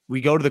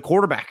 We go to the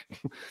quarterback.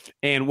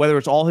 And whether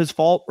it's all his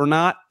fault or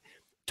not,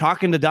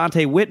 talking to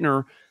Dante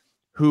Whitner,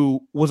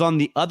 who was on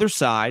the other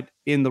side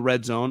in the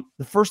red zone,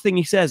 the first thing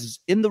he says is,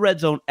 in the red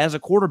zone as a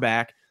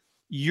quarterback,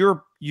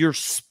 your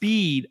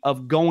speed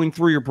of going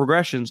through your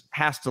progressions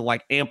has to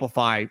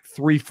amplify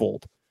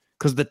threefold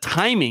because the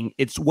timing,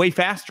 it's way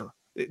faster.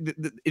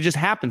 It just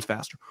happens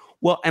faster.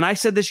 Well, and I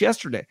said this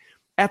yesterday,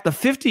 at the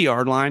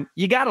 50-yard line,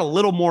 you got a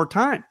little more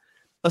time,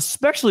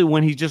 especially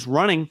when he's just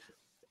running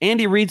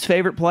Andy Reid's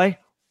favorite play,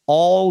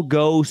 all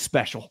go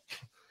special.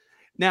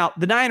 Now,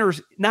 the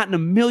Niners, not in a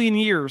million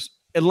years,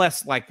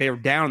 unless they were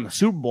down in the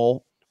Super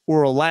Bowl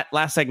or a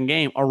last second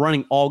game, are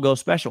running all go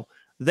special.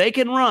 They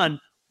can run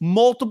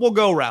multiple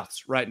go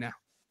routes right now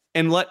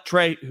and let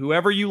Trey,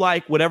 whoever you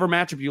like, whatever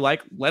matchup you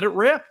like, let it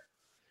rip.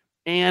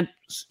 And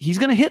he's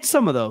going to hit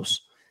some of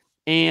those.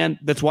 And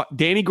that's what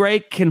Danny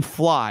Gray can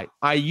fly.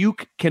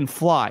 Ayuk can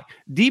fly.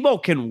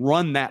 Debo can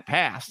run that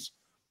pass.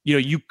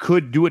 You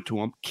could do it to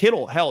him.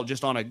 Kittle, hell,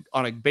 just on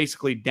a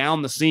basically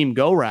down the seam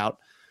go route.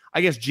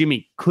 I guess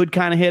Jimmy could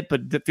kind of hit,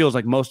 but it feels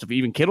like most of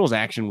even Kittle's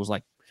action was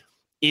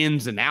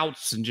ins and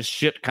outs and just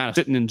shit kind of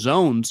sitting in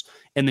zones.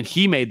 And then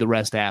he made the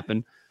rest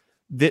happen.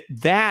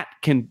 That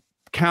can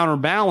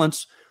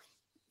counterbalance.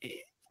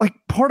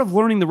 Part of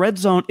learning the red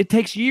zone, it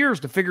takes years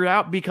to figure it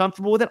out, be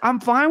comfortable with it. I'm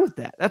fine with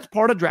that. That's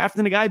part of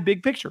drafting a guy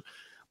big picture.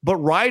 But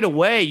right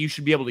away, you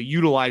should be able to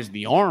utilize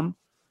the arm.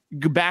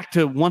 Go back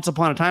to once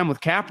upon a time with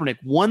Kaepernick.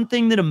 One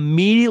thing that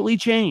immediately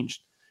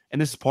changed, and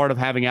this is part of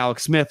having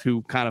Alex Smith,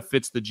 who kind of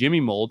fits the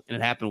Jimmy mold, and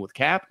it happened with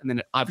Cap, and then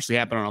it obviously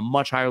happened on a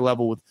much higher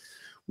level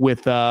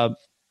with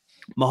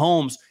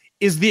Mahomes,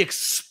 is the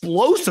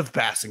explosive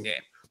passing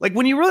game.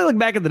 When you really look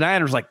back at the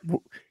Niners,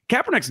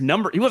 Kaepernick's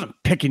number, he wasn't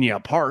picking you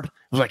apart.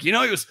 It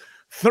was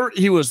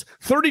he was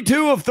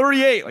 32 of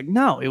 38.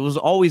 No, it was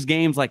always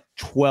games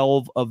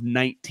 12 of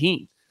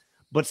 19.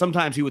 But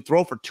sometimes he would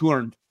throw for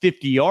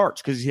 250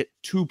 yards because he hit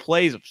 2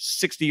 plays of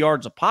 60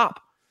 yards a pop,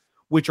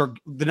 which are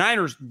the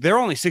Niners, their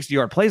only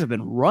 60-yard plays have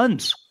been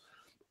runs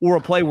or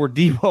a play where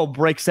Debo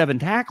breaks 7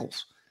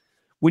 tackles.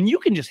 When you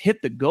can just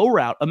hit the go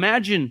route,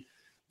 imagine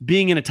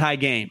being in a tie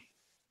game.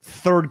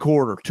 Third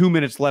quarter, 2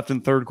 minutes left in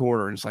third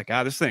quarter. And it's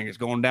this thing is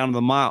going down to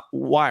the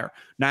wire.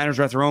 Niners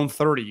are at their own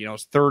 30.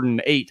 It's 3rd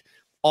and 8.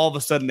 All of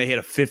a sudden, they hit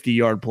a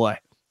 50-yard play.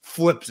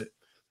 Flips it.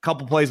 A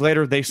couple plays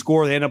later, they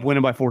score. They end up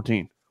winning by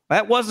 14.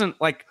 That wasn't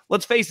like,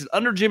 let's face it,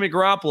 under Jimmy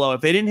Garoppolo,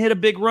 if they didn't hit a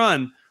big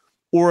run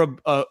or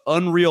a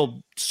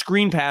unreal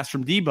screen pass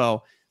from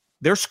Debo,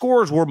 their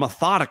scores were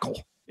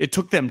methodical. It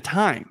took them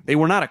time. They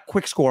were not a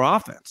quick score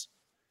offense.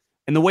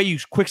 And the way you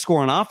quick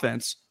score on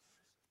offense,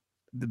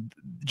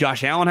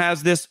 Josh Allen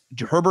has this,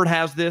 Herbert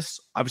has this,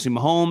 obviously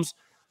Mahomes.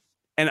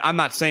 And I'm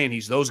not saying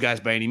he's those guys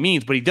by any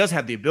means, but he does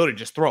have the ability to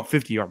just throw a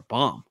 50-yard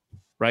bomb,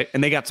 right?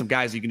 And they got some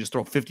guys you can just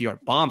throw 50-yard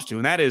bombs to.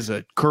 And that is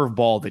a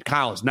curveball that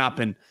Kyle has not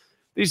been.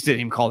 They just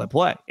didn't even call that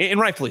play. And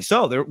rightfully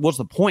so. There was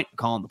the point in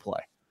calling the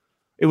play.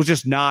 It was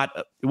just not,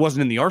 it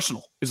wasn't in the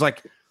arsenal. It's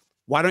like,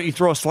 why don't you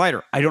throw a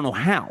slider? I don't know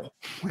how.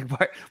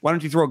 Why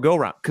don't you throw a go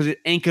route? Because it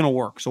ain't going to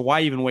work. So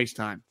why even waste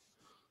time?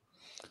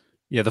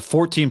 Yeah, the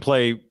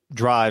 14-play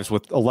drives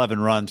with 11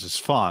 runs is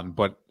fun,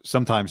 but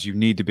sometimes you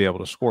need to be able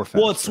to score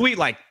fast. Well, it's sweet.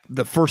 Like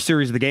the first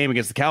series of the game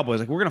against the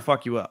Cowboys, like we're going to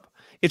fuck you up.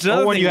 It's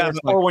another when thing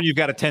when you've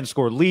got a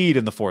 10-score lead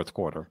in the fourth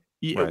quarter.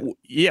 Yeah, right.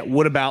 Yeah.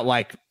 What about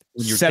like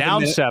when you're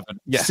down 7?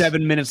 Yes.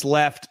 7 minutes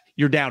left.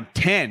 You're down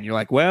 10. You're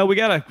like, well, we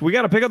gotta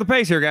pick up the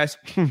pace here, guys.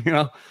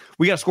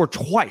 We gotta score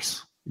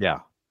twice. Yeah.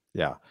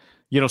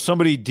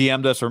 Somebody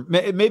DM'd us, or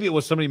maybe it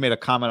was somebody made a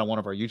comment on one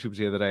of our YouTubes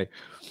the other day.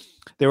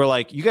 They were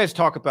like, you guys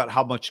talk about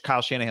how much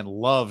Kyle Shanahan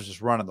loves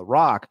just running the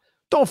rock.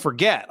 Don't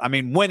forget, I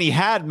mean, when he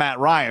had Matt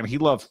Ryan, he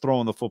loved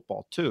throwing the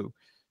football too.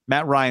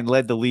 Matt Ryan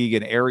led the league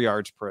in air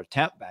yards per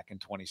attempt back in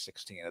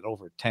 2016 at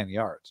over 10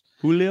 yards.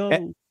 Julio.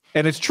 And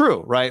it's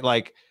true, right?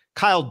 Like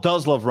Kyle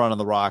does love running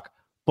the rock,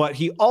 but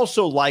he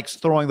also likes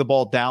throwing the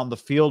ball down the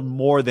field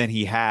more than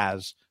he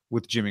has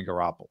with Jimmy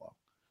Garoppolo.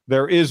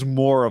 There is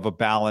more of a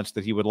balance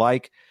that he would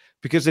like,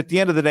 because at the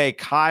end of the day,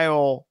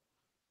 Kyle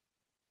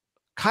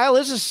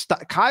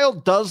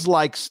does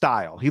like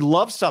style. He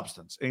loves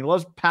substance and he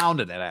loves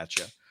pounding it at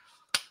you.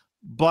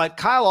 But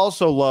Kyle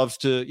also loves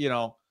to,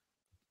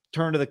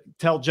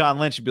 tell John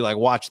Lynch and be like,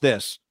 watch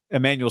this.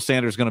 Emmanuel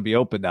Sanders is going to be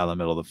open down the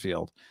middle of the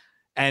field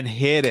and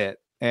hit it.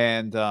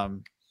 And,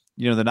 the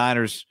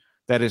Niners,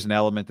 that is an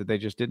element that they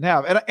just didn't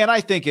have. And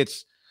I think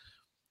it's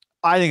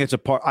a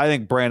part. I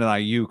think Brandon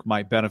Ayuk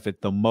might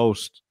benefit the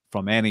most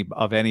from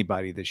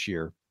anybody this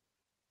year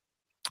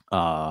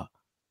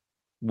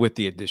with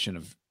the addition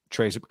of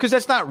Trace, because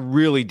that's not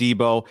really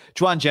Debo.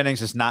 Juwan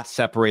Jennings is not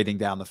separating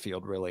down the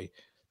field, really.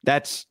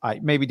 That's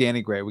maybe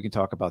Danny Gray. We can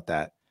talk about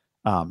that.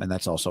 And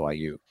that's also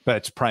Ayuk, but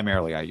it's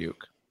primarily Ayuk.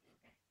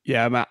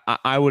 Yeah,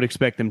 I would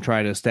expect them to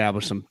try to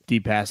establish some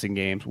deep passing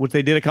games, which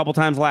they did a couple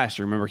times last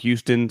year. Remember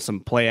Houston, some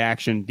play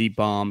action, deep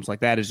bombs. Like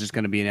that is just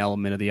going to be an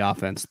element of the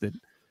offense that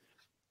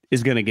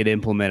is going to get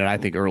implemented, I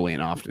think, early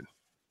and often.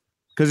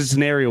 Because it's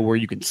an area where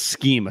you can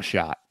scheme a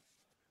shot.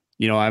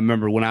 I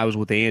remember when I was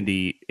with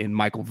Andy and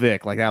Michael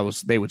Vick,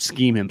 they would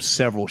scheme him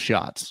several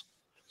shots.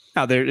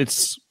 Now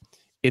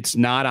it's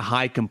not a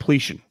high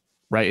completion,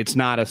 right? It's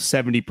not a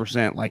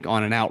 70% like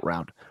on an out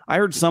route. I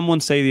heard someone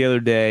say the other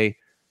day,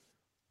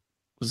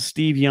 was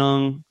Steve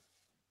Young?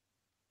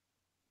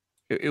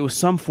 It was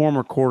some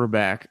former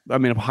quarterback. I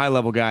mean, a high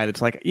level guy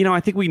that's like, I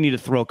think we need to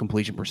throw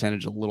completion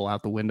percentage a little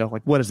out the window.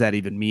 Like, what does that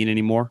even mean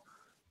anymore?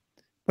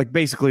 Like,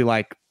 basically,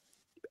 like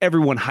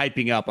everyone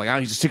hyping up, like, oh,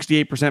 he's a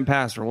 68%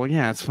 passer. Well,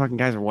 yeah, it's fucking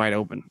guys are wide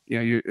open.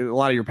 A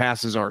lot of your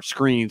passes are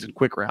screens and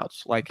quick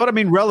routes. Like, but I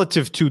mean,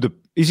 relative to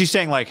is he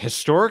saying like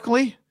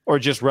historically or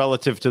just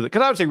relative to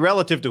because I would say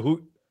relative to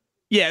who?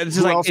 Yeah, this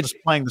is like it's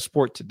playing the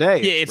sport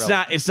today.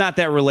 Yeah, it's not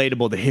that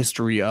relatable. The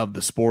history of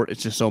the sport,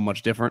 it's just so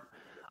much different.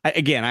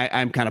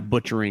 I'm kind of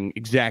butchering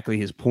exactly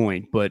his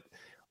point, but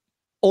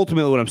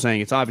ultimately what I'm saying,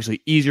 it's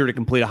obviously easier to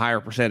complete a higher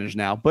percentage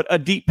now, but a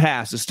deep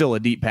pass is still a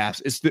deep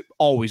pass. It's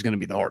always going to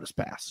be the hardest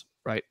pass,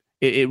 right?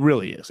 It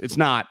really is. It's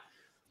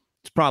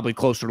probably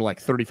closer to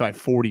like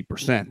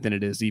 35-40% than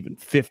it is even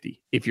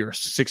 50 if you're a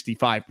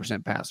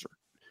 65% passer,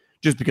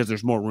 just because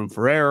there's more room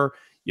for error.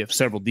 You have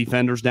several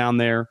defenders down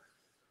there.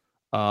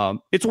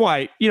 It's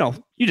why, you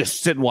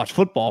just sit and watch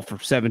football for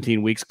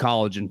 17 weeks,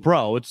 college and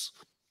pro. It's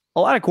a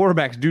lot of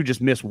quarterbacks do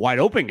just miss wide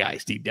open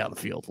guys deep down the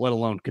field, let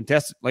alone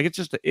contested. Like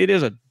it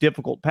is a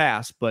difficult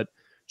pass, but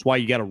it's why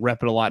you got to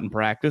rep it a lot in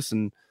practice.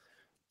 And,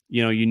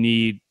 you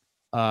need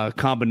a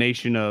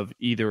combination of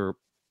either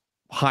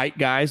height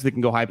guys that can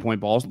go high point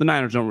balls. The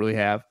Niners don't really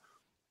have,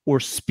 or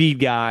speed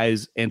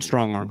guys and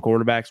strong arm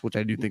quarterbacks, which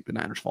I do think the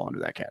Niners fall under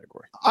that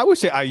category. I would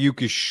say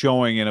Ayuk is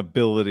showing an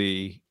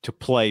ability to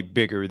play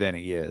bigger than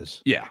he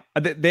is. Yeah.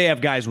 They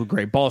have guys with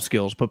great ball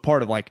skills, but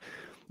part of like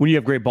when you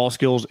have great ball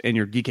skills and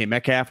you're DK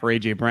Metcalf or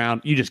AJ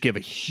Brown, you just give a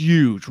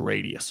huge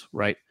radius,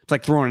 right? It's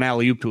like throwing an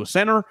alley-oop to a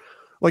center.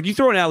 Like you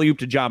throw an alley-oop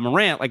to John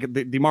Morant, like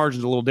the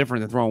margin's a little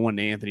different than throwing one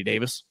to Anthony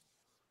Davis.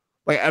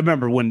 Like I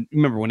remember when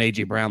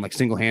AJ Brown like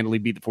single-handedly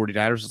beat the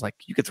 49ers. It's like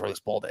you could throw this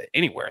ball to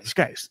anywhere. This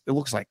guy's, it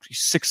looks like he's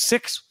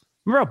 6'6".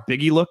 Remember how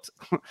big he looked?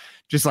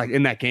 Just like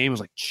in that game, it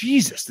was like,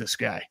 Jesus, this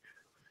guy.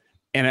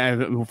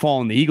 And we're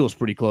following the Eagles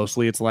pretty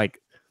closely. It's like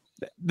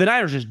the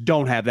Niners just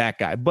don't have that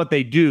guy, but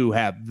they do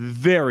have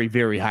very,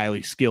 very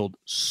highly skilled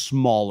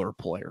smaller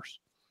players.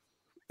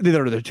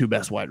 They're the two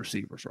best wide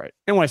receivers, right?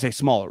 And when I say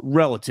smaller,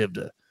 relative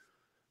to,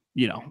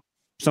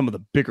 some of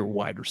the bigger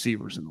wide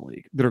receivers in the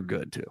league, they're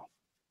good too.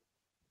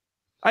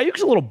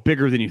 Ayuk's a little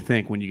bigger than you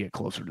think when you get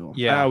closer to him.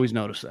 Yeah. I always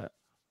notice that.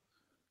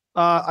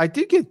 I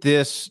did get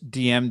this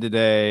DM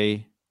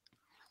today.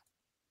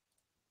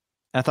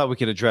 I thought we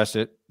could address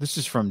it. This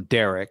is from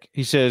Derek.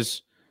 He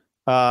says,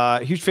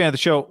 huge fan of the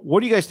show. What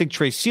do you guys think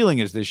Trey's ceiling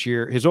is this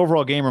year? His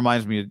overall game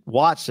reminds me of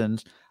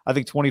Watson's. I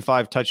think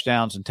 25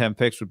 touchdowns and 10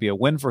 picks would be a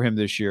win for him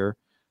this year.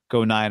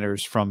 Go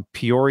Niners. From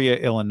Peoria,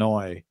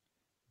 Illinois,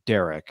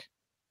 Derek.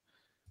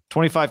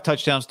 25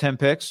 touchdowns, 10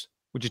 picks.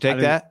 Would you take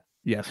that?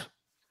 Yes.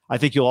 I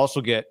think you'll also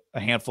get a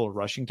handful of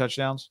rushing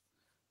touchdowns.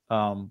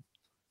 And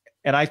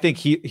I think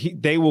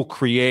they will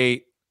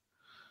create.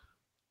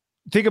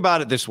 Think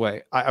about it this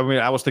way. I mean,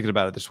 I was thinking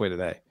about it this way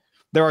today.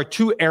 There are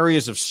two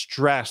areas of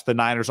stress the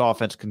Niners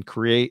offense can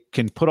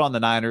put on the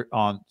Niners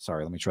on.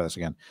 Sorry, let me try this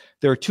again.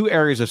 There are two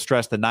areas of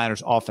stress the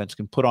Niners offense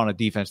can put on a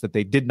defense that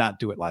they did not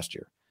do it last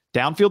year.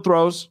 Downfield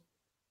throws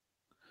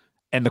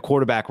and the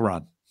quarterback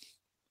run,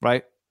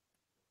 right?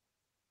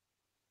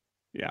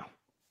 Yeah.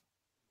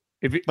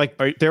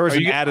 There was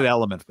an added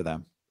element for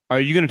them. Are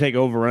you going to take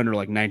over under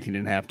like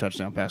 19.5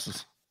 touchdown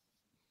passes?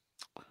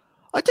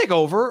 I take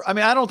over. I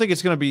mean, I don't think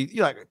it's going to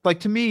be like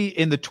to me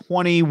in the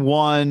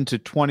 21 to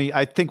 20.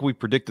 I think we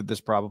predicted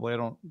this probably.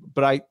 To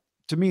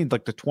me,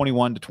 like the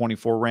 21 to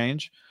 24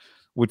 range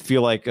would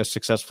feel like a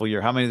successful year.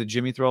 How many did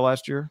Jimmy throw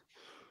last year?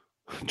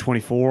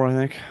 24, I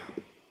think.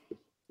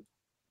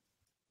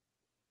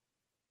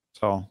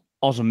 So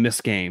also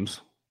missed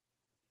games.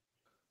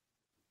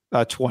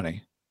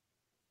 20.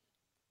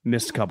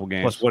 Missed a couple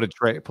games.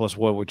 Plus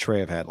what would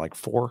Trey have had? Like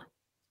 4?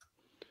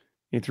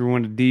 He threw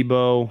one to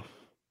Debo.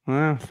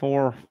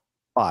 4.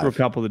 5. Threw a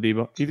couple to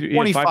Debo.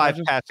 25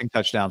 passing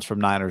touchdowns from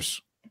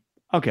Niners.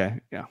 Okay,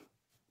 yeah.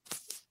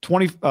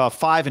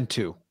 5 and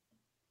 2.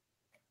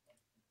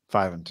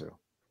 5 and 2.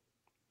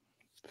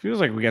 Feels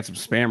like we got some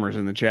spammers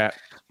in the chat.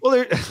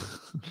 Well,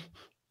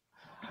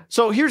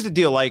 so here's the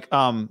deal. Like,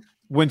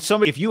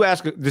 if you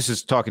ask, this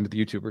is talking to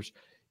the YouTubers.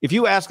 If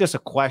you ask us a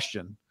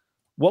question,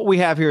 what we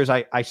have here is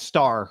I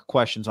star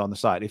questions on the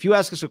side. If you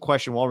ask us a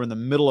question while we're in the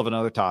middle of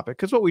another topic,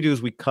 because what we do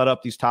is we cut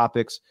up these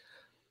topics.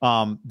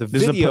 This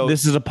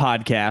is a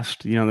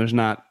podcast. There's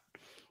not.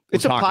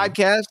 It's a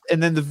podcast,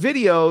 and then the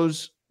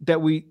videos that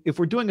if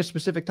we're doing a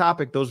specific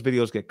topic, those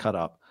videos get cut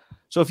up.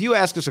 So if you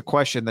ask us a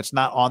question that's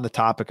not on the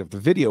topic of the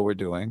video we're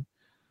doing,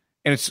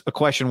 and it's a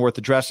question worth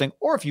addressing,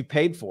 or if you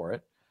paid for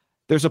it,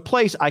 there's a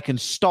place I can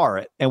star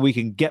it, and we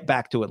can get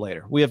back to it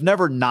later. We have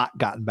never not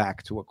gotten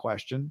back to a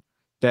question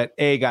that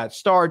got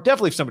starred.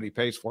 Definitely if somebody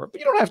pays for it, but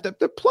you don't have to.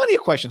 There are plenty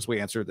of questions we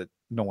answer that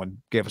no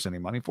one gave us any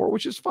money for,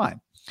 which is fine.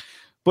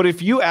 But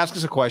if you ask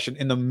us a question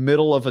in the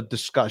middle of a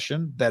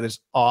discussion that is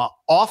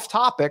off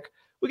topic,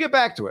 we get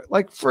back to it.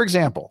 Like, for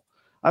example,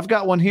 I've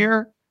got one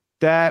here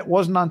that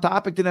wasn't on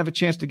topic, didn't have a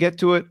chance to get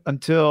to it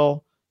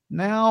until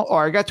now,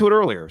 or I got to it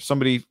earlier.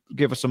 Somebody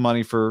gave us some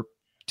money for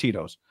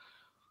Tito's.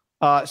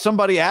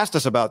 Somebody asked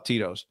us about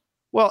Tito's.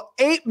 Well,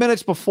 8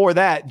 minutes before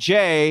that,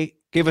 Jay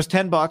gave us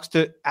 $10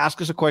 to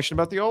ask us a question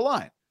about the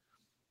O-line.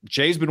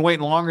 Jay's been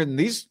waiting longer than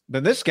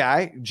this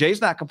guy.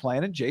 Jay's not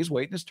complaining. Jay's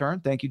waiting his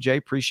turn. Thank you, Jay.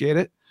 Appreciate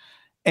it.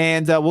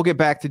 And we'll get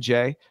back to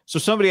Jay. So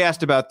somebody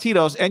asked about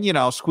Tito's, and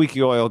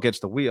squeaky oil gets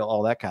the wheel,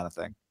 all that kind of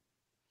thing.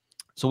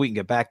 So we can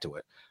get back to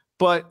it.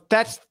 But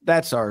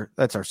that's our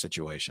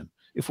situation.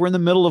 If we're in the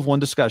middle of one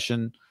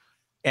discussion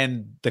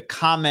and the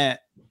comment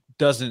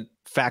doesn't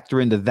factor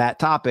into that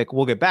topic,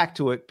 we'll get back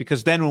to it,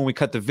 because then when we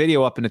cut the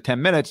video up into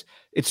 10 minutes,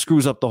 it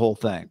screws up the whole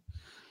thing.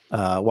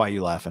 Why are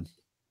you laughing?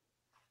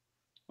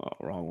 Oh,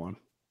 wrong one.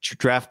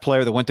 Draft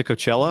player that went to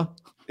Coachella?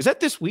 Is that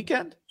this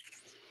weekend?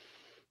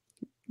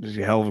 This is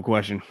a hell of a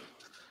question.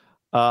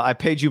 I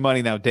paid you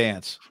money, now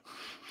dance.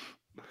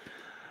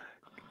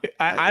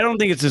 I don't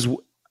think it's as...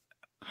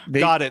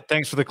 Got it.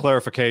 Thanks for the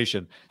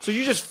clarification. So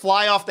you just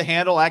fly off the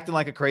handle acting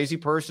like a crazy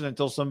person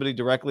until somebody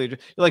directly... You're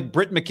like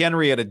Britt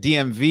McHenry at a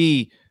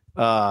DMV...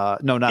 a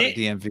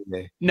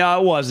DMV.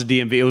 No, it was a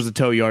DMV. It was a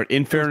tow yard.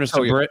 In fairness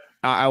to Britt,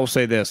 I will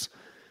say this.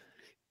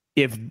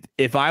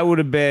 If I would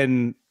have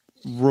been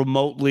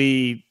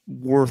remotely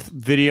worth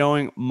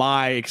videoing,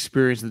 my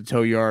experience at the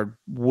tow yard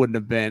wouldn't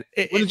have been.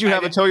 When did you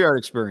have a tow yard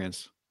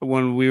experience?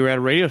 When we were at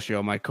a radio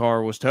show, my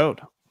car was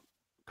towed.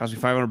 Cost me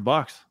 $500.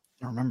 I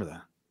don't remember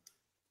that.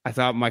 I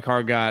thought my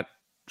car got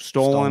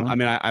stolen. I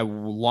mean, I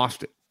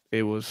lost it.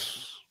 It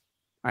was...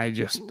 I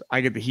get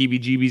the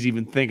heebie-jeebies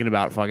even thinking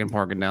about fucking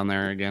parking down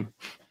there again.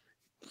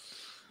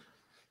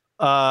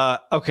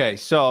 Okay,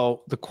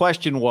 so the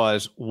question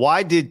was,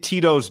 why did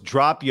Tito's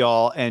drop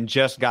y'all and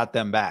just got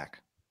them back?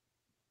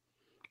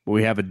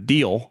 We have a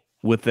deal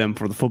with them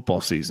for the football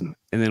season,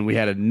 and then we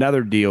had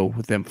another deal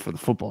with them for the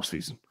football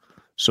season.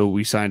 So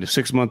we signed a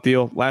 6-month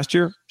deal last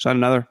year, signed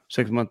another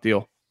 6-month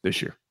deal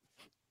this year.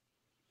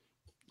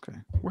 Okay,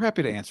 we're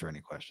happy to answer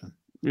any question.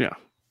 Yeah.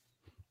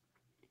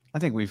 I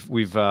think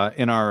we've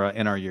in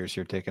our years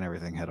here taken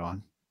everything head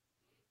on.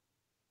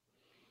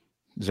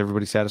 Is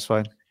everybody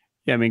satisfied?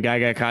 Yeah, I mean, guy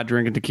got caught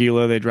drinking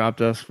tequila. They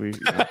dropped us. We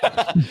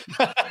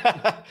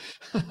got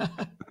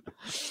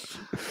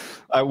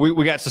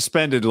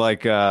suspended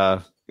like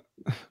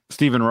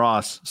Stephen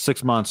Ross,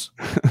 6 months.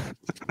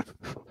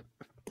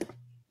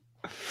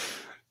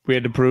 We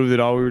had to prove that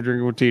all we were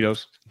drinking were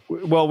Tito's.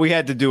 Well, we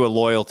had to do a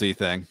loyalty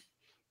thing.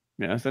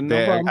 Yeah, I said,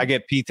 no problem. I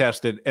get pee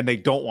tested, and they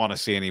don't want to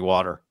see any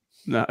water.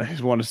 No, I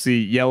just want to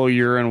see yellow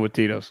urine with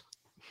Tito's.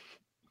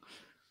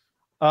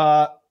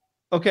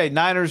 Okay,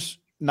 Niners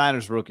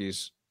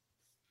rookies.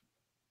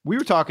 We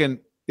were talking,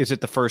 is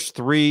it the first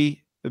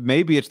 3?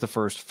 Maybe it's the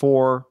first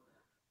 4.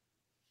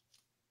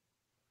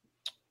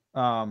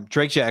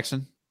 Drake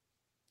Jackson,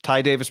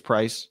 Ty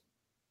Davis-Price,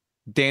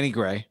 Danny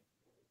Gray.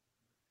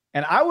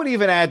 And I would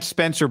even add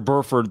Spencer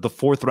Burford, the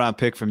 4th-round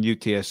pick from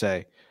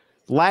UTSA.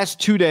 Last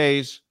 2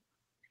 days,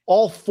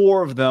 all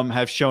 4 of them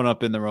have shown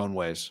up in their own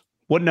ways.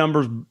 What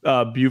number's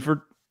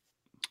Buford?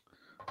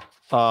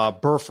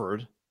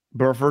 Burford.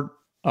 Burford?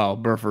 Oh,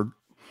 Burford.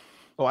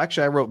 Oh,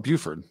 actually, I wrote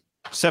Buford.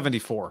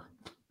 74.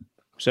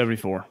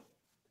 74.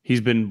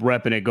 He's been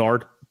repping at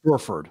guard.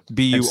 Burford.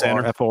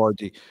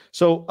 Burford.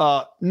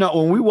 So, no,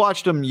 when we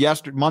watched him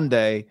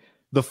Monday,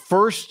 the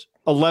first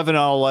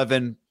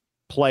 11-on-11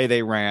 play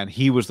they ran,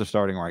 he was the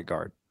starting right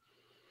guard.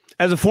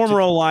 As a former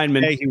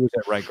O-lineman, he was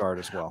at right guard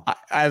as well.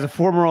 As a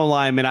former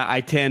O-lineman,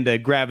 I tend to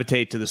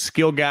gravitate to the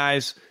skill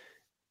guys,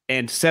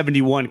 and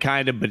 71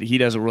 kind of, but he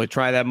doesn't really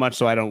try that much,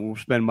 so I don't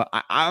spend much.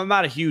 I'm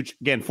not a huge,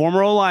 again,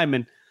 former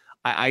O-lineman.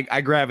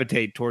 I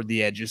gravitate toward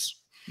the edges.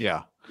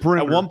 Yeah.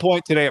 Perimeter. At one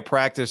point today at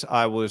practice,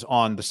 I was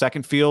on the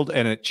second field,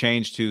 and it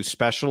changed to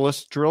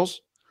specialist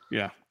drills.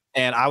 Yeah.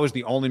 And I was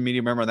the only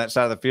media member on that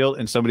side of the field,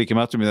 and somebody came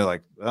up to me. They're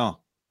like, "Oh,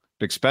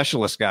 big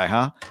specialist guy,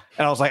 huh?"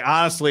 And I was like,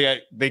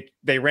 honestly,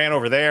 they ran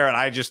over there, and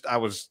I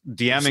was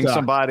DMing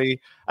somebody.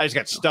 I just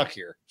got stuck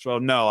here. So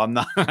no, I'm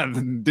not. I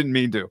didn't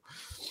mean to.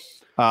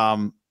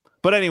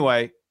 But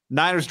anyway,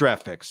 Niners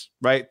draft picks,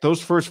 right?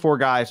 Those first 4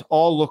 guys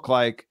all look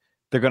like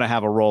they're going to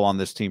have a role on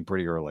this team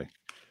pretty early.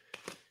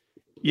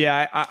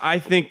 Yeah, I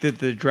think that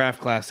the draft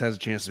class has a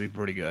chance to be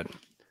pretty good.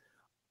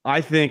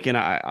 I think, and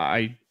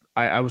I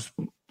was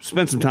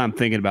spent some time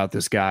thinking about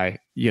this guy.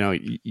 You know,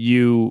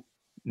 you,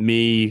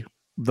 me,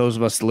 those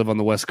of us that live on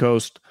the West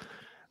Coast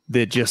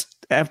that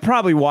just have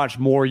probably watched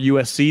more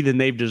USC than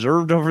they've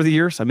deserved over the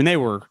years. I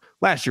mean,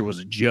 last year was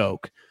a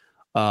joke.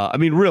 I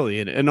mean,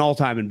 really an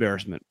all-time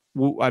embarrassment.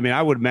 I mean,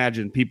 I would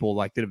imagine people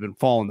like that have been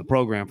following the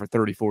program for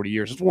 30, 40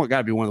 years. It's got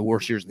to be one of the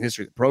worst years in the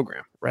history of the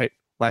program, right?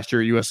 Last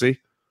year at USC.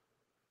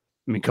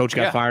 I mean, coach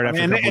got fired after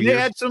a couple and years.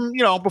 They had some,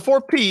 before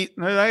Pete,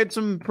 they had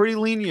some pretty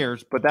lean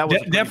years, but that was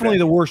definitely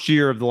the worst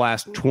year of the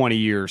last 20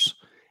 years.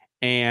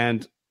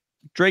 And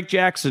Drake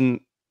Jackson,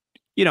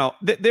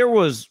 there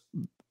was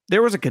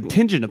a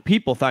contingent of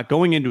people thought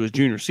going into his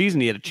junior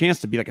season he had a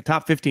chance to be like a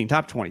top 15,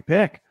 top 20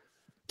 pick.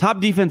 Top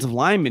defensive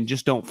linemen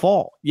just don't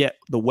fall. Yet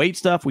the weight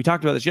stuff, we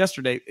talked about this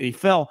yesterday, he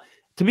fell.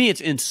 To me,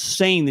 it's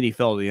insane that he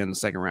fell at the end of the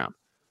second round.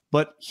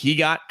 But he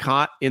got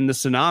caught in the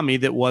tsunami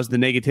that was the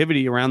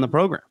negativity around the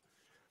program.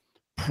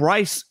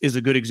 Price is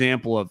a good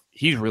example of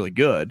he's really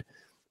good.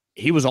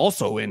 He was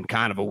also in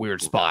kind of a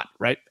weird spot,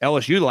 right?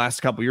 LSU the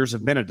last couple of years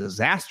have been a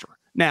disaster.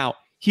 Now,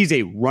 he's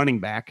a running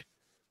back,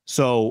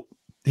 so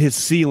his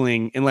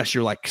ceiling, unless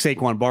you're like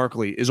Saquon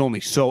Barkley, is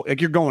only so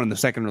like you're going in the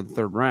second or the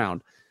third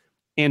round.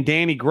 And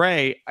Danny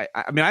Gray,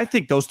 I mean, I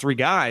think those 3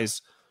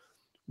 guys,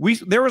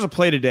 there was a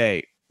play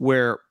today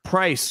where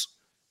Price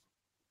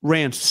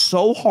ran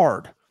so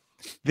hard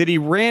that he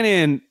ran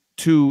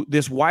into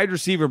this wide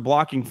receiver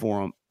blocking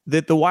for him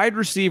that the wide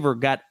receiver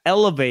got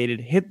elevated,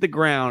 hit the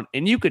ground,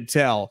 and you could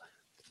tell,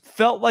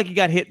 felt like he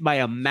got hit by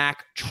a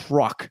Mack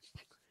truck.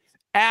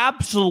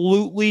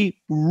 Absolutely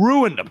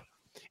ruined him.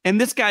 And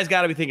this guy's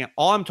got to be thinking,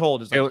 all I'm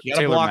told is like, you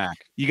got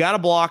to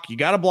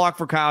block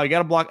for Kyle, you got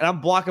to block, and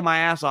I'm blocking my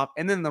ass off.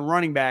 And then the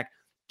running back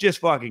just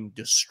fucking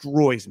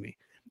destroys me.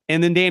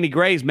 And then Danny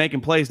Gray's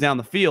making plays down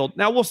the field.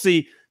 Now we'll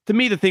see. To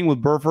me, the thing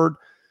with Burford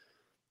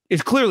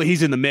is clearly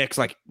he's in the mix.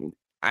 Like,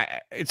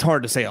 it's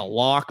hard to say a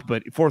lock,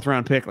 but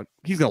 4th-round pick, like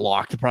he's going to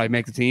lock to probably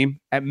make the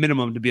team at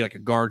minimum to be like a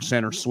guard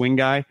center swing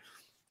guy.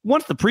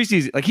 Once the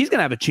preseason, like he's going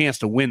to have a chance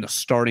to win the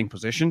starting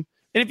position.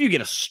 And if you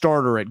get a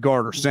starter at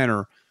guard or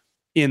center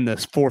in the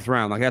 4th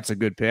round, like that's a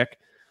good pick.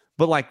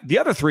 But like the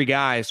other 3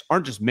 guys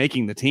aren't just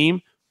making the team.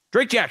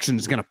 Drake Jackson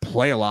is going to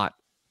play a lot.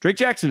 Drake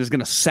Jackson is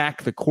going to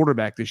sack the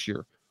quarterback this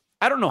year.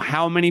 I don't know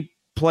how many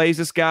plays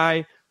this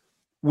guy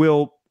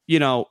will,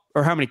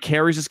 or how many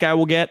carries this guy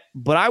will get,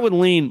 but I would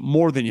lean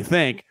more than you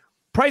think.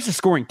 Price is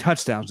scoring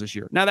touchdowns this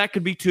year. Now that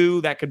could be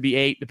 2, that could be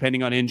 8,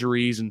 depending on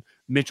injuries and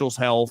Mitchell's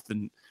health.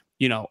 And,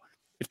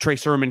 if Trey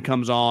Sermon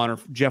comes on or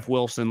Jeff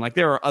Wilson, like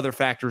there are other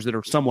factors that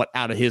are somewhat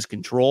out of his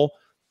control.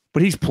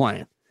 But he's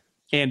playing.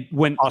 And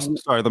when let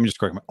me just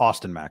correct me.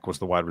 Austin Mack was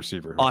the wide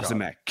receiver. Austin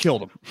Mack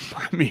killed him.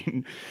 I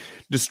mean,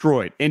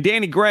 destroyed. And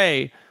Danny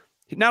Gray,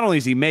 not only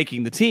is he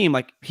making the team,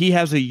 like he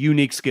has a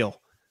unique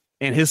skill.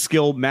 And his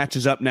skill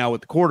matches up now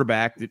with the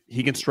quarterback that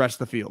he can stretch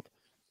the field.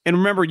 And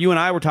remember, you and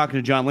I were talking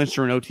to John Lynch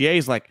during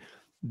OTAs, like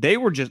they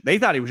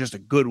thought he was just a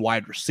good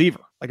wide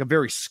receiver, like a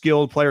very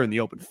skilled player in the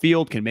open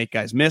field, can make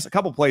guys miss. A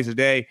couple plays a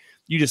day,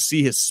 you just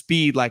see his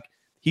speed, like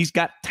he's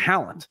got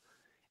talent.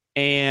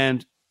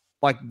 And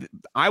like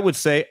I would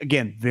say,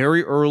 again,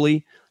 very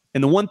early.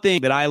 And the one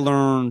thing that I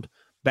learned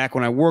back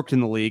when I worked in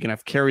the league, and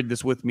I've carried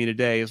this with me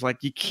today, is like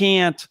you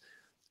can't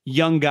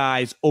young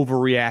guys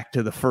overreact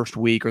to the first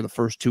week or the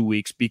first 2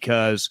 weeks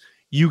because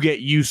you get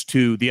used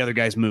to the other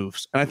guy's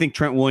moves. And I think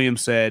Trent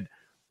Williams said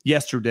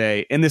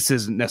yesterday, and this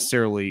isn't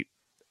necessarily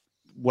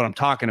what I'm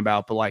talking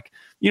about, but like,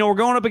 we're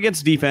going up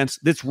against defense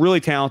that's really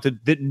talented,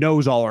 that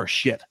knows all our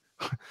shit.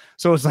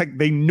 So it's like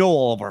they know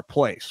all of our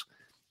plays.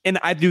 And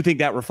I do think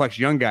that reflects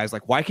young guys.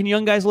 Like, why can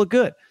young guys look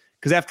good?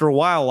 Because after a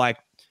while, like,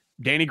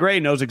 Danny Gray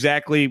knows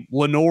exactly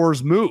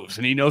Lenore's moves,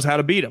 and he knows how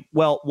to beat him.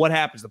 Well, what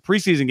happens? The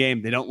preseason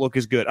game, they don't look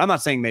as good. I'm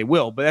not saying they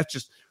will, but that's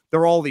just,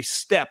 there are all these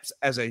steps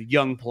as a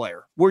young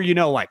player where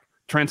like,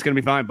 Trent's going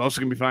to be fine, Bosa's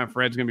going to be fine,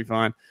 Fred's going to be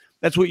fine.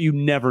 That's what you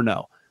never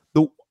know.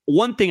 The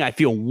one thing I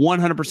feel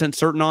 100%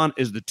 certain on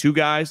is the two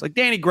guys. Like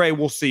Danny Gray,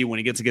 we'll see when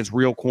he gets against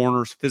real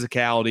corners,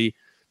 physicality.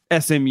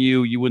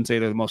 SMU, you wouldn't say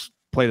they're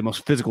play the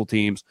most physical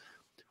teams.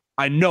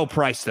 I know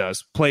Price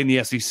does, play in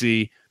the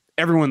SEC.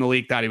 Everyone in the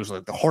league thought he was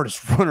like the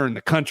hardest runner in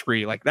the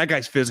country. Like, that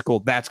guy's physical.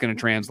 That's going to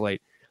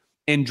translate.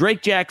 And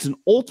Drake Jackson,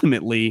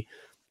 ultimately,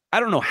 I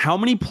don't know how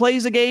many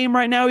plays a game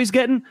right now he's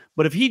getting,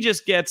 but if he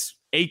just gets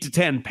 8 to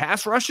 10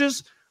 pass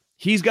rushes,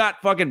 he's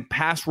got fucking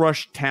pass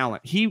rush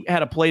talent. He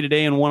had a play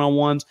today in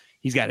one-on-ones.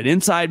 He's got an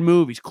inside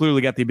move. He's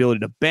clearly got the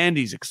ability to bend.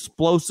 He's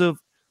explosive.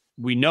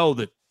 We know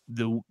that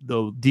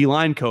the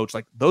D-line coach,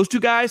 like those two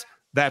guys,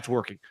 that's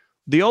working.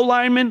 The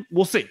O-lineman,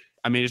 we'll see.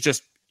 I mean, it's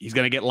just, he's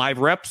going to get live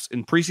reps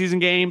in preseason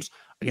games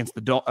against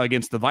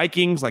the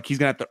Vikings. Like, he's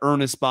going to have to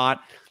earn his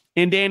spot.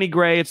 And Danny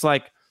Gray, it's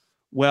like,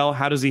 well,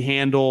 how does he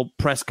handle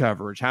press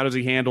coverage? How does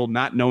he handle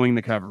not knowing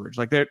the coverage?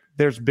 Like,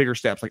 there's bigger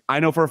steps. Like,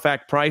 I know for a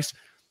fact, Price,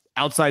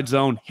 outside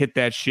zone, hit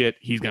that shit,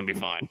 he's going to be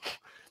fine.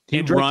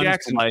 He runs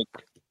Jackson, like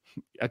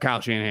a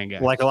Kyle Shanahan guy.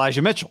 Like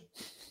Elijah Mitchell.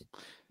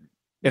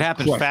 It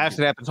happens fast,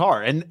 it happens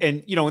hard. And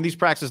in these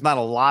practices, not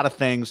a lot of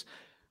things.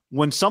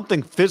 When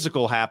something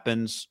physical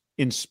happens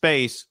in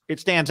space, it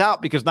stands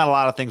out because not a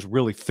lot of things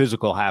really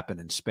physical happen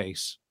in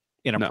space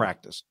in a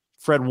practice.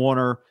 Fred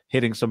Warner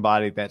hitting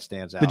somebody, that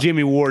stands out. The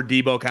Jimmy Ward,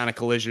 Debo kind of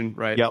collision,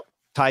 right? Yep.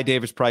 Ty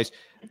Davis Price.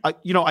 I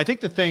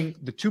think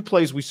the two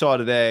plays we saw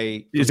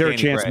today. Is there a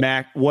chance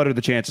Mac? What are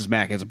the chances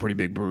Mac has a pretty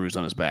big bruise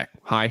on his back?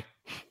 High.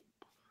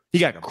 He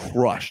got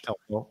crushed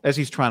as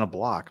he's trying to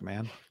block,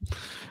 man.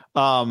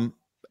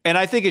 And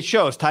I think it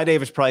shows. Ty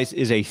Davis Price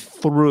is a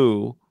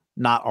through,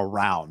 not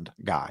around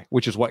guy,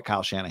 which is what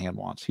Kyle Shanahan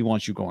wants. He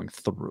wants you going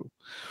through.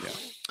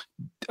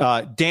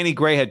 Yeah. Danny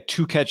Gray had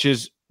 2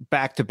 catches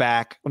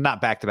back-to-back. Well, not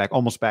back-to-back,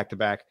 almost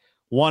back-to-back.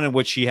 One in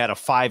which he had a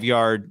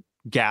 5-yard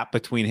gap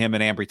between him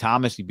and Ambry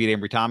Thomas. He beat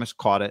Ambry Thomas,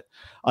 caught it.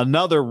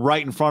 Another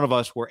right in front of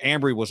us where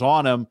Ambry was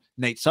on him.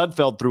 Nate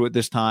Sudfeld threw it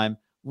this time.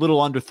 Little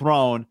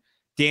underthrown.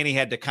 Danny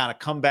had to kind of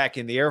come back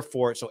in the air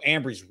for it. So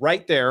Ambry's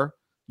right there.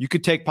 You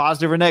could take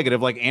positive or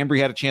negative. Like, Ambry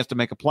had a chance to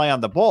make a play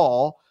on the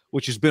ball,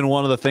 which has been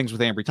one of the things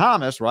with Ambry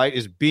Thomas, right,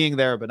 is being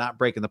there but not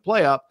breaking the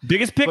play up.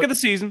 Biggest pick of the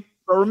season.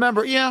 But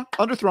remember,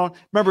 underthrown.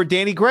 Remember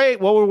Danny Gray,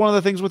 what were one of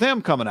the things with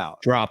him coming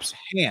out? Drops.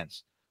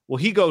 Hands. Well,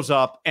 he goes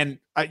up, and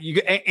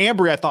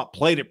Ambry, I thought,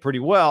 played it pretty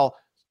well.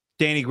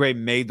 Danny Gray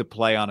made the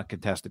play on a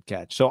contested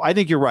catch. So I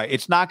think you're right.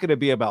 It's not going to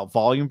be about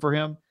volume for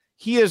him.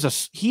 He is a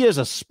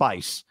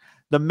spice.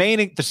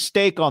 The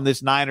stake on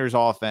this Niners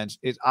offense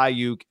is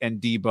Ayuk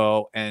and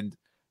Debo and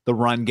the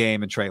run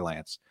game and Trey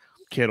Lance.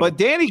 Kittle. But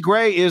Danny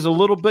Gray is he's a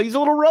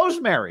little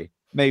rosemary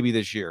maybe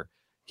this year.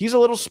 He's a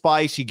little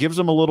spice. He gives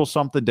them a little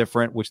something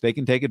different, which they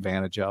can take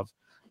advantage of.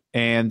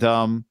 And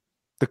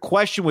the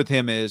question with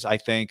him is, I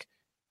think,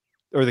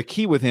 or the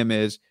key with him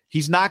is,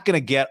 he's not going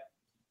to get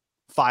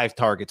 5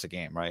 targets a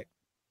game, right?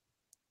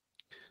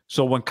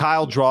 So when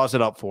Kyle draws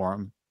it up for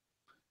him,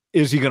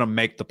 is he going to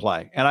make the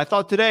play? And I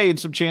thought today, in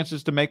some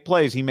chances to make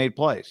plays, he made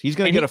plays. He's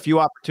going to get a few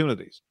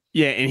opportunities.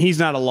 Yeah, and he's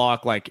not a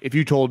lock. Like, if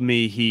you told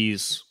me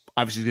he's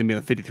obviously going to be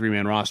on the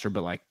 53-man roster,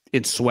 but like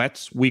in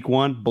sweats week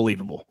 1,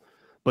 believable.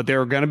 But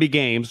there are going to be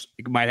games.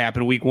 It might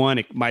happen week 1.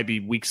 It might be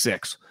week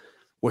 6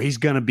 where he's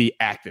going to be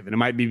active. And it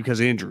might be because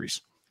of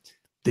injuries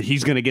that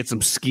he's going to get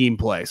some scheme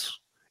plays.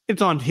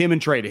 It's on him and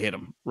Trey to hit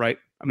him, right?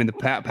 I mean, the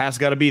pass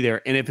got to be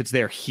there. And if it's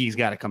there, he's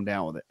got to come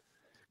down with it.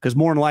 Because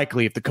more than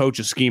likely, if the coach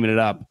is scheming it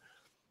up,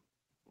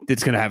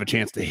 it's going to have a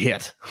chance to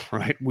hit,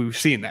 right? We've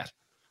seen that.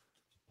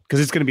 Because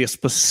it's going to be a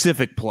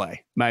specific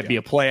play. Might be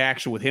a play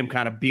action with him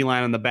kind of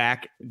beeline on the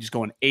back, just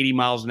going 80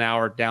 miles an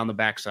hour down the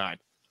backside.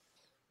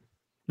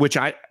 Which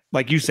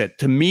like you said,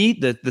 to me,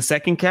 the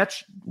second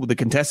catch, with the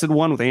contested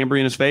one with Ambry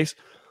in his face,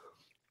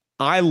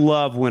 I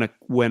love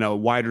when a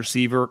wide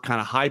receiver kind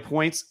of high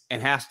points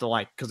and has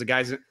to because the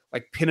guy's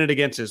like pin it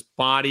against his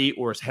body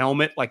or his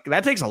helmet. Like,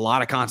 that takes a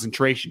lot of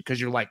concentration because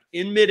you're like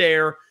in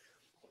midair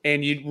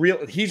and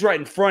he's right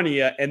in front of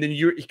you. And then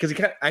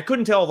I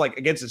couldn't tell like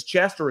against his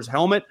chest or his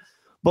helmet.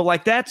 But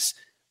like that's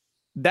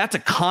a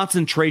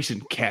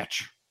concentration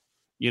catch,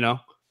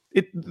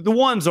 The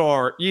ones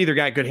are you either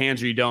got good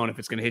hands or you don't. If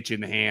it's going to hit you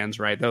in the hands,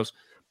 right?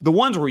 The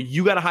ones where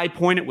you got to high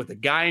point it with a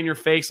guy in your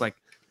face, like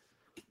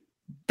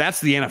that's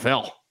the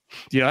NFL.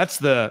 That's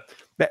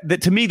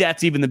to me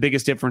that's even the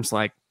biggest difference.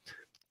 Like,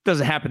 it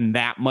doesn't happen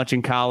that much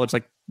in college.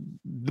 Like,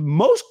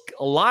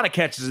 a lot of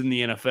catches in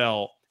the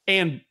NFL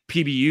and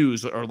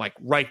PBUs are like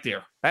right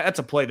there. That's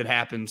a play that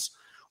happens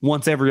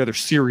once every other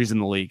series in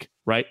the league,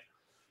 right?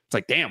 It's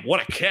like, damn,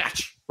 what a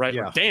catch, right?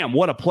 Yeah. Or, damn,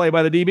 what a play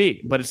by the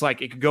DB. But it's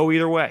like it could go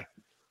either way.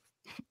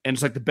 And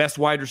it's like the best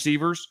wide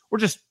receivers or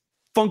just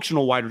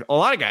functional a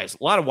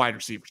lot of wide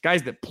receivers,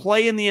 guys that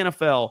play in the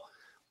NFL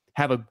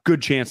have a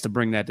good chance to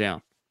bring that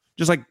down.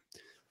 Just like,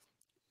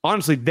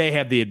 honestly, they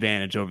have the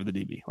advantage over the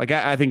DB. Like,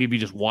 I think if you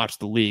just watch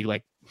the league,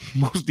 like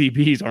most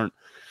DBs aren't,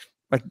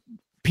 like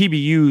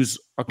PBUs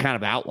are kind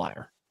of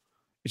outlier.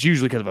 It's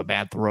usually because of a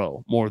bad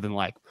throw more than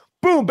like,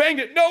 boom, banged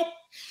it. Nope.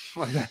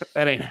 Like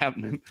that ain't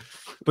happening.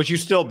 But you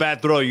still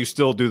bad throw. You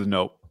still do the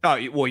nope. Oh,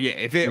 well, yeah.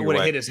 If it would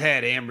have right. hit his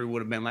head, Ambry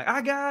would have been like,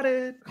 I got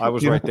it. I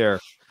was right there.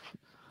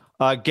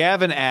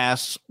 Gavin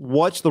asks,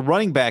 what's the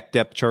running back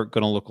depth chart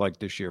going to look like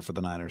this year for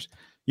the Niners?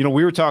 You know,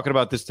 we were talking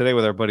about this today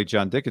with our buddy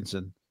John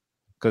Dickinson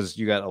because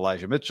you got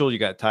Elijah Mitchell, you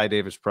got Ty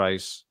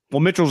Davis-Price. Well,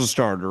 Mitchell's a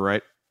starter,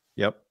 right?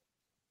 Yep.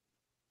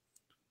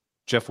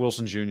 Jeff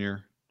Wilson Jr.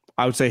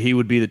 I would say he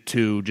would be the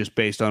two just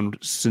based on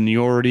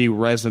seniority,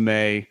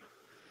 resume.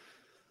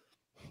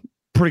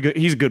 Pretty good.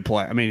 He's a good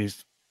player. I mean,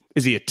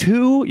 is he a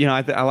two? You know,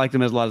 I liked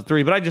him as a lot of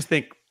three, but I just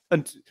think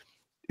it's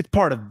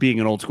part of being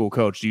an old school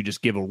coach. You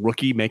just give a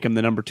rookie, make him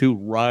the number two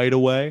right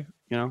away,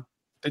 you know?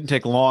 Didn't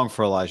take long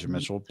for Elijah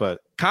Mitchell,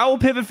 but Kyle will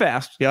pivot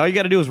fast. Yeah, all you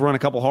got to do is run a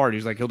couple hard.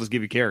 He's like, he'll just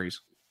give you carries.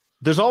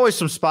 there's always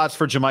some spots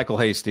for JaMychal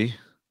Hasty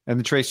and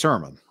the Trey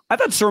Sermon. I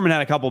thought Sermon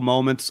had a couple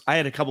moments. I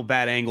had a couple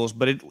bad angles,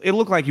 but it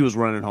looked like he was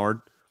running hard.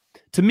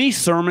 To me,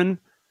 Sermon,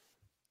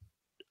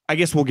 I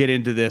guess we'll get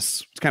into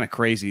this. It's kind of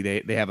crazy.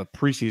 They have a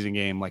preseason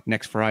game like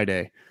next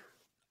Friday.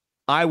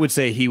 I would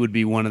say he would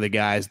be one of the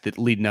guys that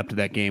leading up to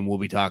that game we'll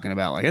be talking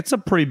about. Like, it's a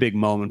pretty big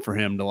moment for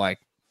him to like,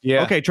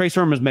 okay, Trey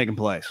Sermon's making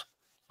plays.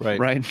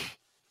 Right?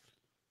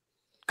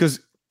 Because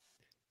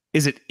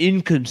is it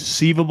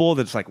inconceivable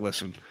that it's like,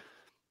 listen,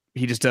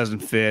 he just doesn't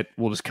fit.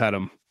 We'll just cut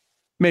him.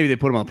 Maybe they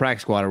put him on the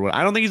practice squad or what.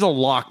 I don't think he's a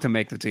lock to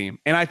make the team.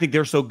 And I think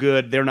they're so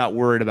good, they're not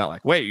worried about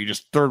like, wait, you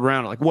just third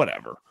round, like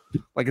whatever.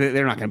 Like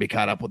they're not going to be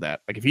caught up with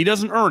that. Like if he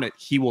doesn't earn it,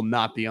 he will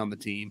not be on the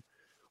team,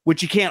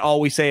 which you can't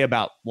always say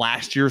about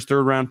last year's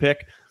third round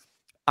pick.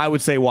 I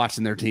would say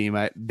watching their team,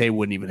 they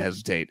wouldn't even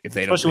hesitate if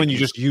they don't. Especially when you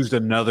just used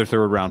another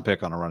third round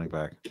pick on a running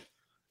back.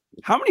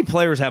 How many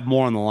players have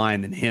more on the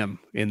line than him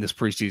in this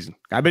preseason?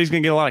 I bet he's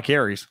going to get a lot of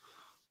carries.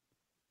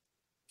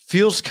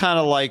 Feels kind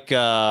of like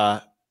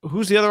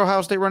who's the other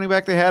Ohio State running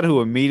back they had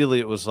who immediately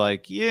it was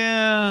like,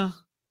 yeah,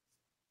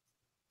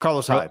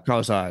 Carlos Hyde.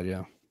 Carlos Hyde,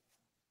 yeah.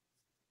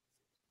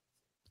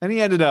 And he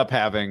ended up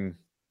having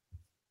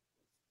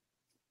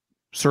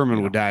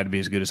Sermon would die to be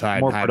as good as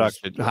Hyde. More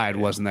Hyde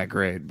wasn't that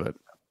great, but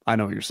I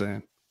know what you're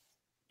saying.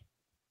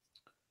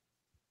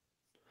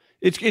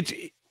 It's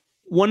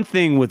one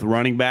thing with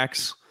running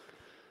backs.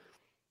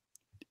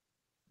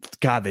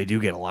 God, they do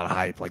get a lot of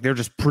hype. Like they're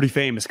just pretty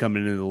famous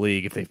coming into the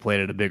league if they've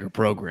played at a bigger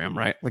program,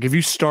 right? Like if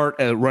you start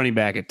a running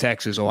back at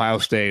Texas, Ohio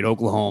State,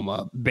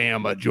 Oklahoma,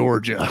 Bama,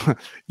 Georgia,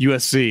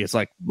 USC, it's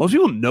like most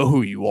people know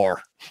who you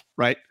are,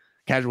 right?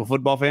 Casual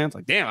football fans,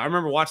 like, damn, I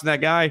remember watching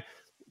that guy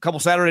a couple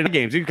Saturday night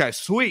games. These guys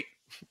sweet,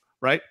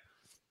 right?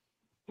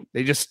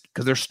 They just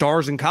because they're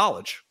stars in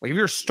college. Like if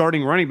you're a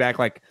starting running back,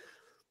 like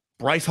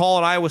Bryce Hall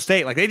at Iowa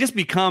State, like they just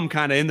become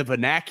kind of in the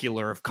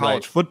vernacular of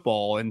college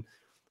football. And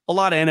a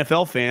lot of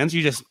NFL fans,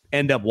 you just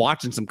end up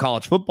watching some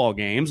college football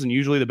games, and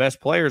usually the best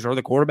players are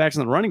the quarterbacks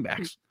and the running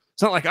backs.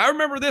 It's not like I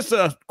remember this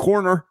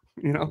corner,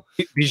 you know,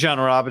 Bijan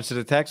Robinson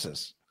of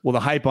Texas. Well, the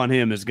hype on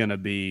him is going to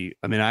be.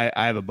 I mean, I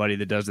have a buddy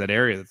that does that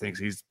area that thinks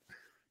he's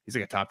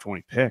like a top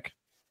 20 pick.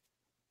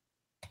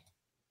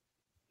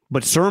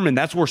 But Sermon,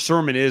 that's where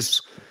Sermon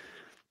is.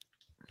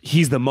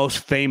 He's the most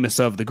famous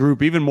of the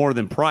group, even more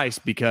than Price,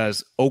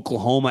 because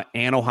Oklahoma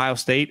and Ohio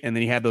State, and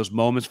then he had those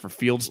moments for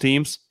Fields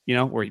teams, you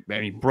know, where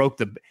he broke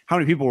the. How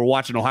many people were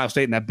watching Ohio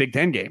State in that Big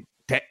Ten game?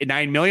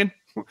 9 million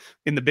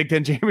in the Big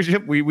Ten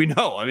championship. We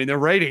know. I mean, their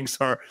ratings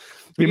are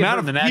the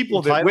amount of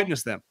people that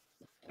witnessed them.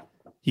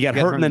 He got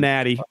hurt in the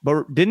Natty,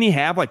 but didn't he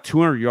have like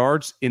 200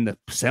 yards in the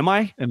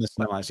semi? In the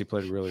semis, he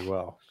played really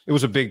well. It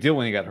was a big deal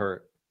when he got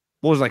hurt.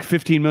 What was it, like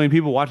 15 million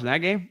people watching that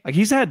game? Like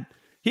he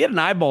had an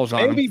eyeballs on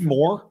him. Maybe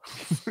more.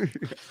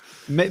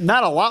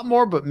 Not a lot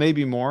more, but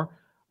maybe more.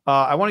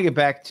 I want to get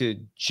back to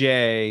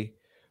Jay,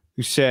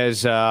 who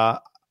says, I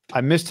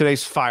missed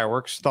today's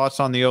fireworks. Thoughts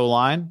on the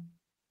O-line?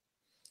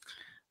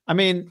 I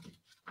mean,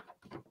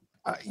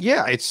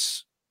 yeah,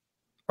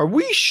 are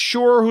we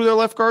sure who their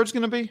left guard's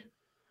going to be?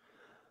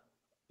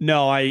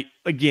 No,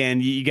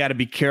 you got to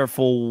be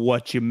careful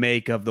what you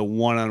make of the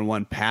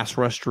one-on-one pass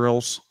rush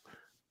drills.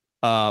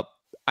 I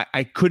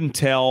couldn't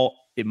tell.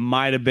 It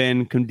might have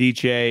been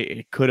Kundiche.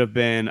 It could have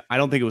been. I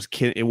don't think it was.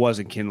 It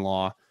wasn't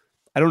Kinlaw.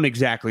 I don't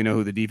exactly know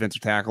who the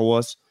defensive tackle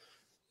was,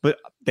 but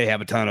they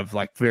have a ton of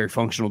like very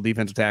functional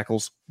defensive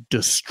tackles.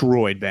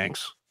 Destroyed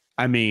Banks.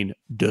 I mean,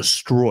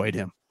 destroyed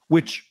him.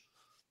 Which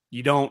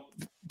you don't.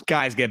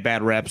 Guys get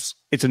bad reps.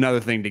 It's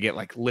another thing to get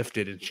like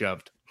lifted and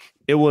shoved.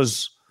 It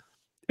was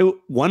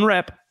one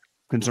rep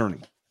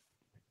concerning.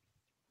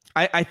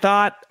 I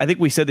think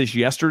we said this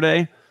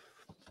yesterday,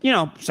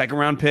 second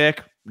round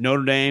pick,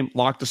 Notre Dame,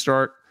 lock to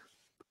start.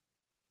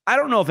 I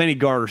don't know if any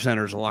guard or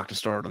center is a lock to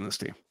start on this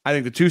team. I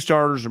think the two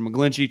starters are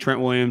McGlinchey, Trent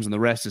Williams, and the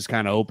rest is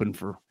kind of open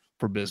for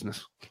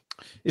business.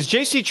 Is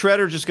J.C.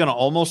 Treader just going to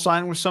almost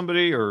sign with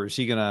somebody, or is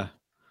he going to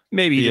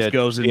maybe he just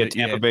goes into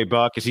Tampa Bay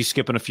Buck? Is he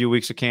skipping a few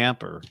weeks of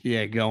camp, or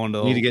going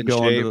to need to get in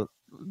shape?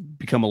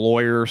 Become a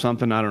lawyer or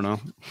something? I don't know.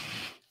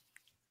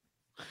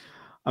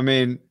 I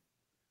mean,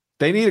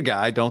 they need a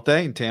guy, don't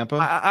they, in Tampa?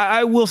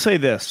 I will say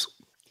this: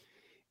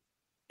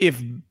 if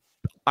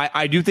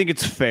I do think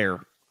it's fair.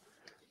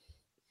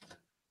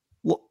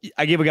 Well,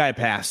 I gave a guy a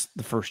pass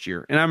the first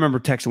year, and I remember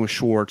texting with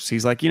Schwartz.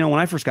 He's like, when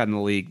I first got in the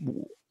league,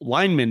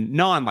 linemen,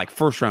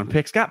 first round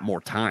picks, got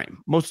more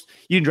time. You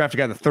didn't draft a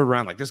guy in the third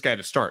round like this guy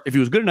to start. If he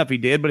was good enough, he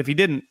did, but if he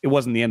didn't, it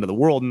wasn't the end of the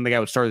world, and the guy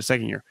would start the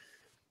second year.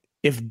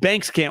 If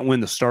Banks can't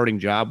win the starting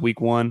job week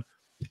one,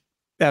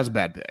 that was a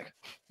bad pick.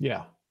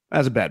 Yeah,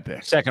 that's a bad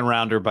pick. Second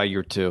rounder by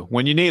year two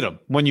when you need him.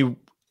 When you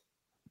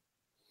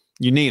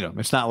need him,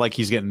 it's not like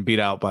he's getting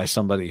beat out by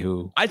somebody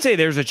who. I'd say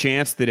there's a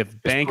chance that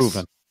if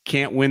Banks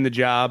can't win the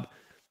job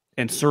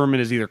and Sermon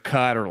is either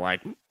cut or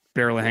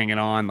barely hanging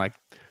on,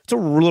 it's a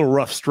little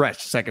rough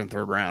stretch, second,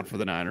 third round for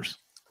the Niners.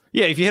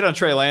 Yeah, if you hit on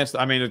Trey Lance,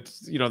 I mean,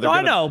 it's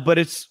I know, but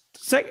it's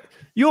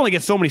you only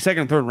get so many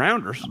second and third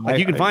rounders.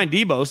 You can find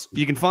Debo's,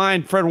 you can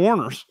find Fred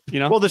Warner's.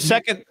 Well, the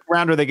second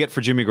rounder they get for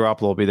Jimmy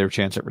Garoppolo will be their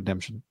chance at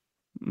redemption.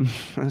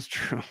 That's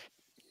true.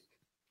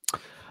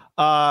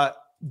 The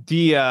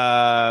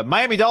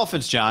Miami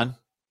Dolphins, John,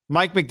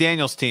 Mike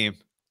McDaniel's team.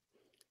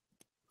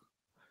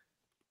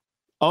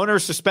 Owner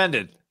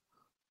suspended,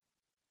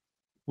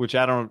 which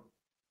I don't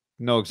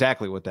know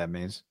exactly what that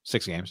means.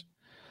 6 games.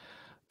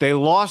 They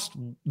lost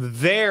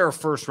their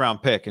first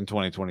round pick in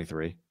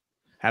 2023.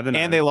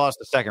 And they lost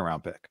the second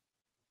round pick.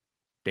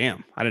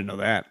 Damn, I didn't know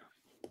that.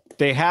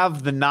 They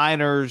have the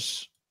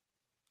Niners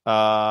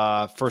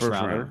first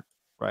rounder,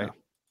 right?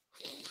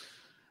 Yeah.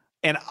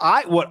 And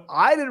what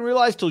I didn't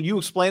realize till you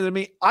explained it to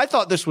me, I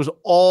thought this was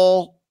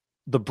all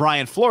the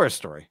Brian Flores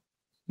story.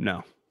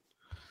 No.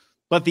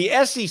 But the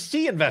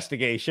SEC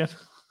investigation,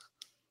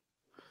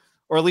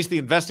 or at least the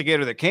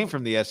investigator that came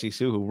from the SEC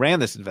who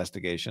ran this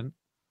investigation,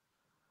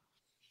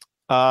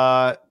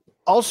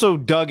 also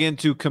dug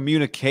into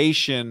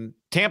communication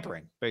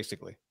tampering,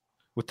 basically,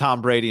 with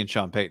Tom Brady and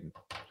Sean Payton.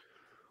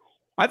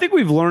 I think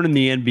we've learned in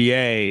the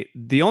NBA,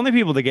 the only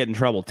people that get in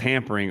trouble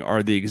tampering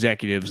are the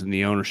executives and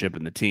the ownership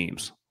and the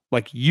teams.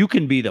 You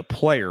can be the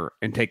player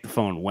and take the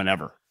phone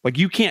whenever.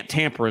 You can't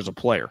tamper as a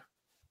player.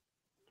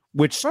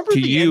 Which remember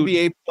the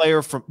NBA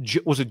player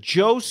was it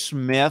Joe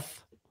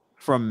Smith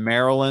from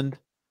Maryland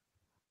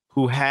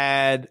who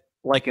had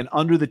an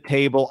under the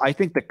table? I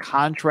think the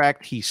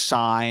contract he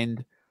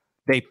signed,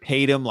 they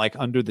paid him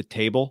under the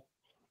table.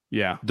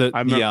 Yeah, I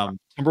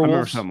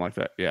remember something like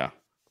that. Yeah,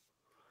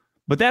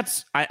 but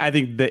that's I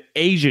think the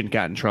agent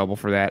got in trouble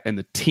for that, and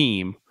the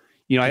team.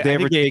 I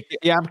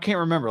can't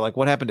remember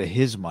what happened to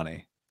his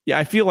money. Yeah,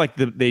 I feel like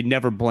they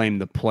never blame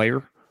the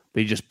player.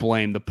 They just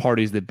blame the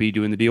parties that be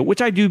doing the deal,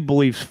 which I do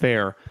believe is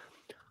fair.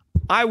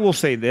 I will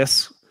say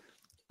this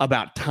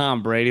about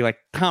Tom Brady.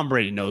 Tom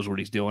Brady knows what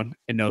he's doing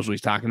and knows what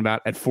he's talking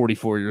about at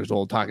 44 years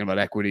old, talking about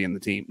equity in the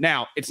team.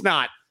 Now, it's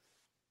not.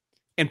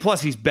 And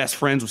plus, he's best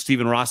friends with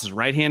Stephen Ross's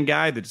right-hand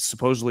guy that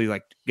supposedly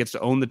gets to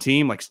own the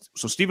team.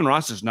 So Stephen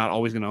Ross is not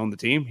always going to own the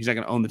team. He's not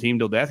going to own the team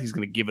till death. He's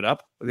going to give it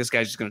up. This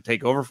guy's just going to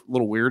take over. A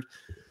little weird.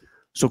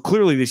 So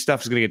clearly, this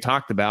stuff is going to get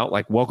talked about,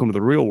 welcome to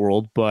the real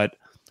world. But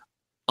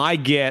I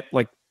get,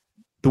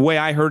 the way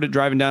I heard it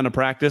driving down to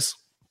practice,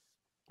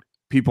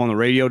 people on the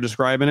radio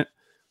describing it,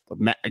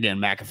 again,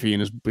 McAfee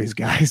and his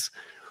guys,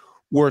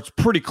 where it's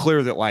pretty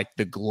clear that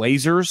the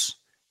Glazers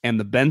and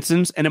the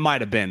Bensons, and it might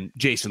have been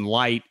Jason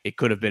Light, it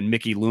could have been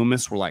Mickey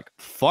Loomis, were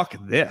fuck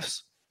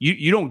this.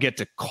 You don't get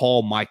to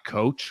call my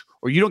coach,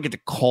 or you don't get to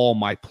call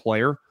my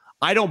player.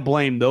 I don't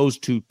blame those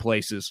two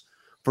places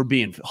for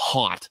being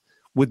hot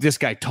with this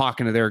guy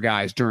talking to their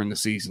guys during the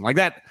season.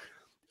 That.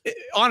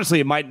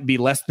 Honestly, it might be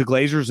less the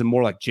Glazers and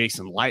more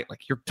Jason Light.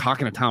 You're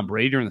talking to Tom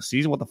Brady during the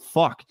season. What the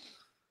fuck?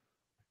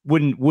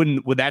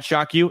 Would that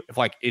shock you if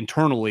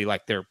internally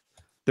their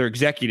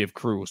executive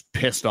crew was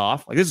pissed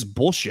off? This is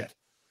bullshit.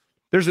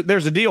 There's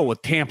a deal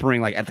with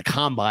tampering at the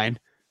combine,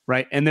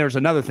 right? And there's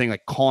another thing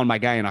calling my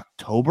guy in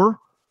October.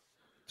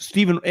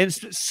 Stephen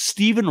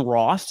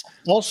Ross.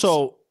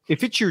 Also,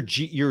 if it's your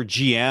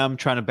GM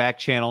trying to back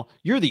channel,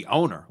 you're the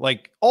owner.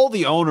 All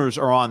the owners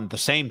are on the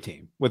same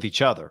team with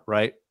each other,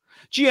 right?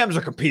 GMs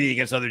are competing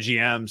against other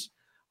GMs.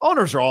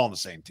 Owners are all on the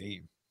same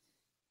team.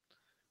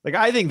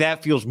 I think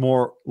that feels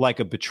more like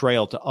a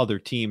betrayal to other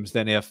teams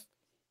than if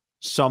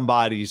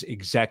somebody's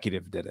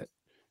executive did it,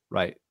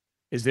 right?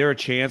 Is there a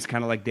chance,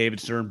 kind of like David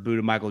Stern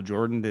booted Michael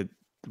Jordan, that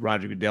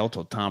Roger Goodell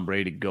told Tom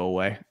Brady to go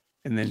away,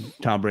 and then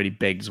Tom Brady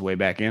begged his way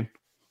back in?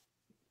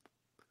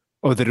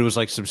 Or that it was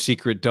some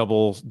secret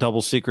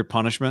double secret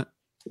punishment?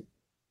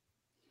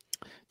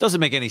 Doesn't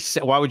make any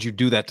sense. Why would you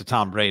do that to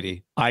Tom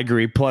Brady? I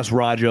agree. Plus,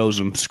 Raj owes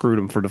him, screwed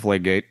him for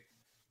Deflategate.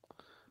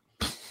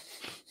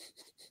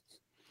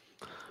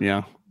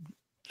 Yeah.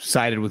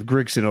 Sided with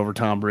Grigson over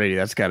Tom Brady.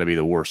 That's got to be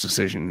the worst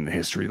decision in the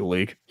history of the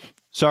league.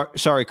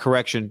 Sorry,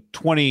 correction.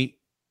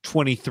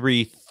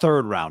 2023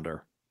 third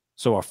rounder.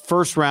 So a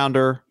first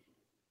rounder,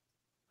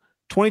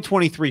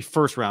 2023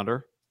 first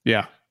rounder.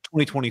 Yeah.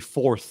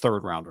 2024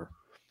 third rounder.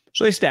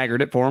 So they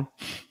staggered it for him.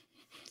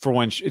 For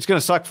when it's going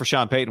to suck for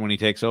Sean Payton when he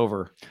takes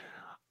over.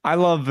 I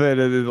love that.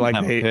 Like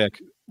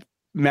pick.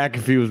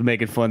 McAfee was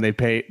making fun. They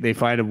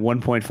fined him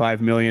 $1.5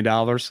 million.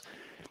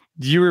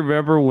 Do you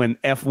remember when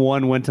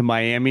F1 went to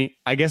Miami?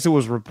 I guess it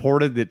was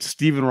reported that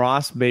Stephen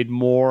Ross made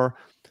more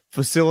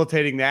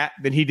facilitating that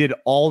than he did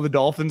all the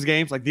Dolphins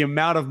games. Like the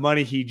amount of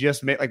money he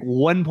just made, like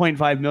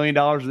 $1.5 million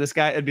of this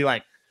guy. It'd be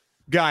like,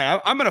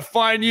 guy, I'm going to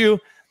fine you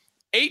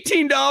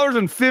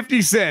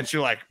 $18.50.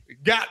 You're like,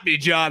 got me,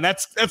 John.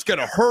 That's going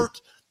to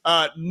hurt.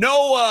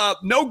 No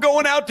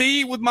going out to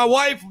eat with my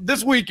wife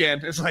this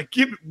weekend. It's like,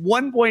 give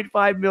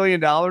 $1.5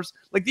 million.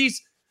 Like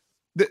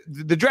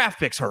the draft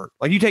picks hurt.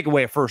 Like you take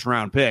away a first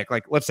round pick.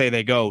 Like let's say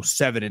they go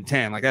 7 and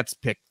 10. Like that's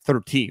pick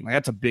 13. Like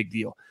that's a big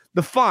deal.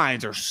 The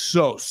fines are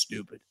so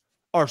stupid.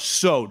 Are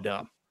so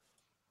dumb.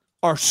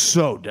 To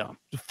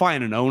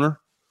fine an owner.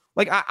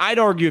 Like I'd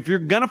argue if you're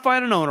gonna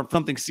fine an owner for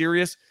something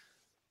serious,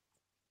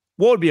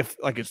 what would be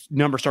like its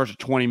number starts at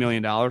 $20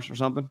 million or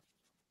something?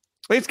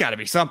 Like, it's got to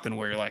be something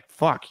where you're like,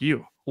 fuck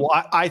you. Well,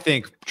 I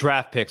think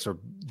draft picks are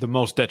the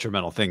most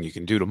detrimental thing you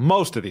can do to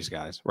most of these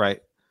guys, right?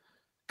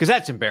 Because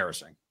that's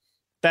embarrassing.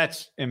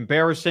 That's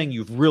embarrassing.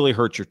 You've really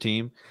hurt your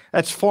team.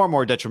 That's far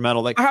more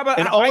detrimental. Like how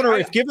about an owner,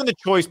 if given the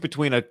choice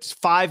between a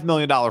 $5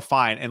 million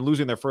fine and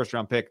losing their first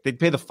round pick, they'd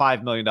pay the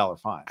 $5 million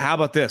fine. How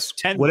about this?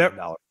 $10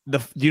 million. Do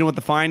you know what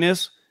the fine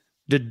is?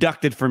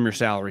 Deducted from your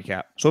salary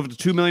cap. So if it's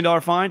a $2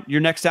 million fine,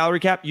 your next salary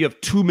cap, you have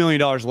 $2 million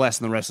less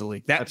than the rest of the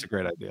league. That's a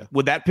great idea.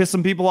 Would that piss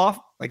some people off?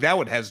 Like that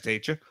would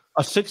hesitate you.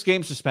 A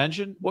 6-game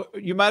suspension? Well,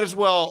 you might as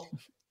well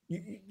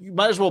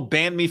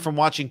ban me from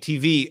watching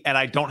TV, and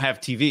I don't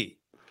have TV.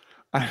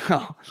 I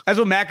know. That's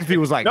what McAfee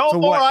was like. No so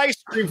more what?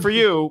 ice cream for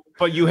you,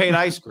 but you hate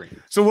ice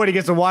cream. So what? He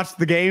gets to watch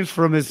the games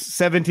from his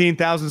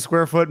 17,000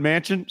 square foot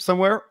mansion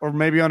somewhere, or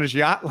maybe on his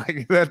yacht.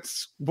 Like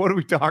that's what are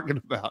we talking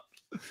about?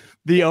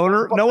 The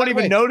owner? No one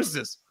even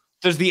notices.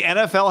 Does the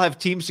NFL have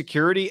team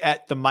security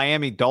at the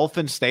Miami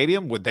Dolphins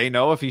stadium? Would they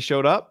know if he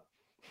showed up?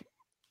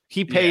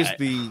 He pays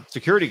the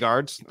security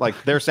guards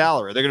like their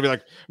salary. They're going to be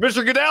like,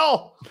 Mr.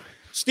 Goodell,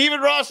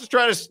 Stephen Ross is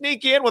trying to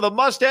sneak in with a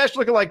mustache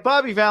looking like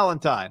Bobby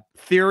Valentine.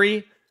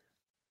 Theory,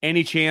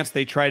 any chance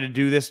they try to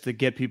do this to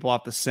get people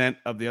off the scent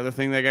of the other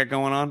thing they got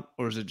going on?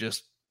 Or is it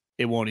just,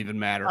 it won't even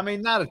matter? I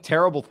mean, not a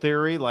terrible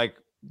theory. Like,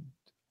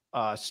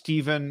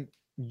 Stephen,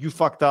 you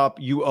fucked up.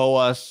 You owe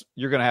us.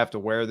 You're going to have to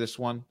wear this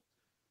one.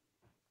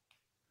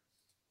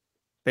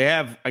 They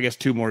have, I guess,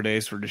 2 more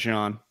days for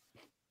Deshaun.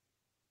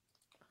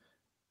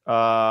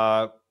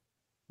 Wednesday,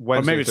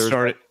 or maybe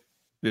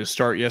it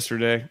start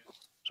yesterday.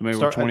 So maybe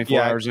we're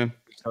 24 hours in.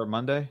 Start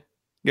Monday.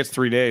 Gets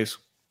 3 days.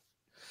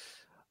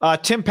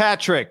 Tim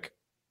Patrick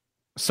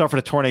suffered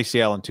a torn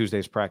ACL in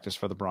Tuesday's practice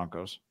for the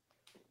Broncos.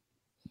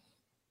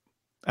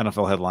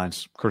 NFL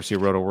headlines, courtesy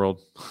of Roto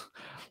World.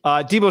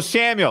 Deebo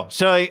Samuel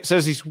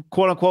says he's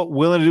quote unquote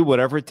willing to do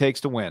whatever it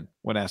takes to win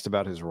when asked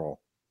about his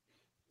role.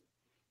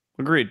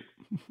 Agreed.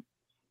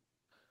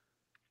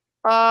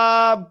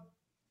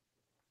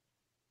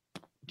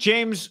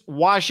 James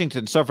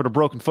Washington suffered a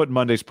broken foot in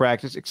Monday's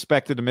practice,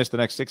 expected to miss the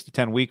next 6 to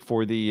 10 weeks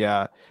for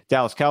the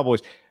Dallas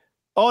Cowboys.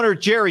 Owner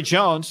Jerry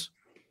Jones,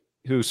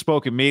 who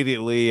spoke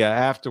immediately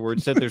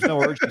afterwards, said there's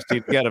no urgency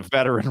to get a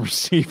veteran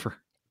receiver.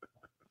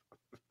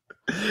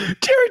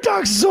 Jerry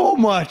talks so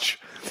much.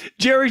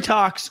 Jerry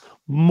talks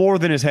more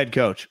than his head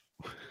coach.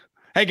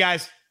 Hey,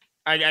 guys,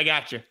 I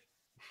got you.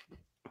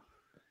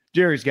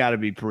 Jerry's got to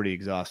be pretty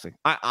exhausting.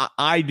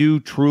 I do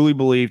truly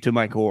believe to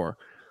my core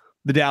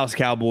the Dallas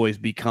Cowboys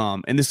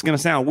become, and this is going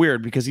to sound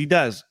weird because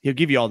he'll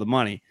give you all the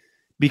money,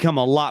 become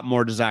a lot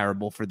more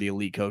desirable for the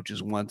elite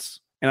coaches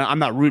once. And I'm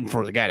not rooting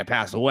for the guy to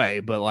pass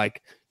away, but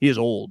like he is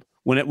old.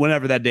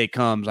 Whenever that day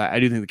comes, I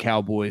do think the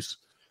Cowboys,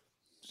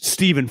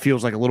 Steven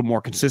feels like a little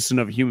more consistent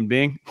of a human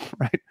being,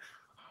 right?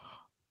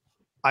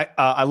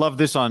 I love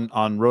this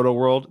on Roto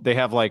World. They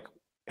have like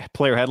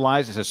player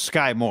headlines. It says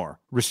Sky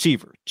Moore,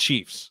 receiver,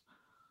 Chiefs.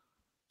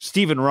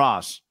 Stephen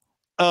Ross,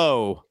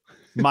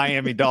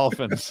 Miami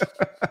Dolphins.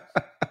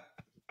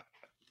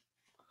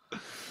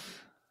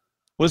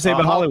 What's it say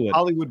about Hollywood?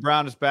 Hollywood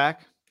Brown is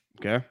back.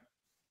 Okay.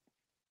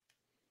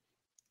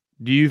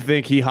 Do you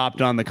think he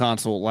hopped on the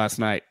console last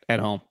night at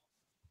home?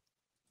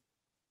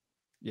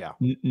 Yeah.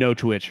 No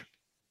Twitch.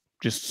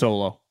 Just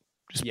solo.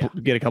 Just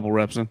get a couple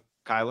reps in.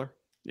 Kyler?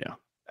 Yeah.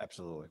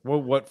 Absolutely.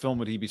 Well, what film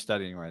would he be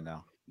studying right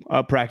now?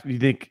 Practice. You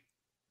think?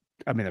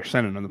 I mean, they're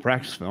sending him the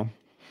practice film.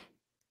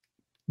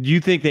 Do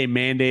you think they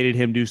mandated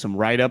him do some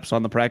write-ups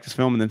on the practice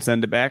film and then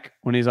send it back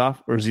when he's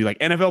off? Or is he like,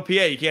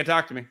 NFLPA, you can't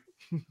talk to me?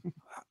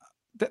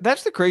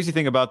 That's the crazy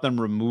thing about them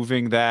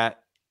removing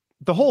that.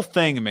 The whole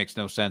thing makes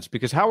no sense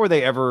because how are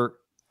they ever...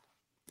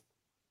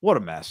 What a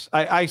mess.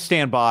 I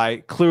stand by.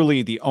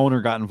 Clearly, the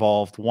owner got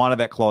involved, wanted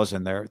that clause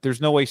in there.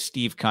 There's no way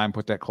Steve Keim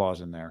put that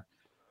clause in there.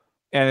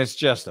 and it's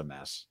just a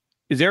mess.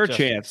 Is there a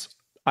chance?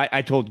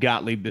 I told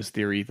Gottlieb this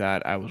theory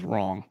that I was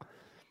wrong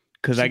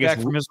because I guess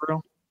back from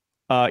Israel.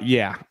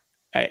 Yeah,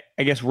 I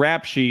guess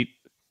Rap Sheet.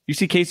 You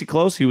see Casey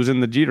Close? He was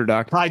in the Jeter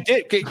doc. I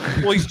did.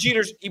 Well, he's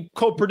Jeter's. He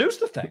co-produced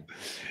the thing.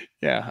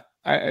 Yeah,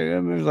 I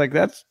was like,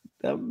 that's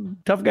a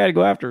tough guy to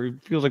go after. He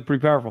feels like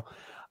pretty powerful.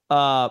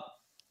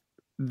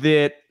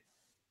 That.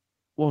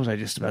 What was I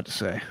just about to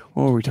say?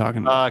 What were we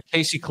talking about?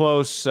 Casey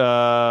Close. What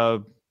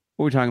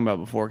were we talking about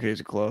before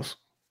Casey Close?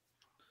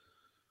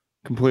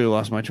 Completely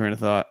lost my train of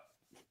thought.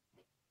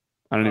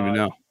 I don't even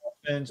know.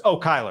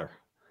 Kyler.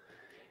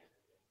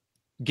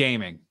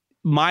 Gaming.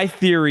 My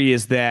theory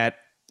is that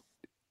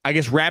I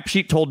guess Rap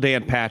Sheet told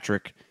Dan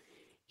Patrick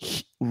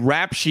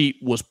Rap Sheet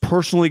was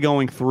personally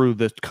going through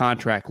the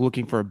contract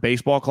looking for a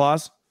baseball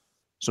clause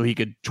so he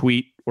could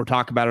tweet or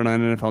talk about it on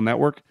NFL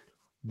Network.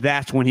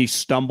 That's when he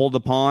stumbled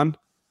upon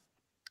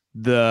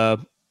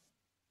the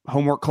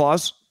homework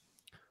clause.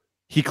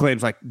 He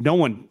claims like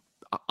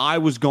I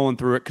was going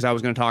through it because I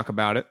was going to talk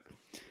about it.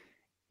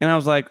 And I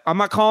was like, I'm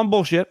not calling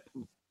bullshit.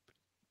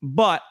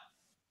 But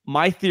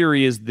my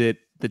theory is that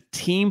the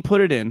team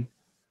put it in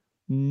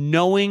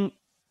knowing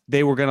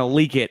they were going to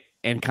leak it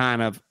and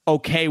kind of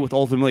okay with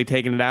ultimately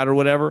taking it out or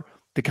whatever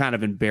to kind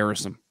of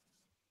embarrass him.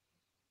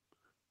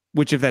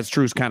 Which, if that's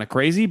true, is kind of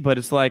crazy. But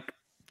it's like,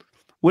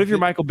 what if you're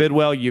Michael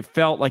Bidwell? You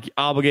felt like you're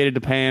obligated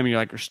to pay him. You're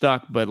like, you're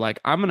stuck. But like,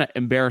 I'm going to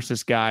embarrass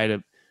this guy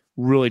to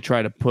really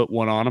try to put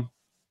one on him.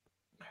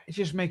 It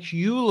just makes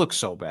you look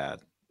so bad.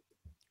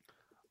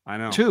 I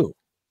know. Too.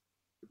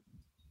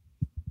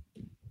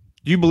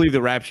 Do you believe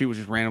that Rap Sheet was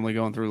just randomly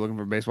going through looking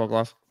for a baseball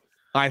clause?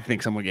 I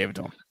think someone gave it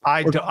to him.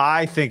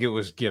 I think it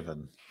was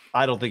given.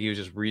 I don't think he was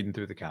just reading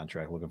through the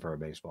contract looking for a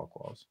baseball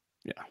clause.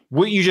 Yeah.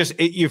 Wouldn't you just,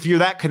 if you're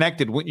that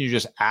connected, wouldn't you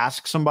just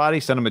ask somebody,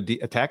 send them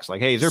a text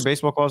like, hey, is there a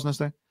baseball clause in this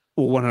thing?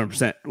 Well,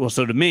 100%. Well,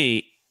 so to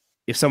me,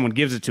 if someone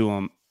gives it to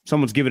him,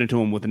 someone's giving it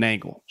to him with an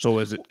angle. So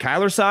is it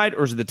Kyler's side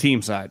or is it the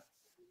team side?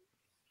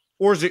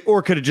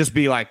 Or could it just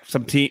be like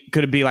some team?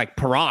 Could it be like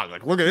Parag?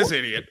 Like, look at this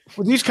idiot.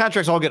 Well, these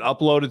contracts all get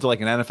uploaded to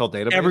like an NFL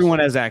database. Everyone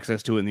has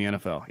access to it in the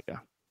NFL. Yeah,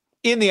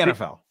 in the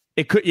NFL,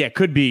 it could. Yeah, it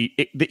could be.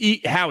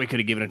 Howie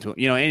could have given it to him.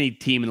 You know, any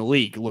team in the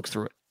league looks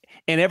through it,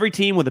 and every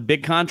team with a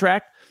big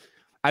contract.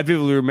 I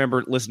vividly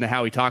remember listening to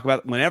Howie talk about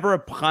it. Whenever a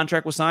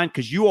contract was signed,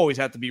 because you always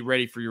have to be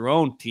ready for your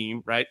own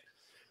team, right?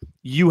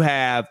 You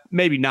have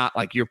maybe not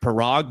like your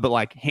Parag, but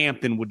like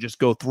Hampton would just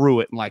go through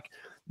it and like.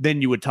 Then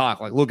you would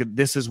talk like, look at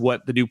this is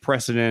what the new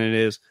precedent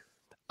is.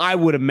 I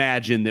would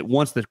imagine that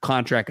once the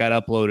contract got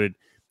uploaded,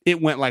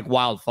 it went like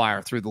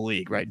wildfire through the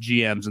league, right?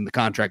 GMs and the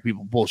contract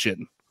people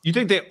bullshitting. You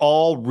think they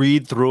all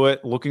read through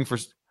it looking for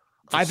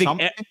I think,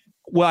 something?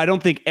 Well, I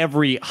don't think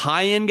every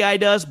high-end guy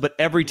does, but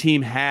every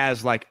team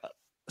has like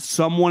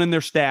someone in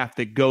their staff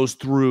that goes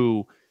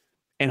through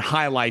and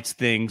highlights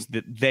things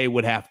that they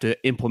would have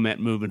to implement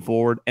moving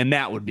forward. And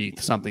that would be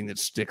something that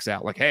sticks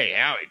out like, hey,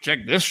 Howie,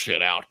 check this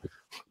shit out.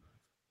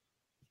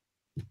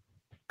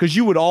 Because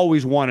you would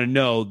always want to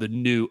know the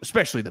new,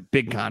 especially the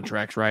big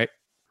contracts, right?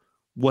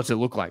 What's it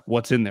look like?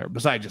 What's in there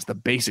besides just the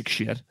basic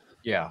shit?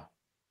 Yeah.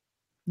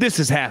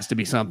 This has to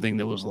be something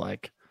that was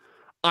like,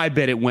 I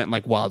bet it went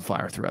like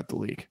wildfire throughout the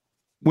league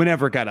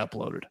whenever it got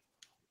uploaded.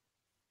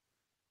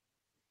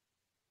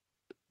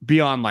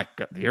 Beyond like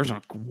the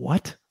Arizona,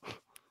 what?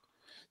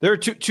 There are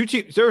two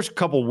teams. There's a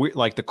couple weird,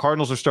 like the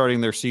Cardinals are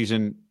starting their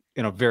season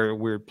in a very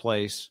weird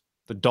place.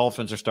 The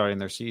Dolphins are starting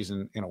their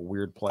season in a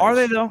weird place. Are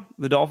they though?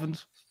 The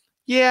Dolphins?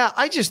 Yeah,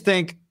 I just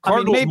think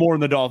Cardinals more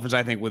than the Dolphins.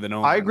 I think with an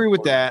owner. I agree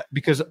with that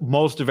because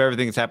most of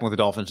everything that's happened with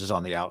the Dolphins is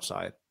on the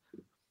outside.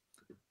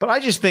 But I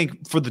just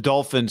think for the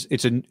Dolphins,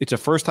 it's a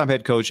first time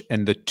head coach,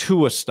 and the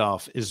Tua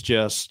stuff is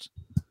just.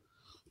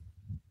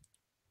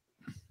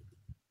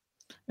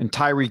 And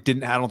Tyreek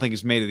didn't. I don't think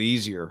it's made it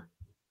easier.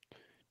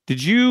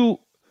 Did you?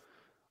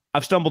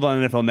 I've stumbled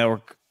on NFL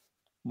Network,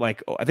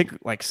 like I think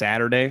like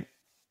Saturday,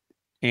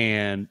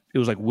 and it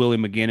was like Willie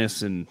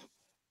McGinnis and.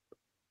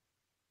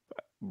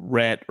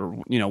 Rhett or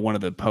one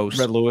of the posts.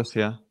 Red Lewis,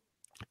 yeah.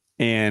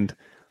 And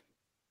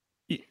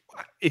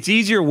it's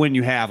easier when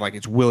you have like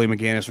it's Willie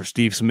McGinnis or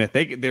Steve Smith.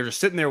 They're just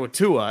sitting there with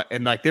Tua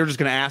and like they're just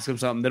going to ask him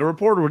something that a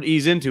reporter would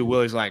ease into.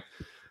 Willie's like,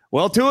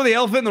 well, Tua, the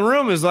elephant in the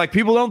room is like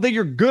people don't think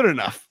you're good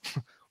enough.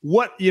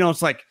 What,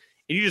 it's like,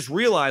 and you just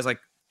realize like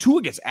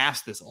Tua gets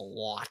asked this a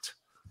lot.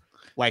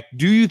 Like,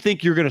 do you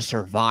think you're going to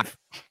survive?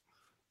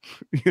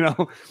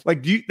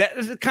 Like that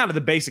is kind of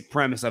the basic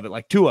premise of it.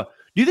 Like Tua,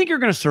 do you think you're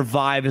going to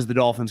survive as the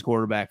Dolphins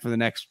quarterback for the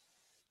next,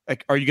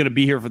 like, are you going to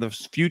be here for the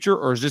future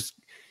or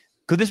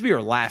could this be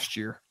your last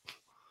year?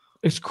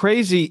 It's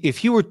crazy. If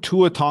he were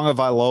Tua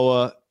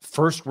Tagovailoa,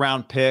 first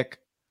round pick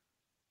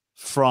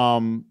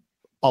from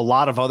a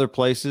lot of other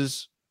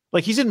places,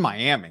 like he's in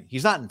Miami.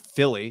 He's not in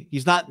Philly.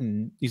 He's not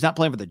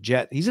playing for the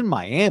Jet. He's in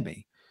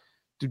Miami.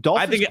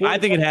 I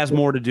think it has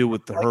more to do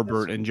with the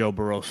Herbert and Joe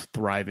Burrow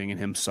thriving and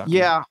him sucking.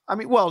 Yeah, I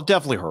mean, well,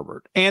 definitely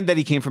Herbert, and that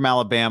he came from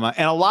Alabama,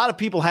 and a lot of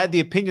people had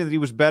the opinion that he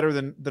was better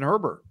than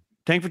Herbert.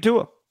 Tank for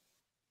Tua.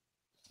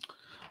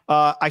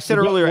 I said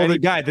earlier,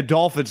 the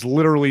Dolphins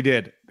literally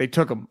did. They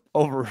took him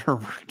over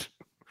Herbert,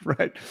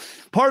 right?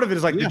 Part of it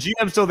is like the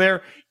GM's still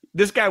there.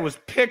 This guy was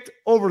picked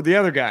over the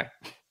other guy.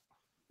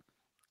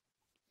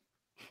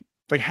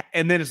 Like,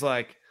 and then it's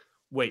like,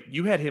 wait,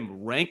 you had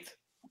him ranked?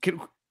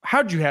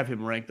 How'd you have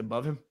him ranked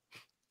above him?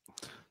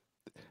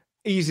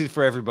 Easy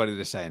for everybody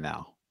to say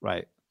now,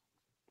 right?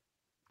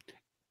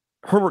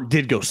 Herbert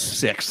did go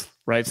 6th,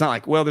 right? It's not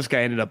like, well, this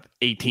guy ended up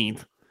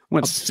 18th,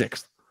 went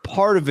 6th.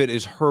 Part of it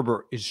is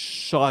Herbert is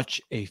such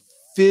a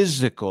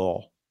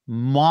physical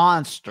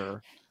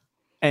monster,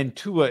 and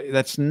Tua,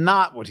 that's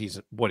not what he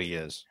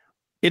is.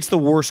 It's the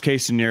worst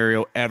case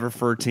scenario ever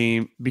for a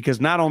team because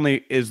not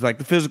only is like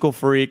the physical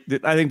freak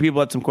that I think people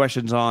had some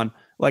questions on,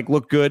 like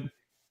look good,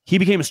 he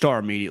became a star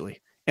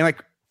immediately, and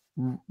like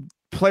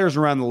players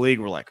around the league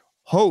were like,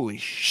 "Holy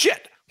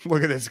shit,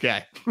 look at this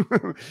guy!"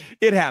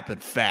 It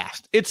happened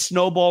fast. It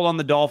snowballed on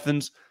the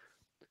Dolphins.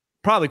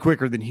 Probably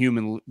quicker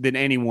than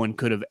anyone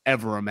could have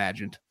ever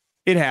imagined.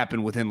 It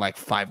happened within like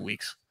 5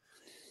 weeks.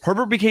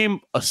 Herbert became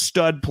a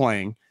stud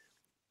playing.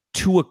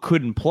 Tua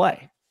couldn't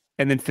play.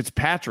 And then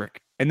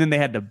Fitzpatrick. And then they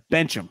had to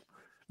bench him.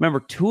 Remember,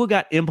 Tua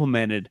got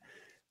implemented,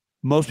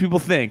 most people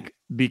think,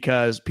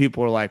 because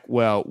people are like,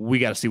 well, we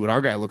got to see what our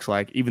guy looks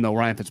like, even though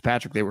Ryan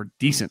Fitzpatrick, they were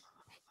decent.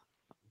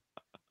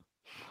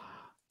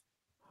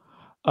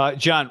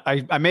 John,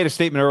 I made a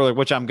statement earlier,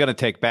 which I'm going to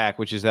take back,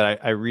 which is that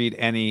I read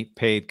any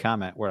paid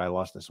comment where I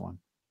lost this one.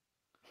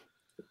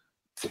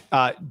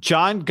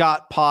 John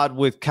got pod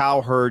with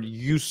Cowherd.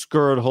 You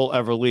scared he'll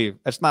ever leave.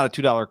 That's not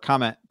a $2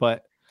 comment,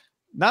 but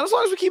not as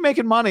long as we keep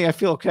making money. I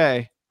feel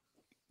okay.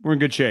 We're in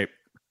good shape.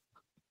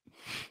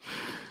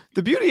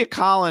 The beauty of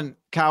Colin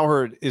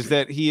Cowherd is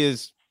that he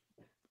is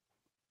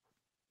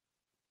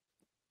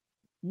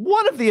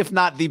one of the, if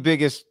not the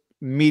biggest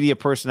media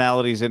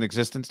personalities in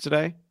existence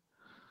today.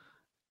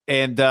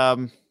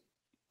 And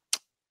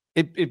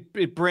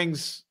it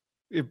brings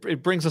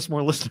us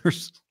more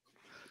listeners.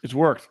 It's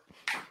worked.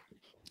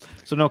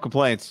 So no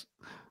complaints,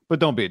 but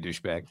don't be a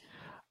douchebag.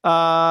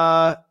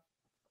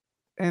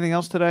 Anything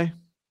else today?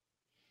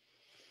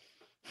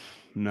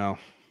 No.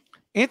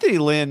 Anthony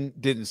Lynn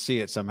didn't see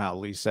it somehow,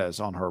 Lee says,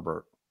 on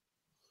Herbert.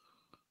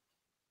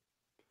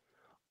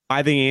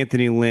 I think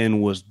Anthony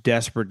Lynn was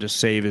desperate to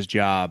save his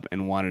job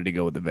and wanted to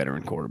go with the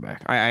veteran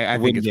quarterback. I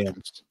think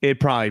it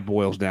probably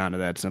boils down to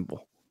that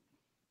simple.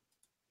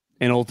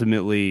 And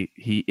ultimately,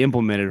 he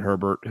implemented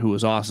Herbert, who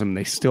was awesome.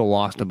 They still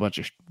lost a bunch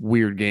of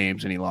weird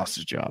games, and he lost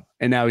his job.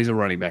 And now he's a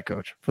running back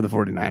coach for the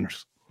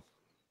 49ers.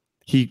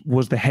 He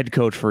was the head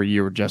coach for a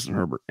year with Justin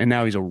Herbert, and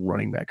now he's a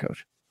running back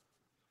coach.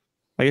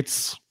 Like,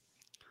 it's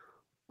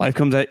life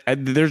comes at,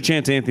 there's a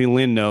chance Anthony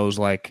Lynn knows,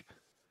 like,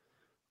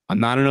 I'm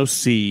not an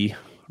OC,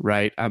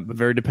 right? I'm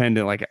very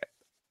dependent. Like,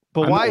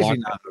 but why is he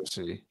not an OC?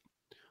 I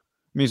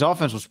mean, his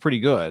offense was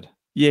pretty good.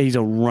 Yeah, he's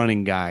a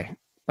running guy.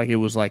 Like, it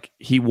was like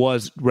he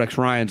was Rex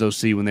Ryan's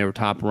OC when they were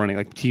top running.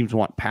 Like, teams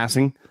want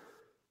passing.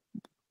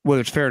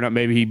 Whether it's fair or not,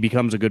 maybe he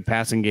becomes a good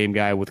passing game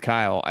guy with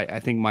Kyle. I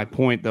think my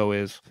point, though,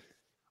 is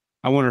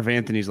I wonder if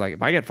Anthony's like,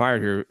 if I get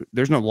fired here,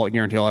 there's no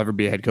guarantee I'll ever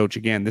be a head coach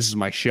again. This is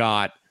my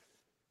shot.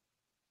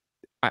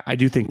 I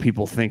do think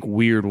people think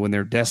weird when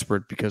they're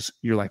desperate because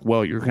you're like,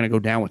 well, you're going to go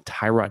down with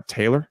Tyrod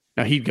Taylor.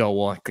 Now, he'd go,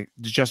 well, like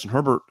Justin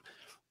Herbert,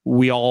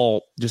 we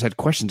all just had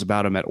questions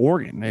about him at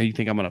Oregon. Now you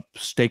think I'm going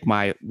to stake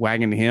my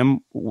wagon to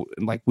him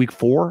in like week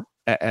 4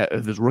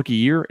 of his rookie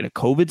year in a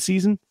COVID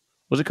season?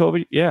 Was it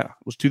COVID? Yeah, it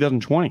was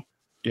 2020.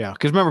 Yeah,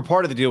 because remember,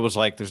 part of the deal was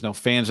like there's no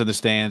fans in the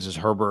stands. Is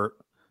Herbert,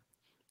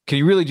 can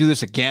you really do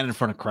this again in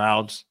front of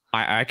crowds?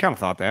 I kind of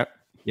thought that.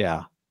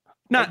 Yeah.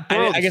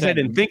 I guess I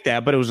didn't think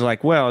that, but it was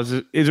like, well, is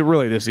it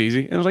really this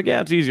easy? And I was like,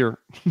 yeah, it's easier.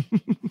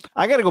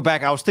 I got to go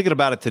back. I was thinking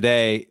about it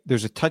today.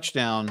 There's a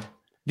touchdown.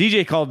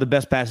 DJ called the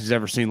best pass he's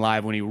ever seen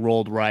live when he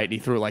rolled right and he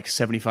threw it like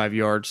 75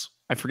 yards.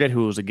 I forget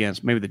who it was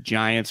against, maybe the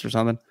Giants or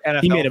something.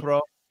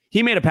 NFL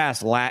he made a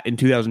pass in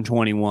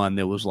 2021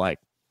 that was like,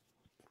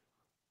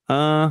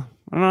 I'm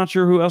not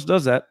sure who else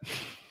does that.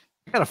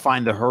 I got to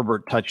find the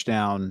Herbert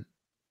touchdown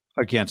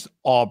against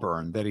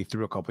Auburn that he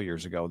threw a couple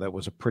years ago. That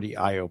was a pretty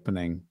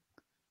eye-opening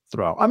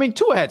throw. I mean,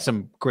 Tua had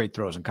some great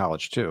throws in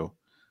college too,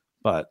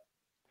 but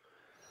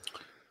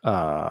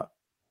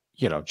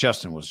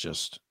Justin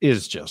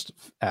is just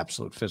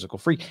absolute physical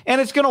freak,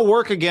 and it's going to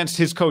work against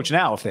his coach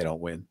now if they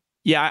don't win.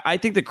 Yeah, I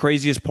think the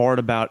craziest part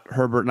about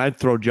Herbert, and I'd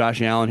throw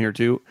Josh Allen here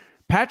too.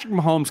 Patrick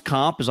Mahomes'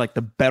 comp is like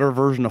the better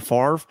version of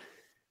Favre.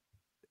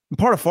 And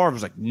part of Favre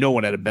was like no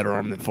one had a better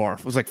arm than Favre.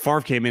 It was like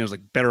Favre came in, it was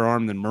like better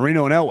arm than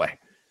Marino and Elway.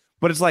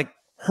 But it's like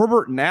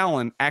Herbert and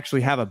Allen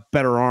actually have a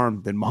better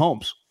arm than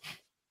Mahomes.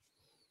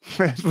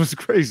 It was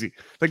crazy.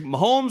 Like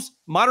Mahomes,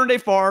 modern day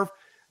Favre,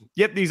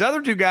 yet these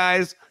other two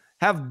guys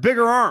have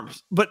bigger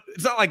arms. But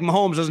it's not like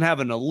Mahomes doesn't have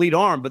an elite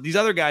arm, but these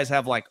other guys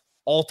have like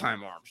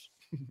all-time arms.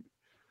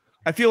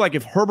 I feel like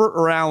if Herbert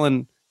or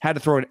Allen had to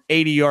throw an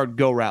 80-yard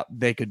go route,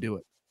 they could do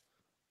it.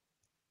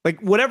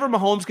 Like whatever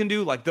Mahomes can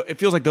do, like it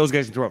feels like those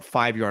guys can throw it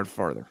 5 yards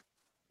farther.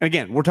 And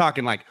again, we're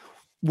talking like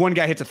one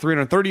guy hits a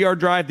 330-yard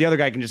drive, the other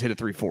guy can just hit a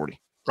 340.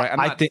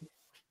 Right?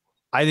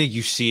 I think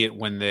you see it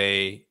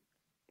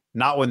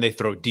not when they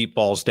throw deep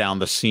balls down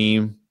the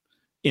seam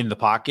in the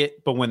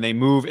pocket, but when they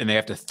move and they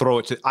have to throw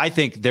it. I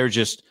think they're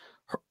just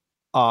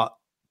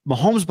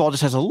Mahomes' ball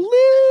just has a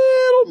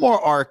little more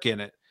arc in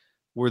it,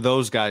 where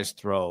those guys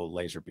throw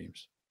laser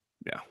beams.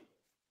 Yeah.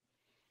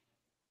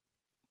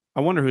 I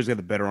wonder who's got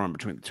the better arm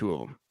between the two of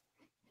them.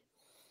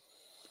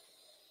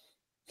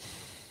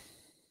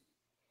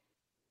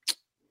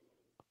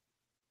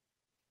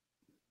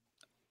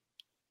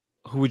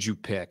 Who would you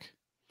pick?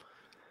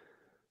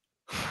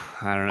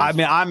 I don't know. I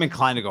mean, I'm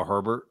inclined to go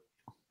Herbert.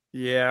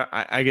 Yeah,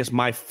 I guess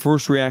my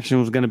first reaction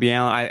was going to be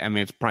Allen. I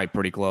mean, it's probably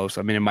pretty close.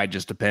 I mean, it might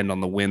just depend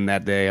on the win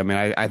that day. I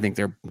mean, I think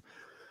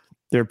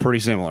they're pretty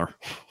similar.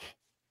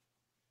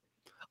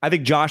 I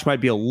think Josh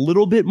might be a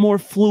little bit more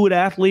fluid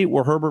athlete,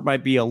 where Herbert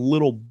might be a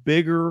little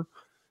bigger.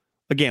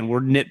 Again, we're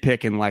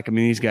nitpicking.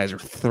 These guys are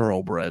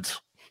thoroughbreds.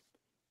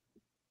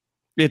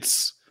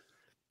 If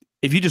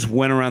you just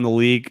went around the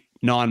league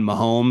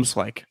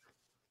non-Mahomes,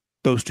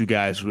 those two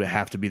guys would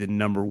have to be the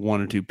number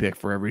 1 or 2 pick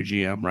for every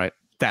GM, right?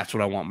 That's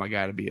what I want my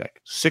guy to be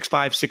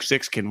 6'5",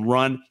 6'6", can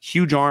run,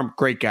 huge arm,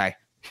 great guy.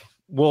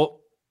 Well,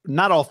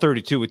 not all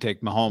 32 would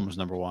take Mahomes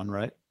number 1,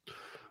 right?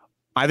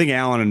 I think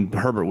Allen and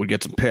Herbert would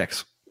get some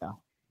picks. Yeah.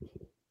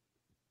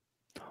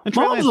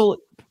 Mahomes,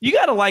 you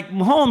got to like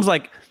Mahomes.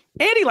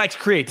 Andy likes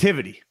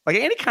creativity.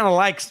 Andy kind of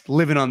likes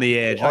living on the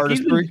edge.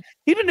 Artistry.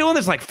 He's been doing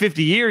this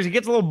 50 years. He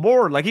gets a little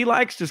bored. He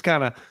likes just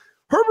kind of.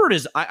 Herbert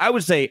is. I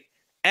would say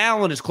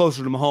Allen is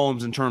closer to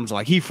Mahomes in terms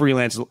of he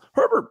freelances.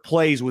 Herbert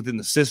plays within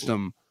the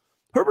system.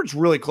 Herbert's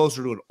really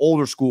closer to an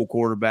older school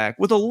quarterback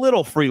with a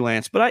little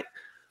freelance, but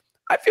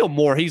I feel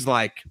more he's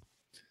less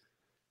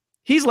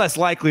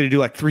likely to do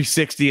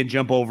 360 and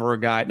jump over a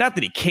guy. Not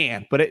that he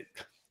can't, but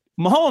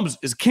Mahomes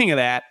is king of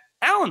that.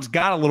 Allen's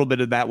got a little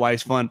bit of that why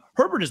he's fun.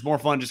 Herbert is more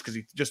fun just because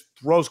he just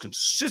throws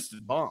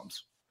consistent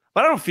bombs.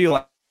 But I don't feel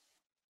like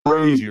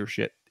crazier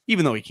shit,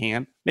 even though he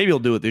can. Maybe he'll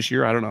do it this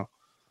year. I don't know.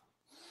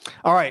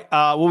 All right.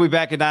 We'll be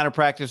back at Niner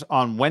practice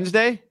on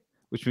Wednesday,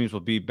 which means we'll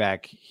be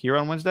back here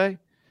on Wednesday.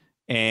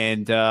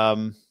 And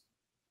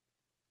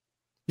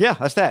yeah,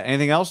 that's that.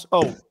 Anything else?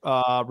 Oh,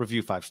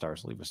 review 5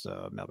 stars. Leave us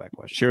a mailbag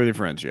question. Share with your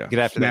friends. Yeah. Get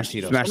after that,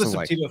 Tito. Smash the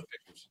like. Tito's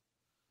pictures.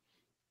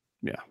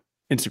 Yeah.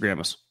 Instagram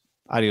us.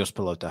 Adios,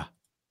 pelota.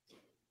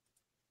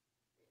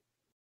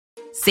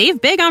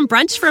 Save big on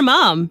brunch for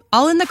mom,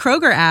 all in the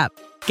Kroger app.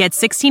 Get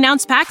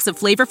 16-ounce packs of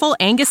flavorful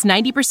Angus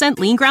 90%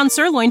 lean ground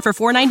sirloin for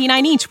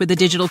 $4.99 each with a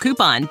digital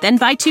coupon. Then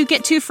buy 2,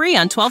 get 2 free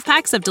on 12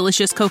 packs of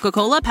delicious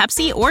Coca-Cola,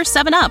 Pepsi, or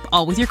 7-Up,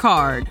 all with your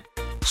card.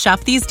 Shop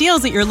these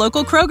deals at your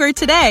local Kroger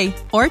today,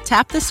 or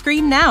tap the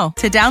screen now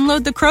to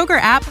download the Kroger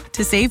app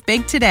to save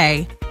big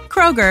today.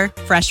 Kroger,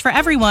 fresh for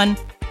everyone.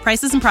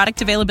 Prices and product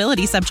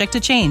availability subject to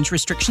change.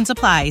 Restrictions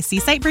apply. See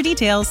site for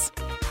details.